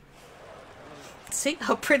 See,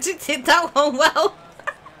 I predicted that one well.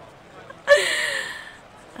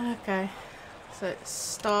 Okay. So it's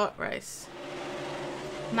start race.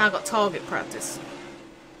 Now I've got target practice.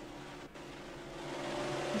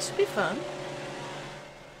 This should be fun.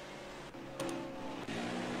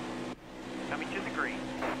 Coming to the green.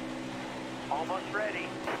 Almost ready.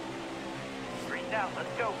 Green's out,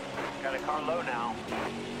 let's go. Got a car low now.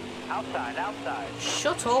 Outside, outside.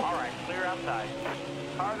 Shut up. Alright, clear outside.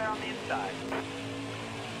 Car there on the inside.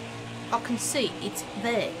 I can see it's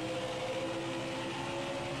there.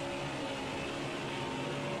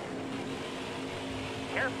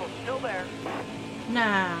 Careful, still there.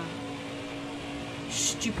 Nah.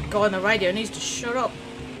 Stupid guy on the radio needs to shut up.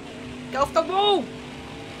 Get off the wall!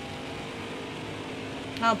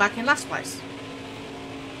 Now I'm back in last place.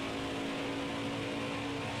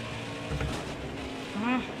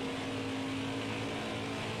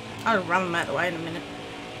 I'll run them out of the way in a minute.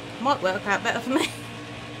 Might work out better for me.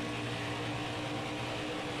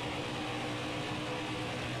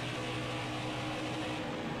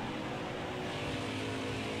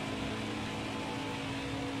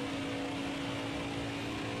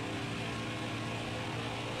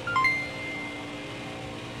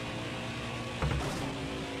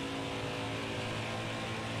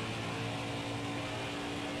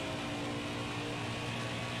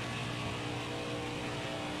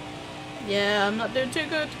 Yeah, I'm not doing too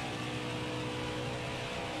good.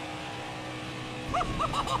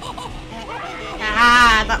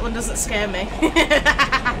 Ah, that one doesn't scare me.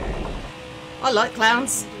 I like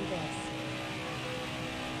clowns. Do this.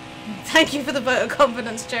 Thank you for the vote of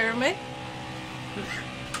confidence, Jeremy.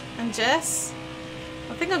 And Jess.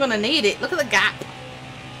 I think I'm gonna need it. Look at the gap.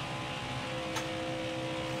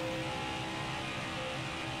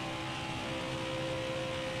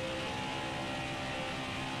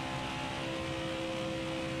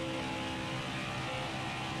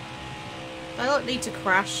 I don't need to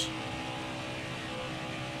crash.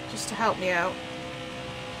 Just to help me out.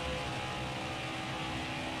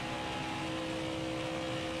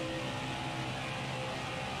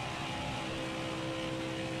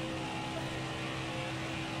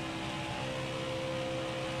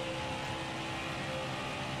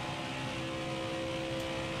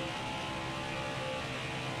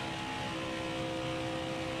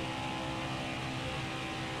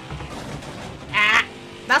 Ah!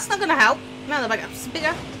 That's not gonna help. No, the backup's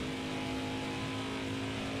bigger.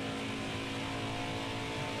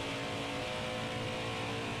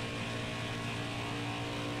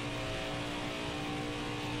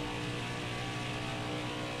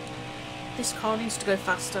 This car needs to go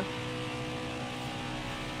faster.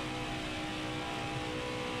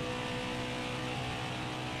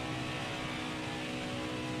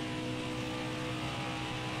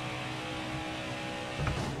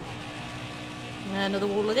 Another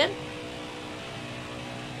wall again.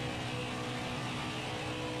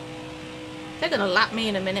 They're gonna lap me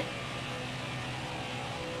in a minute.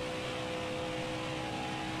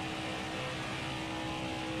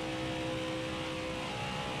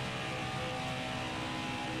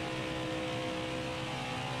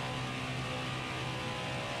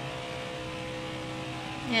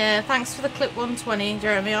 Yeah, thanks for the clip 120,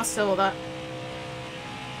 Jeremy. I saw that.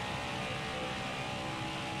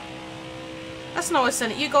 That's nice,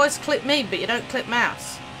 isn't it? You guys clip me, but you don't clip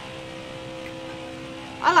Mouse.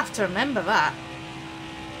 I'll have to remember that.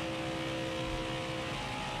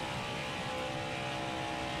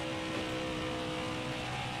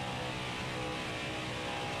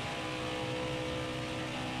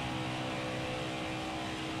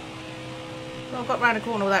 Well, I got round the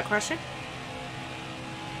corner without crashing.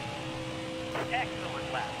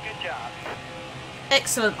 Excellent lap. Good job.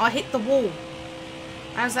 Excellent. I hit the wall.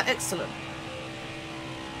 How's that excellent?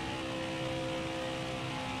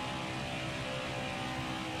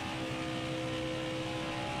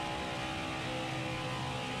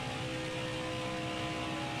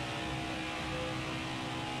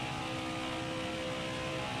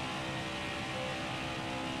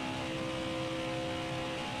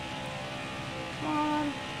 Come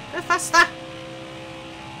on. Go faster.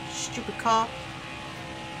 Stupid car.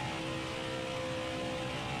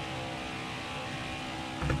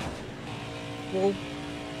 Wall.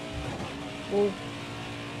 Wall.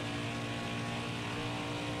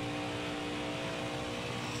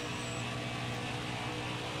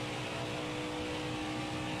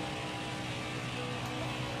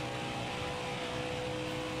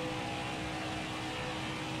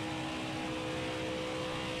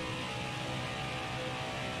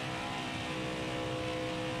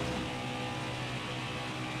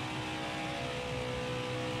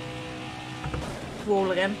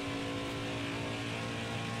 Wall again.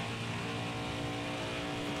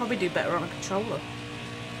 Probably do better on a controller.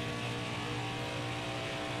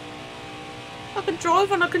 I can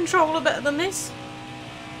drive on a controller better than this.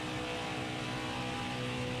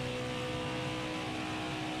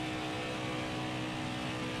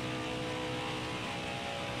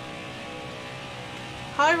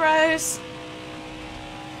 Hi Rose.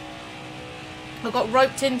 I got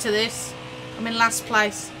roped into this. I'm in last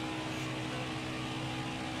place.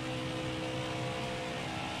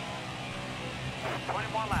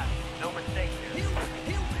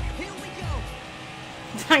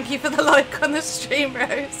 Thank you for the like on the stream,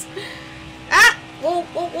 Rose. Ah! Whoa,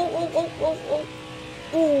 whoa, whoa, whoa, whoa, whoa, whoa.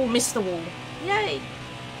 Oh, missed the wall. Yay!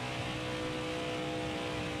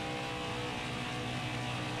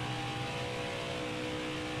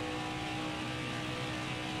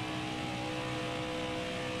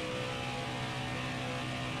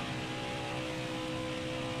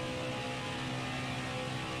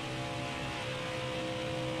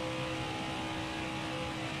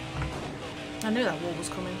 I knew that wall was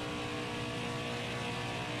coming.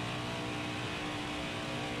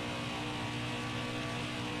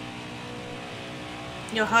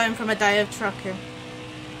 You're home from a day of trucking.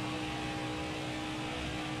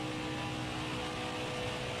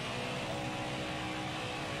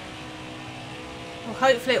 Well,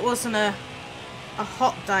 hopefully it wasn't a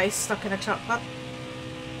hot day stuck in a truck. But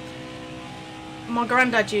my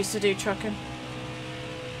granddad used to do trucking.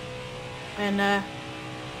 And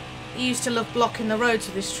he used to love blocking the roads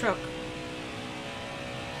with his truck.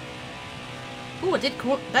 Oh, I did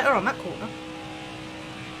better on that corner.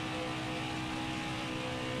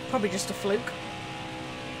 Probably just a fluke.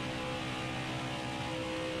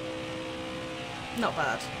 Not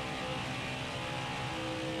bad.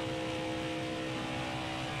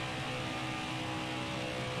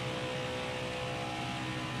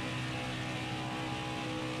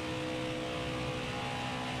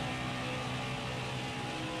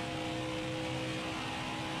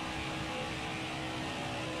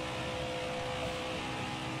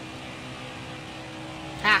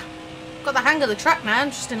 Got the hang of the track now,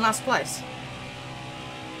 I'm just in last place.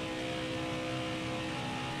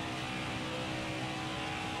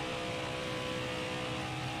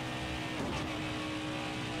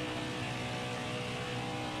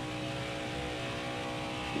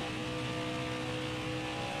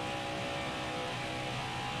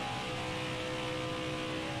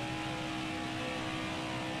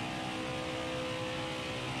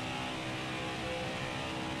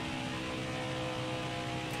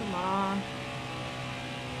 Come on.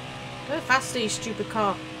 Go fast, you stupid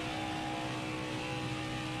car.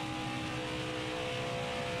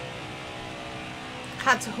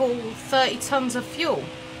 Had to haul 30 tons of fuel.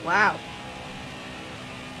 Wow.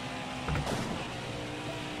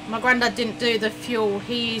 My granddad didn't do the fuel.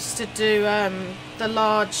 He used to do the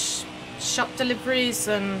large shop deliveries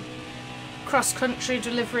and cross-country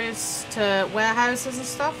deliveries to warehouses and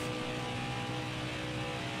stuff.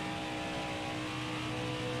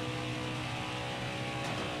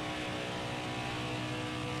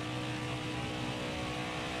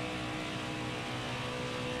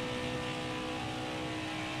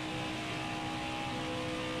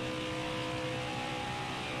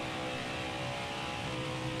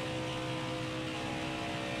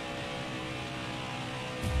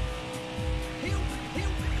 Here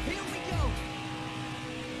we go.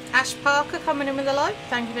 Ash Parker coming in with a like.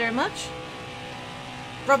 Thank you very much.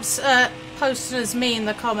 Rob's posted as me in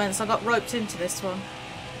the comments. I got roped into this one.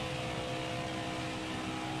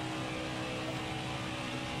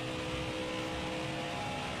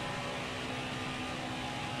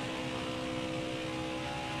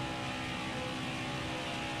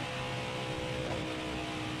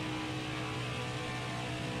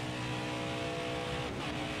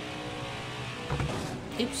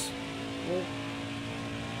 Oops. Whoa.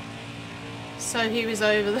 So he was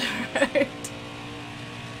over the road.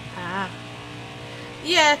 Ah.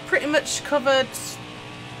 Yeah, pretty much covered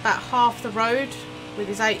about half the road with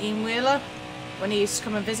his 18-wheeler when he used to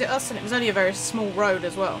come and visit us, and it was only a very small road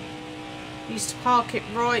as well. He used to park it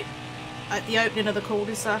right at the opening of the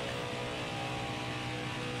cul-de-sac.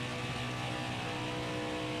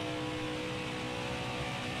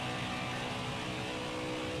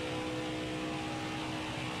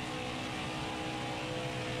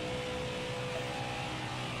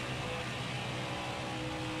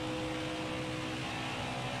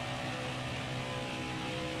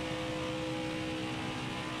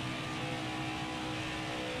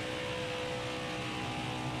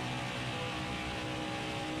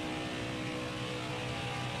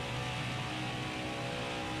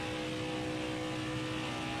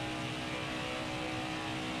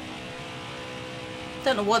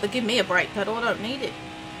 Don't know why they give me a brake pedal, I don't need it.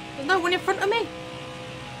 There's no one in front of me.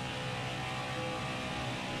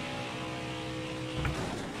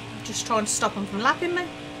 I'm just trying to stop them from lapping me.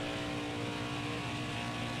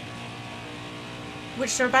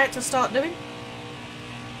 Which they're about to start doing.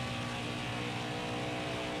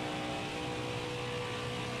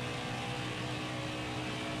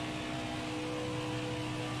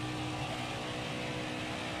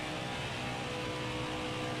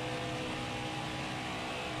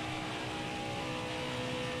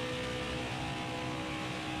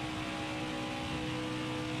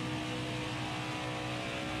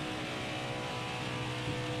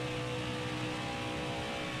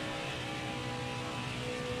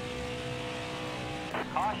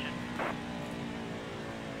 Caution.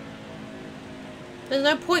 There's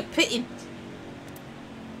no point pitting.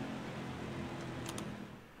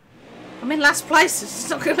 I'm in last place, it's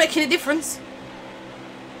not going to make any difference.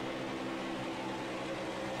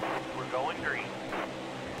 We're going green.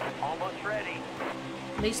 Almost ready.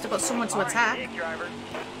 At least I've got someone to All right, attack. Dick driver.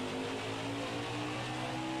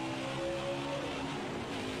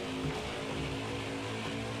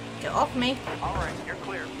 Get off me. All right, you're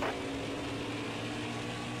clear.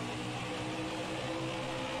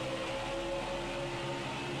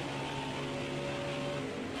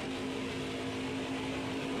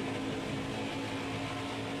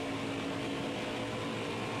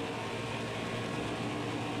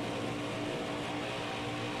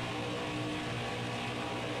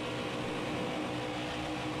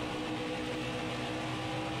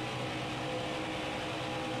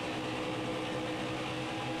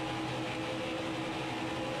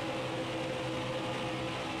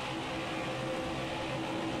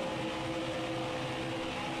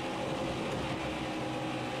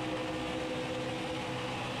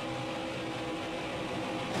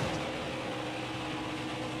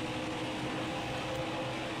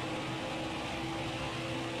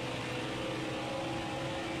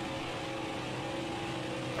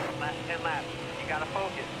 Last 10 laps. You gotta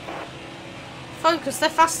focus. Focus, they're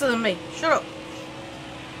faster than me. Shut up.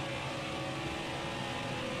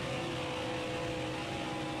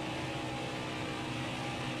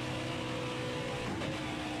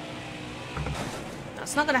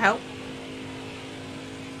 That's not going to help.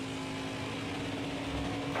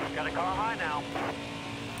 Got a car high now.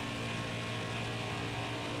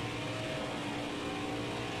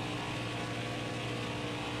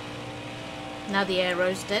 Now the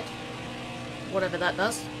arrow's dead. Whatever that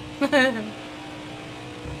does.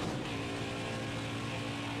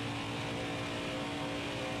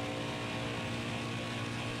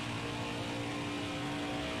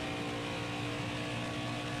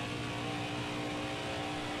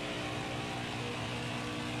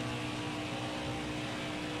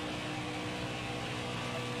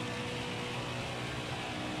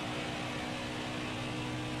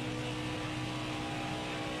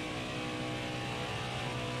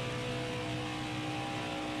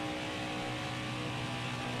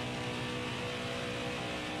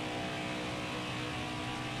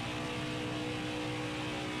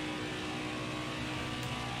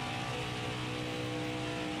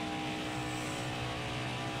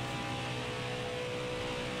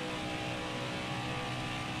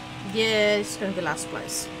 Yeah, it's going to be last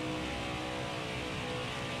place.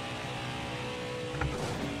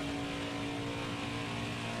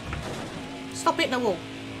 Stop hitting the wall.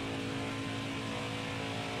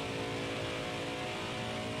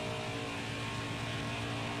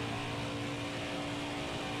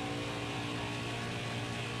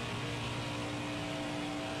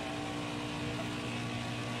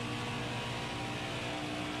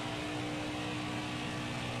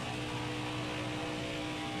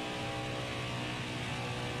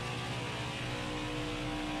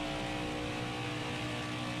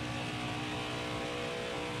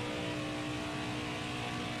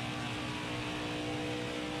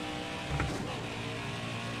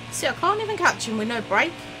 See, I can't even catch him with no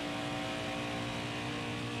brake.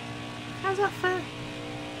 How's that fair?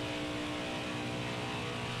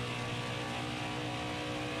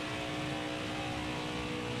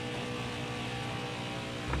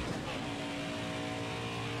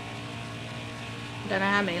 Don't know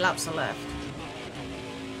how many laps are left.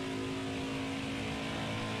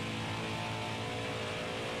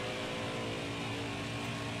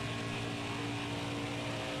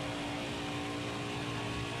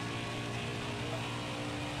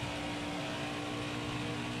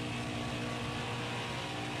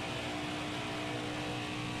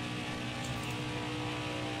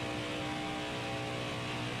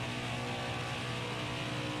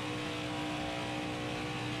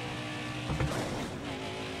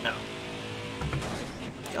 No.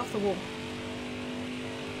 Get off the wall.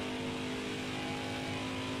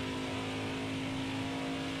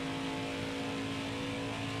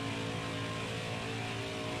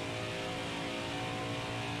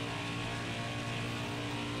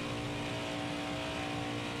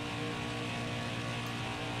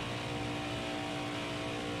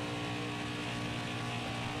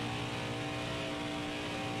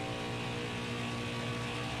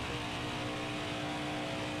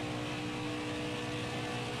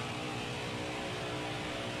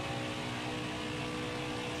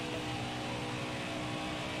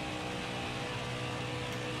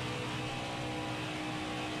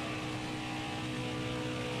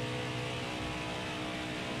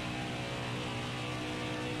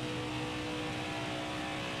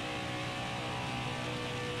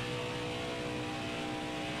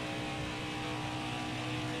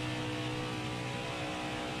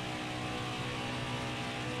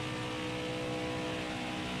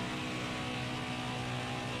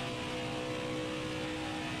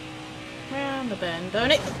 Round the bend, don't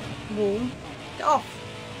it? Wall. Get off.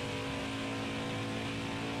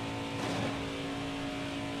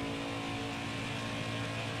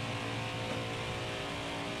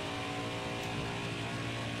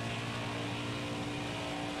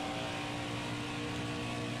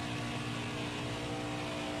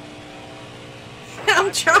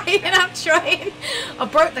 I'm trying. I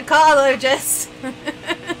broke the car though, Jess.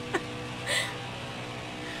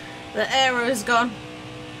 The arrow's gone.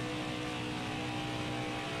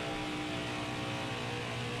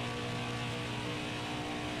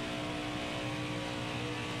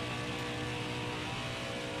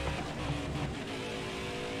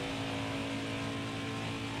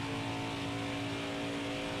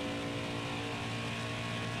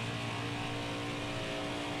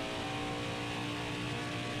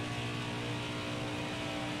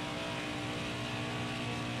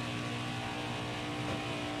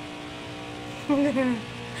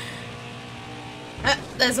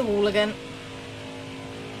 There's a wall again.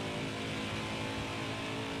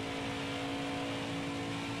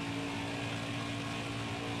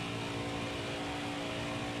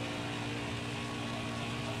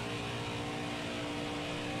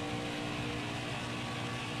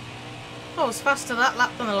 Oh, it's faster that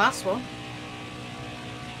lap than the last one.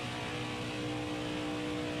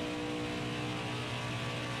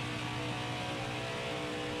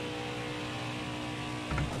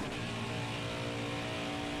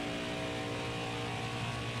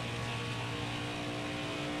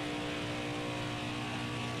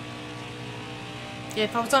 Yeah,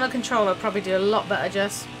 if I was on a controller, I'd probably do a lot better,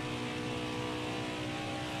 Jess.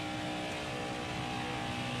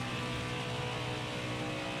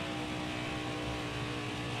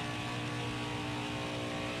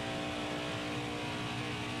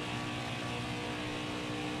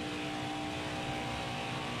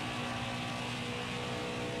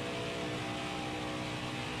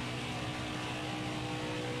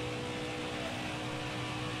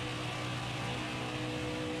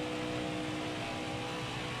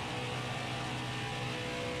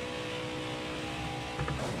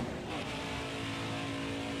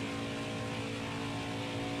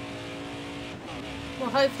 Well,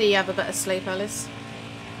 hopefully you have a better sleep, Alice.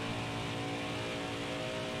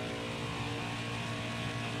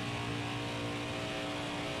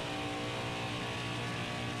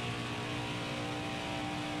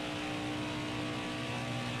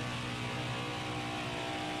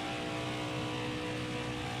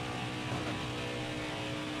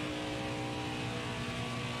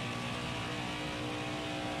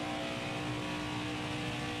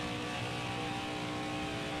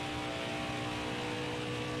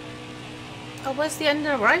 Oh, where's the end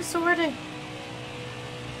of the race already?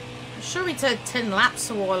 I'm sure we did 10 laps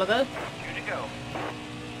a while ago. 2 to go.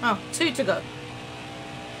 Oh, 2 to go.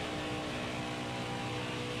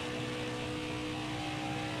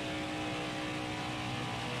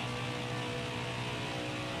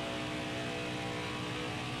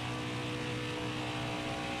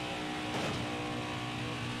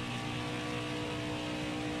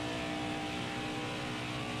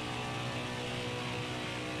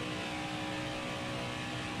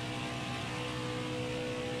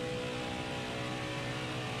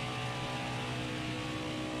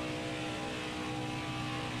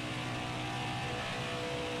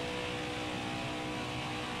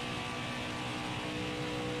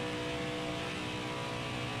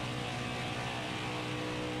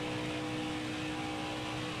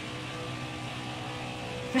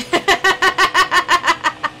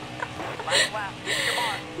 Last lap. Come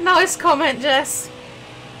on. Nice comment, Jess.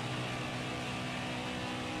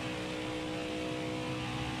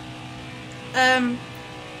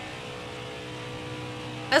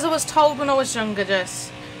 As I was told when I was younger,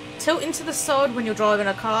 Jess, tilting to the side when you're driving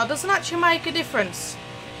a car doesn't actually make a difference.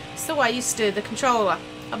 It's the way you steer the controller.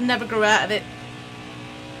 I've never grew out of it.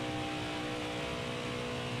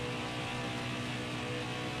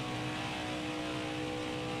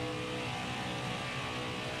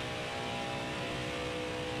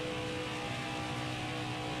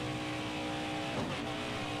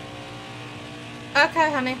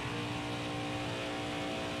 Okay, honey.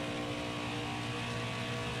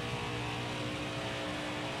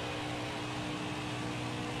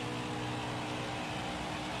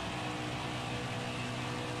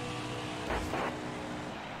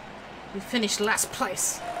 We finished last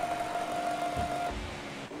place.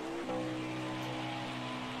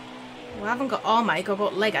 Well, I haven't got arm ache, I've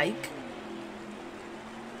got leg ache.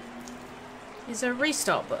 Is there a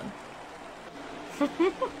restart button?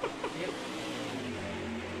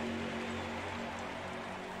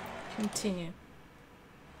 Continue.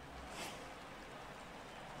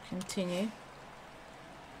 Continue.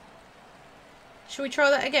 Shall we try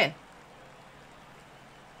that again?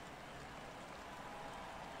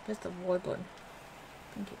 Where's the Y button?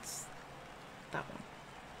 I think it's that one.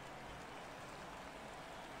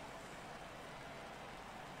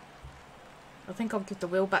 I think I'll give the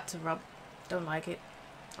wheel back to Rob. Don't like it.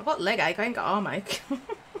 I've got leg ache, I ain't got arm ache.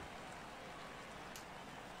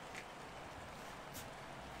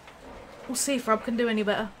 We'll see if Rob can do any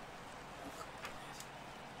better.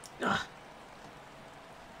 Ugh.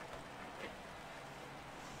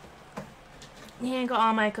 Yeah, I ain't got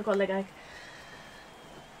arm ache, I got leg ache.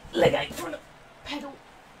 Leg ache from the pedal.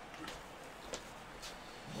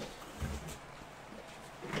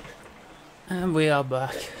 And we are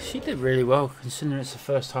back. She did really well considering it's the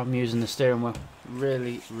first time using the steering wheel.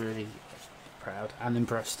 Really, really proud and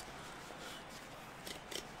impressed.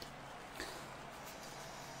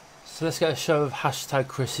 So let's get a show of hashtag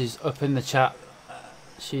Chris's up in the chat.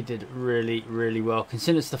 She did really, really well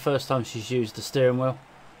considering it's the first time she's used the steering wheel.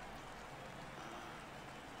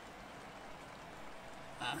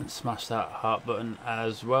 And smash that heart button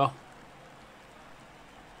as well.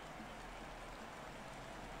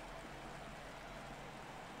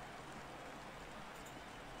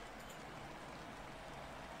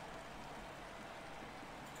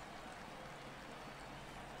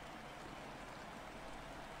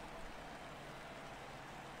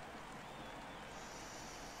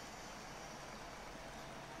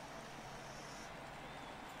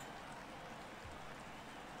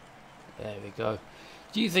 There we go.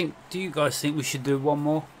 Do you guys think we should do one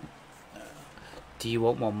more? Do you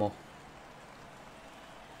want one more?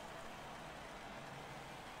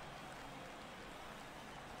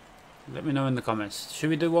 Let me know in the comments. Should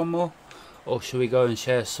we do one more? Or should we go and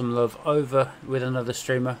share some love over with another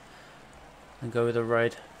streamer and go with a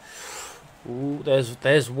raid? Ooh,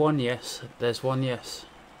 there's one yes. There's one yes.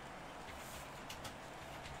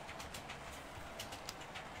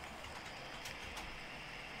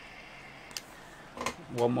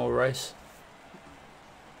 One more race.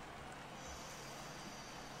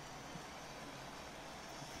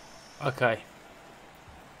 Okay.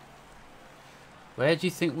 Where do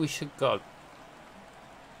you think we should go?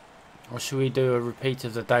 Or should we do a repeat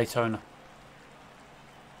of the Daytona?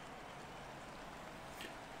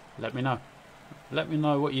 Let me know. Let me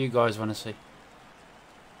know what you guys want to see.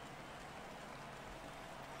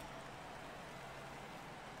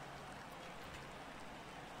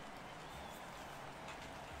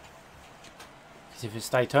 Because if it's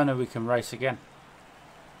Daytona, we can race again.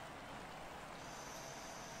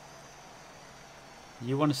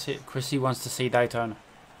 You want to see it? Chrissy wants to see Daytona.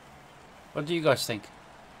 What do you guys think?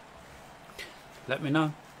 let me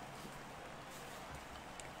know.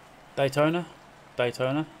 Daytona.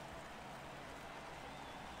 Daytona.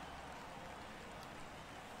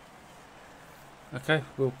 Okay,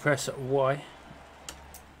 we'll press Y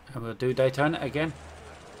and we'll do Daytona again.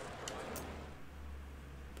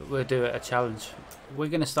 But we'll do it a challenge. We're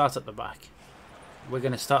going to start at the back. We're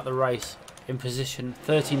going to start the race in position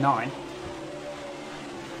 39.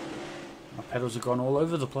 My pedals have gone all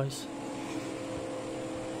over the place.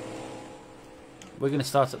 We're going to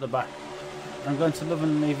start at the back. I'm going to love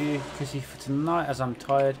and leave you, Chrissy, for tonight as I'm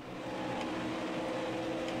tired.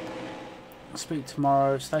 I'll speak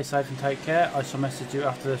tomorrow. Stay safe and take care. I shall message you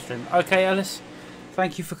after the stream. Okay, Ellis.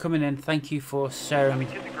 Thank you for coming in. Thank you for sharing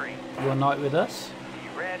your night with us.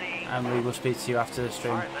 You ready? And we will speak to you after the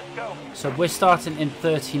stream. All right, let's go. So we're starting in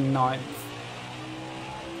 39th.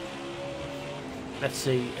 Let's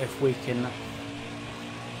see if we can.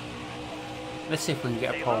 Let's see if we can get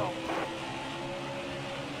a Stay pole. low.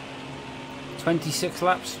 26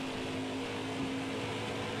 laps.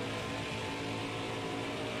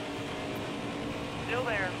 Still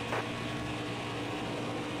there.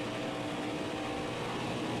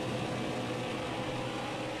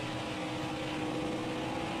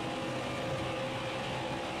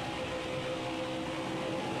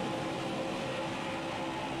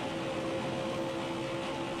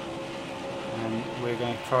 And we're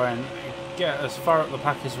going to try and get as far up the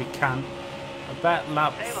pack as we can. About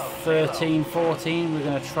lap Stay low, 13, 14, we're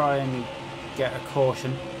going to try and get a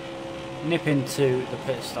caution. Nip into the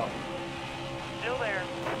pit stop. Still there.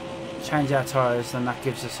 Change our tyres, then that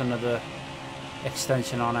gives us another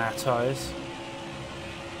extension on our tyres.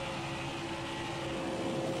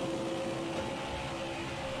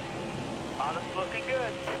 Honest looking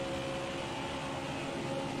good.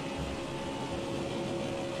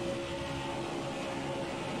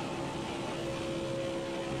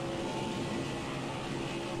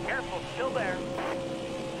 Careful, still there.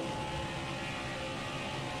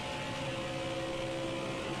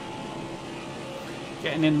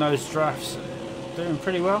 Getting in those drafts, doing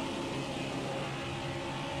pretty well.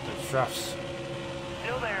 Those drafts.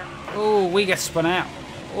 Still there. Oh, we get spun out.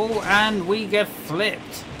 Oh, and we get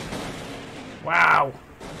flipped. Wow.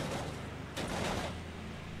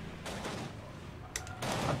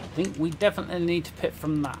 I think we definitely need to pit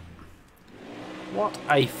from that. What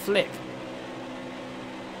a flip.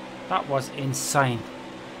 That was insane.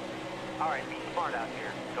 All right, be smart out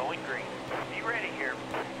here. Going green. Be ready here.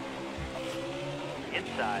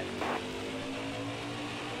 Inside.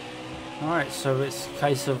 Alright, so it's a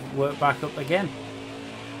case of work back up again.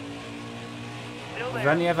 Still We've there.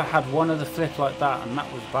 only ever had one other flip like that, and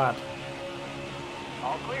that was bad.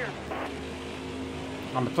 All clear.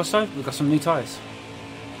 On the plus side, we've got some new tyres.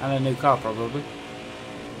 And a new car, probably.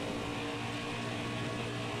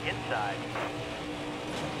 Inside.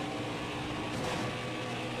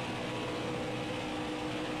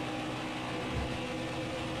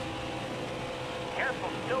 Careful,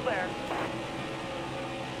 still there.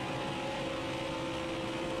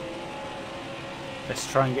 Let's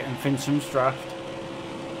try and get in Fincham's draft.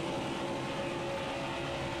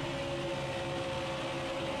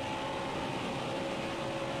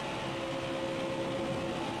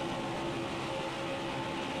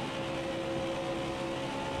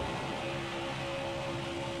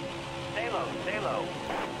 Stay low, stay low.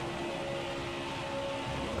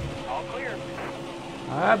 All clear.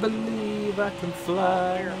 I believe I can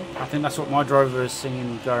fly. I think that's what my driver is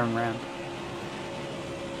singing going round.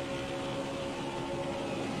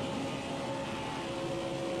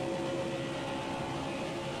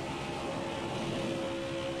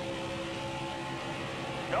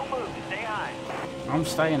 Don't move, stay high. I'm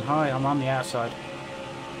staying high, I'm on the outside.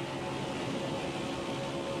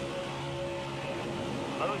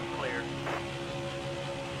 Low's clear.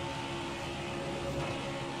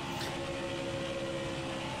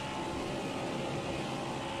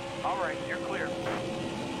 All right, you're clear.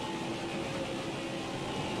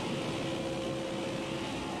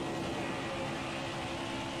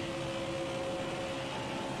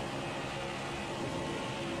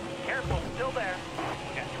 Careful, still there.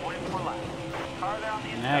 We got 24 laps. Car there on the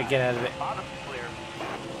inside. Now get out of it. Bottom's clear.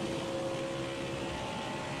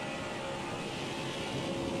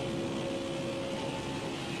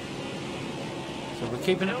 So we're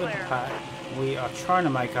keeping it with the pack. We are trying to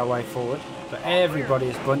make our way forward, but everybody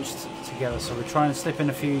is bunched together. So we're trying to slip in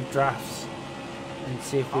a few drafts and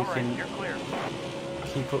see if we All right, can you're clear.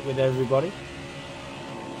 keep up with everybody.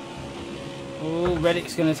 Oh,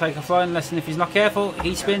 Reddick's going to take a flying lesson if he's not careful.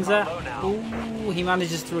 He spins that. Oh, he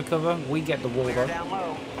manages to recover. We get the wall Clear though. down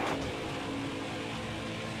low.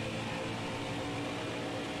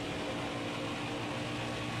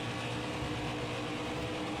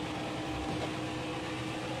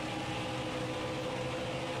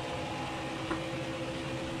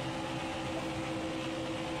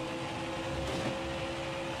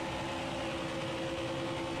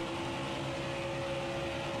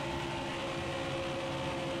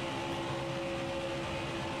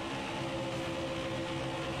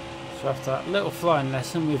 So after that little flying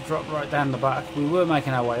lesson, we've dropped right down the back. We were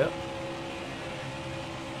making our way up.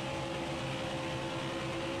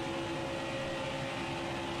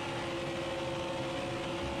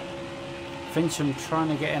 Fincham trying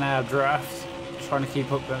to get in our draft, trying to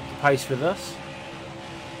keep up the pace with us.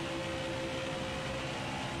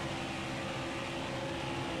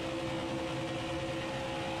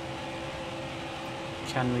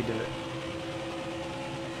 Can we do it?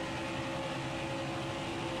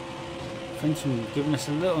 Fincham giving us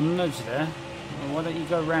a little nudge there. Well, why don't you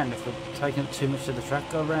go round if we're taking up too much of the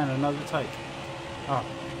track? Go round and overtake. Oh,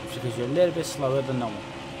 it's because you're a little bit slower than normal.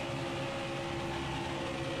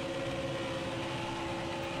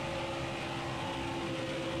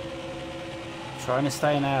 Trying to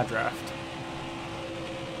stay in our draft.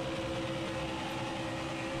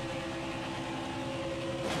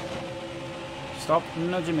 Stop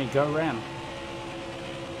nudging me, go round.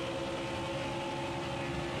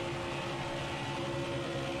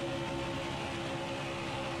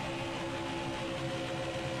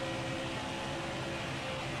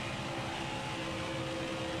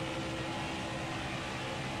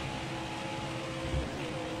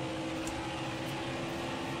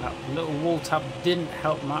 That little wall tap didn't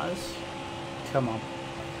help matters. Come on.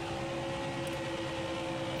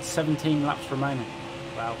 17 laps remaining.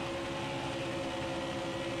 Wow.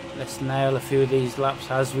 Let's nail a few of these laps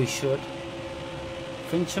as we should.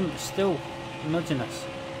 Fincham still nudging us.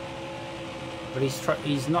 But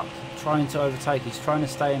he's not trying to overtake, he's trying to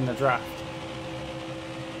stay in the draft.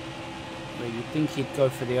 But you'd think he'd go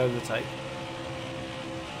for the overtake.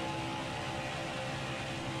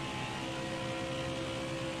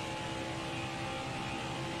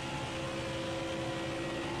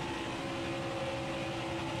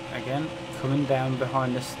 Again, coming down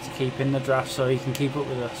behind us to keep in the draft so he can keep up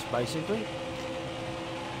with us, basically.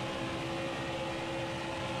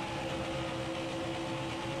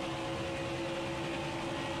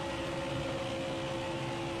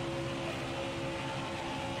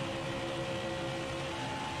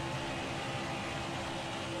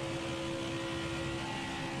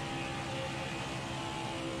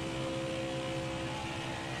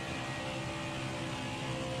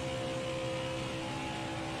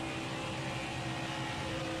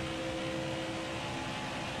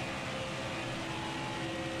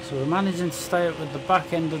 So we're managing to stay up with the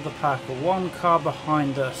back end of the pack, one car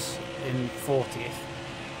behind us in 40th.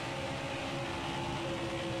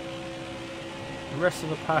 The rest of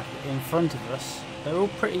the pack in front of us, they're all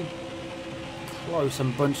pretty close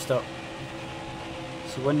and bunched up.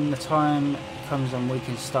 So when the time comes and we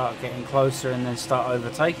can start getting closer and then start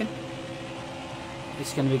overtaking,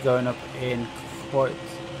 it's going to be going up in quite,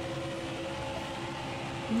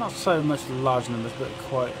 not so much large numbers, but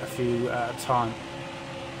quite a few at a time.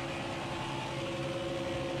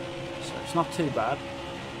 It's not too bad.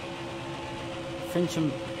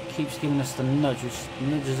 Fincham keeps giving us the nudge, which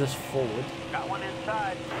nudges us forward. Got one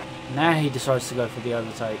inside. Now he decides to go for the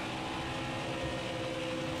overtake.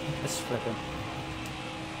 Let's flip him.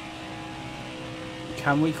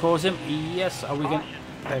 Can we cause him? Yes. Are we going?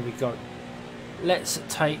 There we go. Let's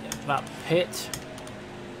take that pit.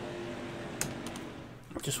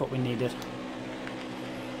 Just what we needed.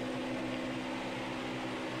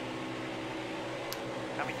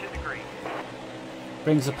 Coming to the green.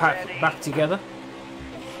 Brings the pack back together.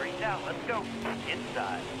 Green's out. Let's go.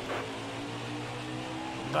 Inside.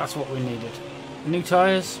 That's what we needed. New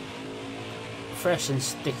tyres. Fresh and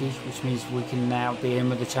sticky, which means we can now be in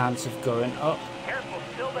with a chance of going up. Careful.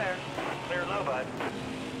 Still there. Clear low, bud.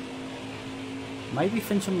 Maybe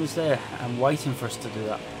Fincham was there and waiting for us to do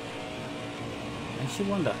that. Makes you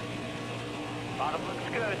wonder. Bottom looks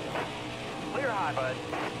good. Clear high, bud.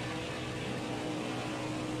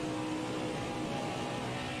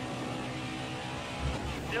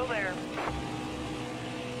 Still there.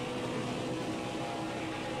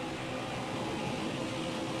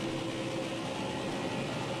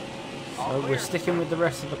 So we're sticking with the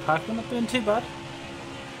rest of the pack. We're not doing too bad.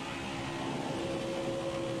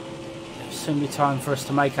 It'll soon be time for us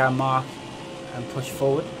to make our mark and push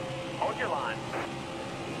forward. Hold your line.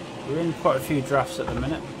 We're in quite a few drafts at the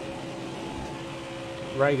minute.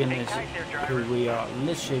 Reagan is who we are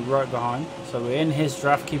literally right behind. So we're in his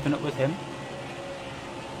draft, keeping up with him.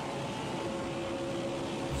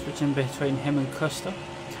 Switching between him and Custer.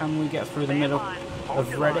 Can we get through the middle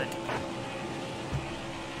of Reddick?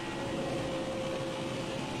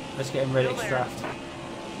 Let's get in Reddick's draft.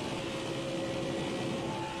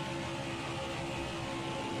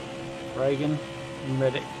 Reagan and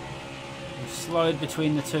Reddick. We slide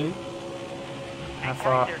between the two. How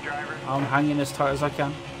far? I'm hanging as tight as I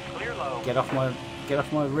can. Clear low. Get get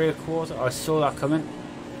off my rear quarter. I saw that coming.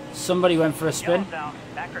 Somebody went for a spin. Yellow's down.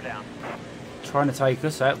 Back her down. Trying to take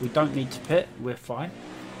us out. We don't need to pit. We're fine.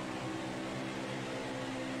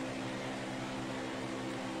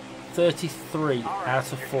 33 All right,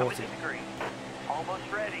 out of you're coming 40. to the green. Almost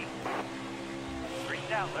ready.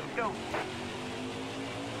 Green's out. Let's go.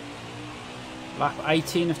 Lap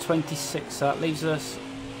 18 of 26. So that leaves us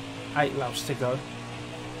 8 laps to go.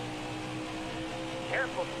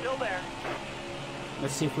 Careful, still there.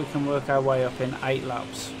 Let's see if we can work our way up in 8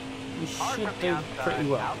 laps. We Hard should from the do outside. pretty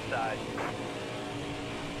well. Outside.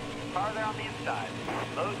 Farther on the inside.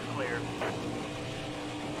 Load's clear.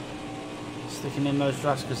 Sticking in those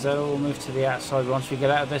drafts because they'll all move to the outside once we get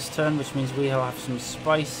out of this turn, which means we'll have some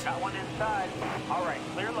space. Got one inside. All right,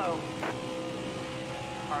 clear low.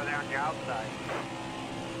 Farther on your outside.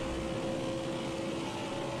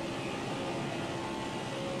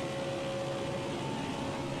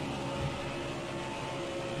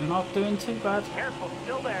 Not doing too bad. Careful,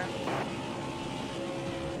 still there.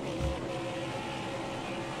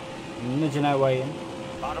 Nudging our way in.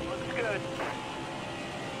 Bottom looks good.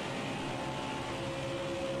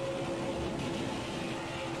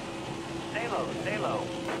 Stay low, stay low.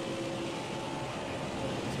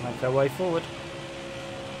 Let's make our way forward.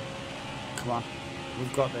 Come on.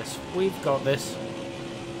 We've got this. We've got this.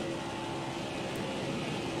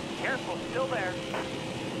 Careful, still there.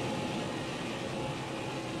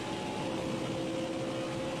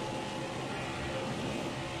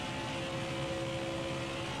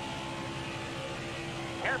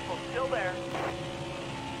 Careful, still there.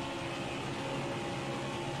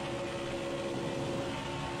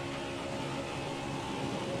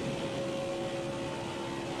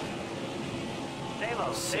 Stay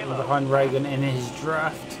low, stay Sitting low. behind Reagan in his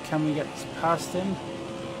draft. Can we get past him?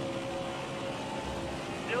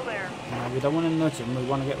 Still there. No, we don't want to nudge him. We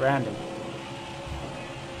want to get round him.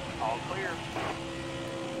 All clear.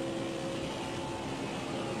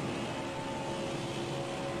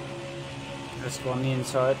 Let's go on the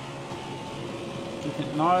inside. Keep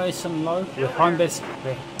it nice and low. Still We're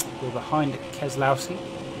behind Keselowski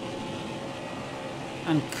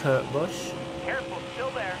and Kurt Busch. Careful,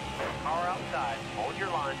 still there. Car outside. Hold your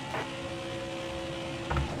line.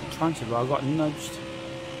 I'm trying to, but I got nudged.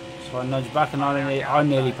 So I nudged back and I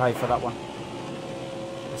nearly paid for that one.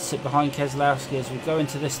 Let's sit behind Keselowski as we go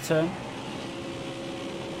into this turn.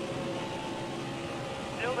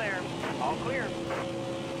 Still there. All clear.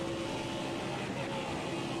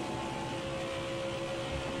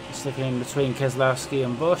 Sticking in between Keselowski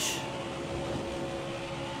and Busch.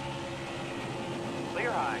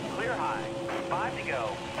 Clear high, clear high. 5 to go.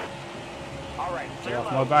 All right, Get clear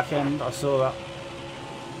off low. my back end, I saw that.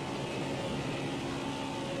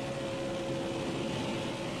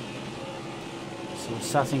 So we're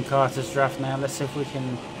sat in Carter's draft now. Let's see if we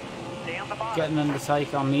can Stay on the bottom. get an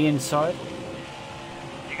undertake on the inside.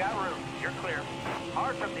 You got room. You're clear.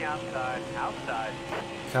 Hard from the outside. Outside.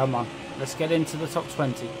 Come on, let's get into the top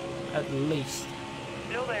 20 at least.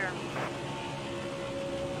 Still there.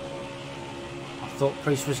 I thought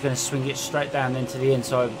Priest was going to swing it straight down into the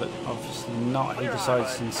inside, but obviously not. He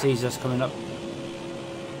decides and sees us coming up.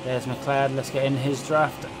 There's McLeod. Let's get in his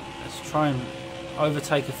draft. Let's try and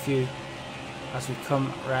overtake a few as we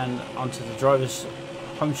come around onto the driver's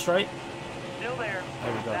home straight. Still there.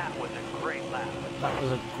 There we go. That was a great lap. That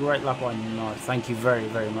was a great lap by Nye. Thank you very,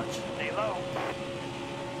 very much. Stay low.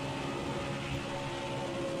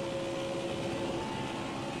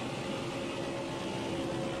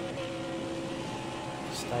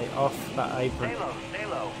 Stay off that apron. Stay low. Stay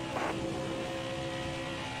low.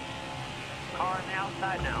 Car on the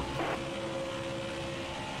outside now.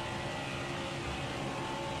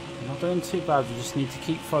 Not doing too bad. We just need to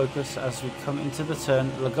keep focus as we come into the turn.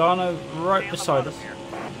 Logano right Stay on the beside bottom us. here.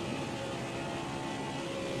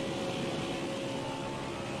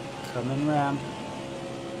 Coming round.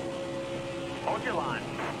 Hold your line.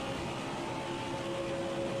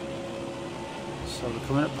 So we're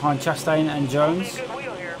coming up behind Chastain and Only a Jones. good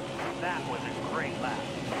wheel here. That was a great lap.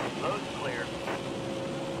 Load's clear.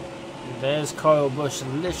 There's Kyle Busch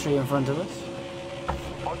literally in front of us.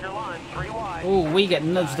 Hold your line. 3 wide. Oh, we get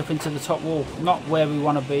nudged up into the top wall. Not where we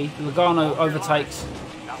want to be. Logano overtakes.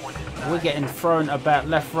 Got one inside. We're getting thrown about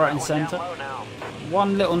left, right and Got one down centre. low now.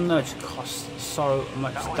 One little nudge costs so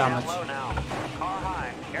much Got one damage. down low now. Car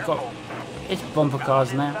high. Careful. Got, it's bumper Got cars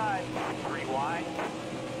one now. inside. 3 wide.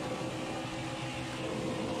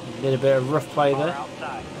 Did a bit of rough play Car there.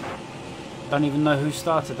 outside. Don't even know who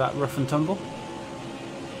started that rough and tumble.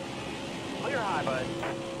 Clear high, bud.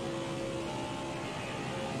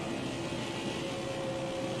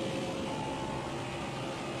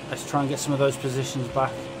 Let's try and get some of those positions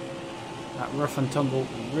back. That rough and tumble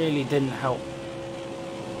really didn't help.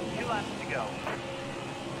 2 laps to go.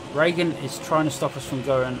 Reagan is trying to stop us from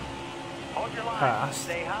going Hold your line. past.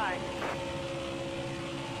 Stay high.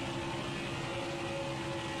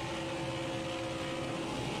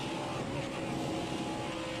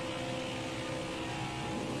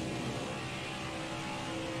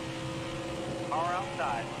 Car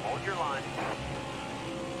outside. Hold your line.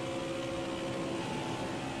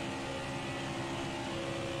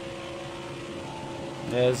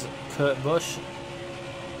 There's Kurt Busch.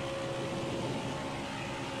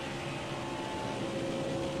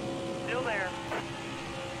 Still there.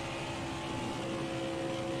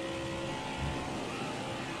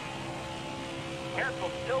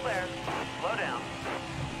 Careful, still there. Slow down.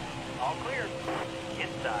 All clear.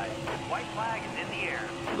 Inside. White flag is in the air.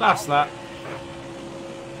 Last lap.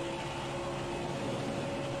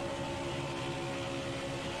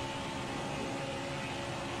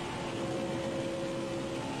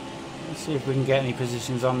 Let's see if we can get any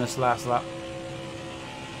positions on this last lap.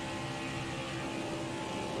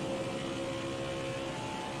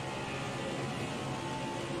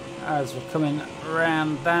 As we're coming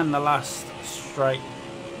round down the last straight.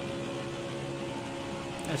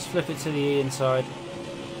 Let's flip it to the inside.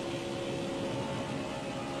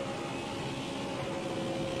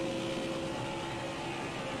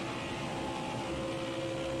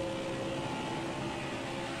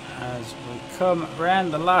 As we come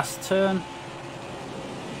round the last turn.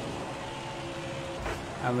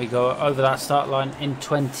 And we go over that start line in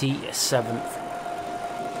 27th.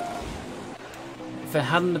 If it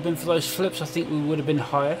hadn't have been for those flips, I think we would have been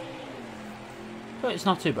higher. But it's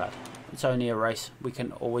not too bad. It's only a race. We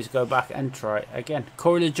can always go back and try it again.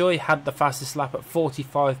 Corey LaJoy had the fastest lap at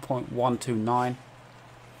 45.129.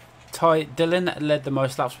 Ty Dillon led the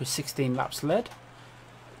most laps with 16 laps led.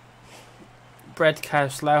 Brad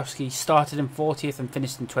Keselowski started in 40th and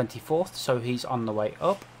finished in 24th, so he's on the way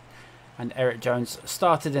up. And Eric Jones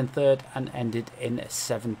started in 3rd and ended in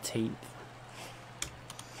 17th.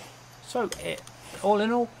 So all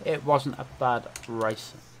in all, it wasn't a bad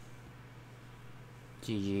race.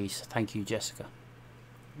 GG's. Thank you, Jessica.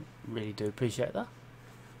 Really do appreciate that.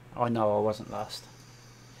 I know I wasn't last.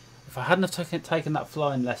 If I hadn't have taken that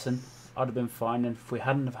flying lesson, I'd have been fine. And if we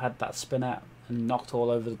hadn't have had that spin out and knocked all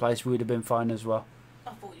over the place, we would have been fine as well.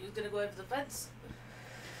 I thought you were going to go over the fence.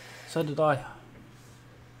 So did I.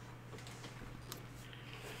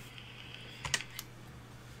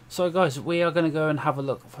 So guys, we are going to go and have a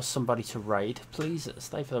look for somebody to raid. Please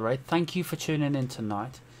stay for the raid. Thank you for tuning in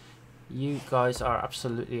tonight. You guys are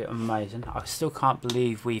absolutely amazing. I still can't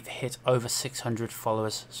believe we've hit over 600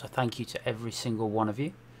 followers. So thank you to every single one of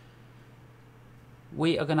you.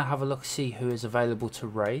 We are going to have a look, see who is available to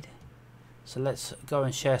raid. So let's go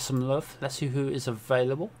and share some love. Let's see who is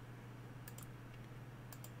available.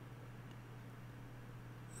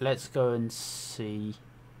 Let's go and see.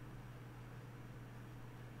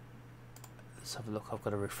 Let's have a look. I've got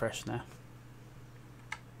to refresh now.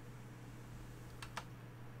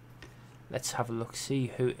 Let's have a look,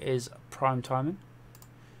 see who is prime timing.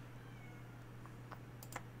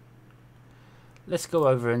 Let's go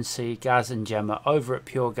over and see Gaz and Gemma over at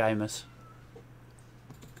Pure Gamers.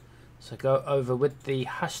 So go over with the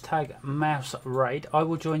hashtag mouse raid. I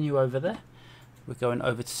will join you over there. We're going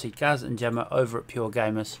over to see Gaz and Gemma over at Pure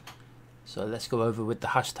Gamers. So let's go over with the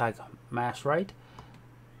hashtag mouse raid.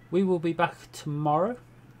 We will be back tomorrow.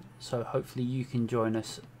 So hopefully you can join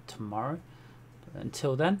us tomorrow.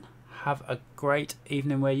 Until then, have a great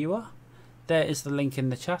evening where you are. There is the link in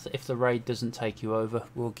the chat. If the raid doesn't take you over,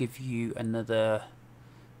 we'll give you another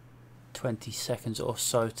 20 seconds or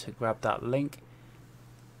so to grab that link.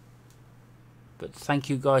 But thank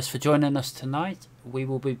you guys for joining us tonight. We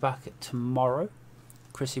will be back tomorrow.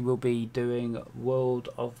 Chrissy will be doing World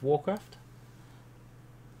of Warcraft.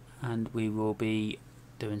 And we will be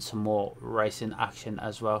doing some more racing action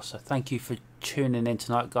as well. So thank you for tuning in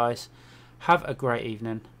tonight, guys. Have a great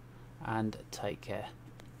evening and take care.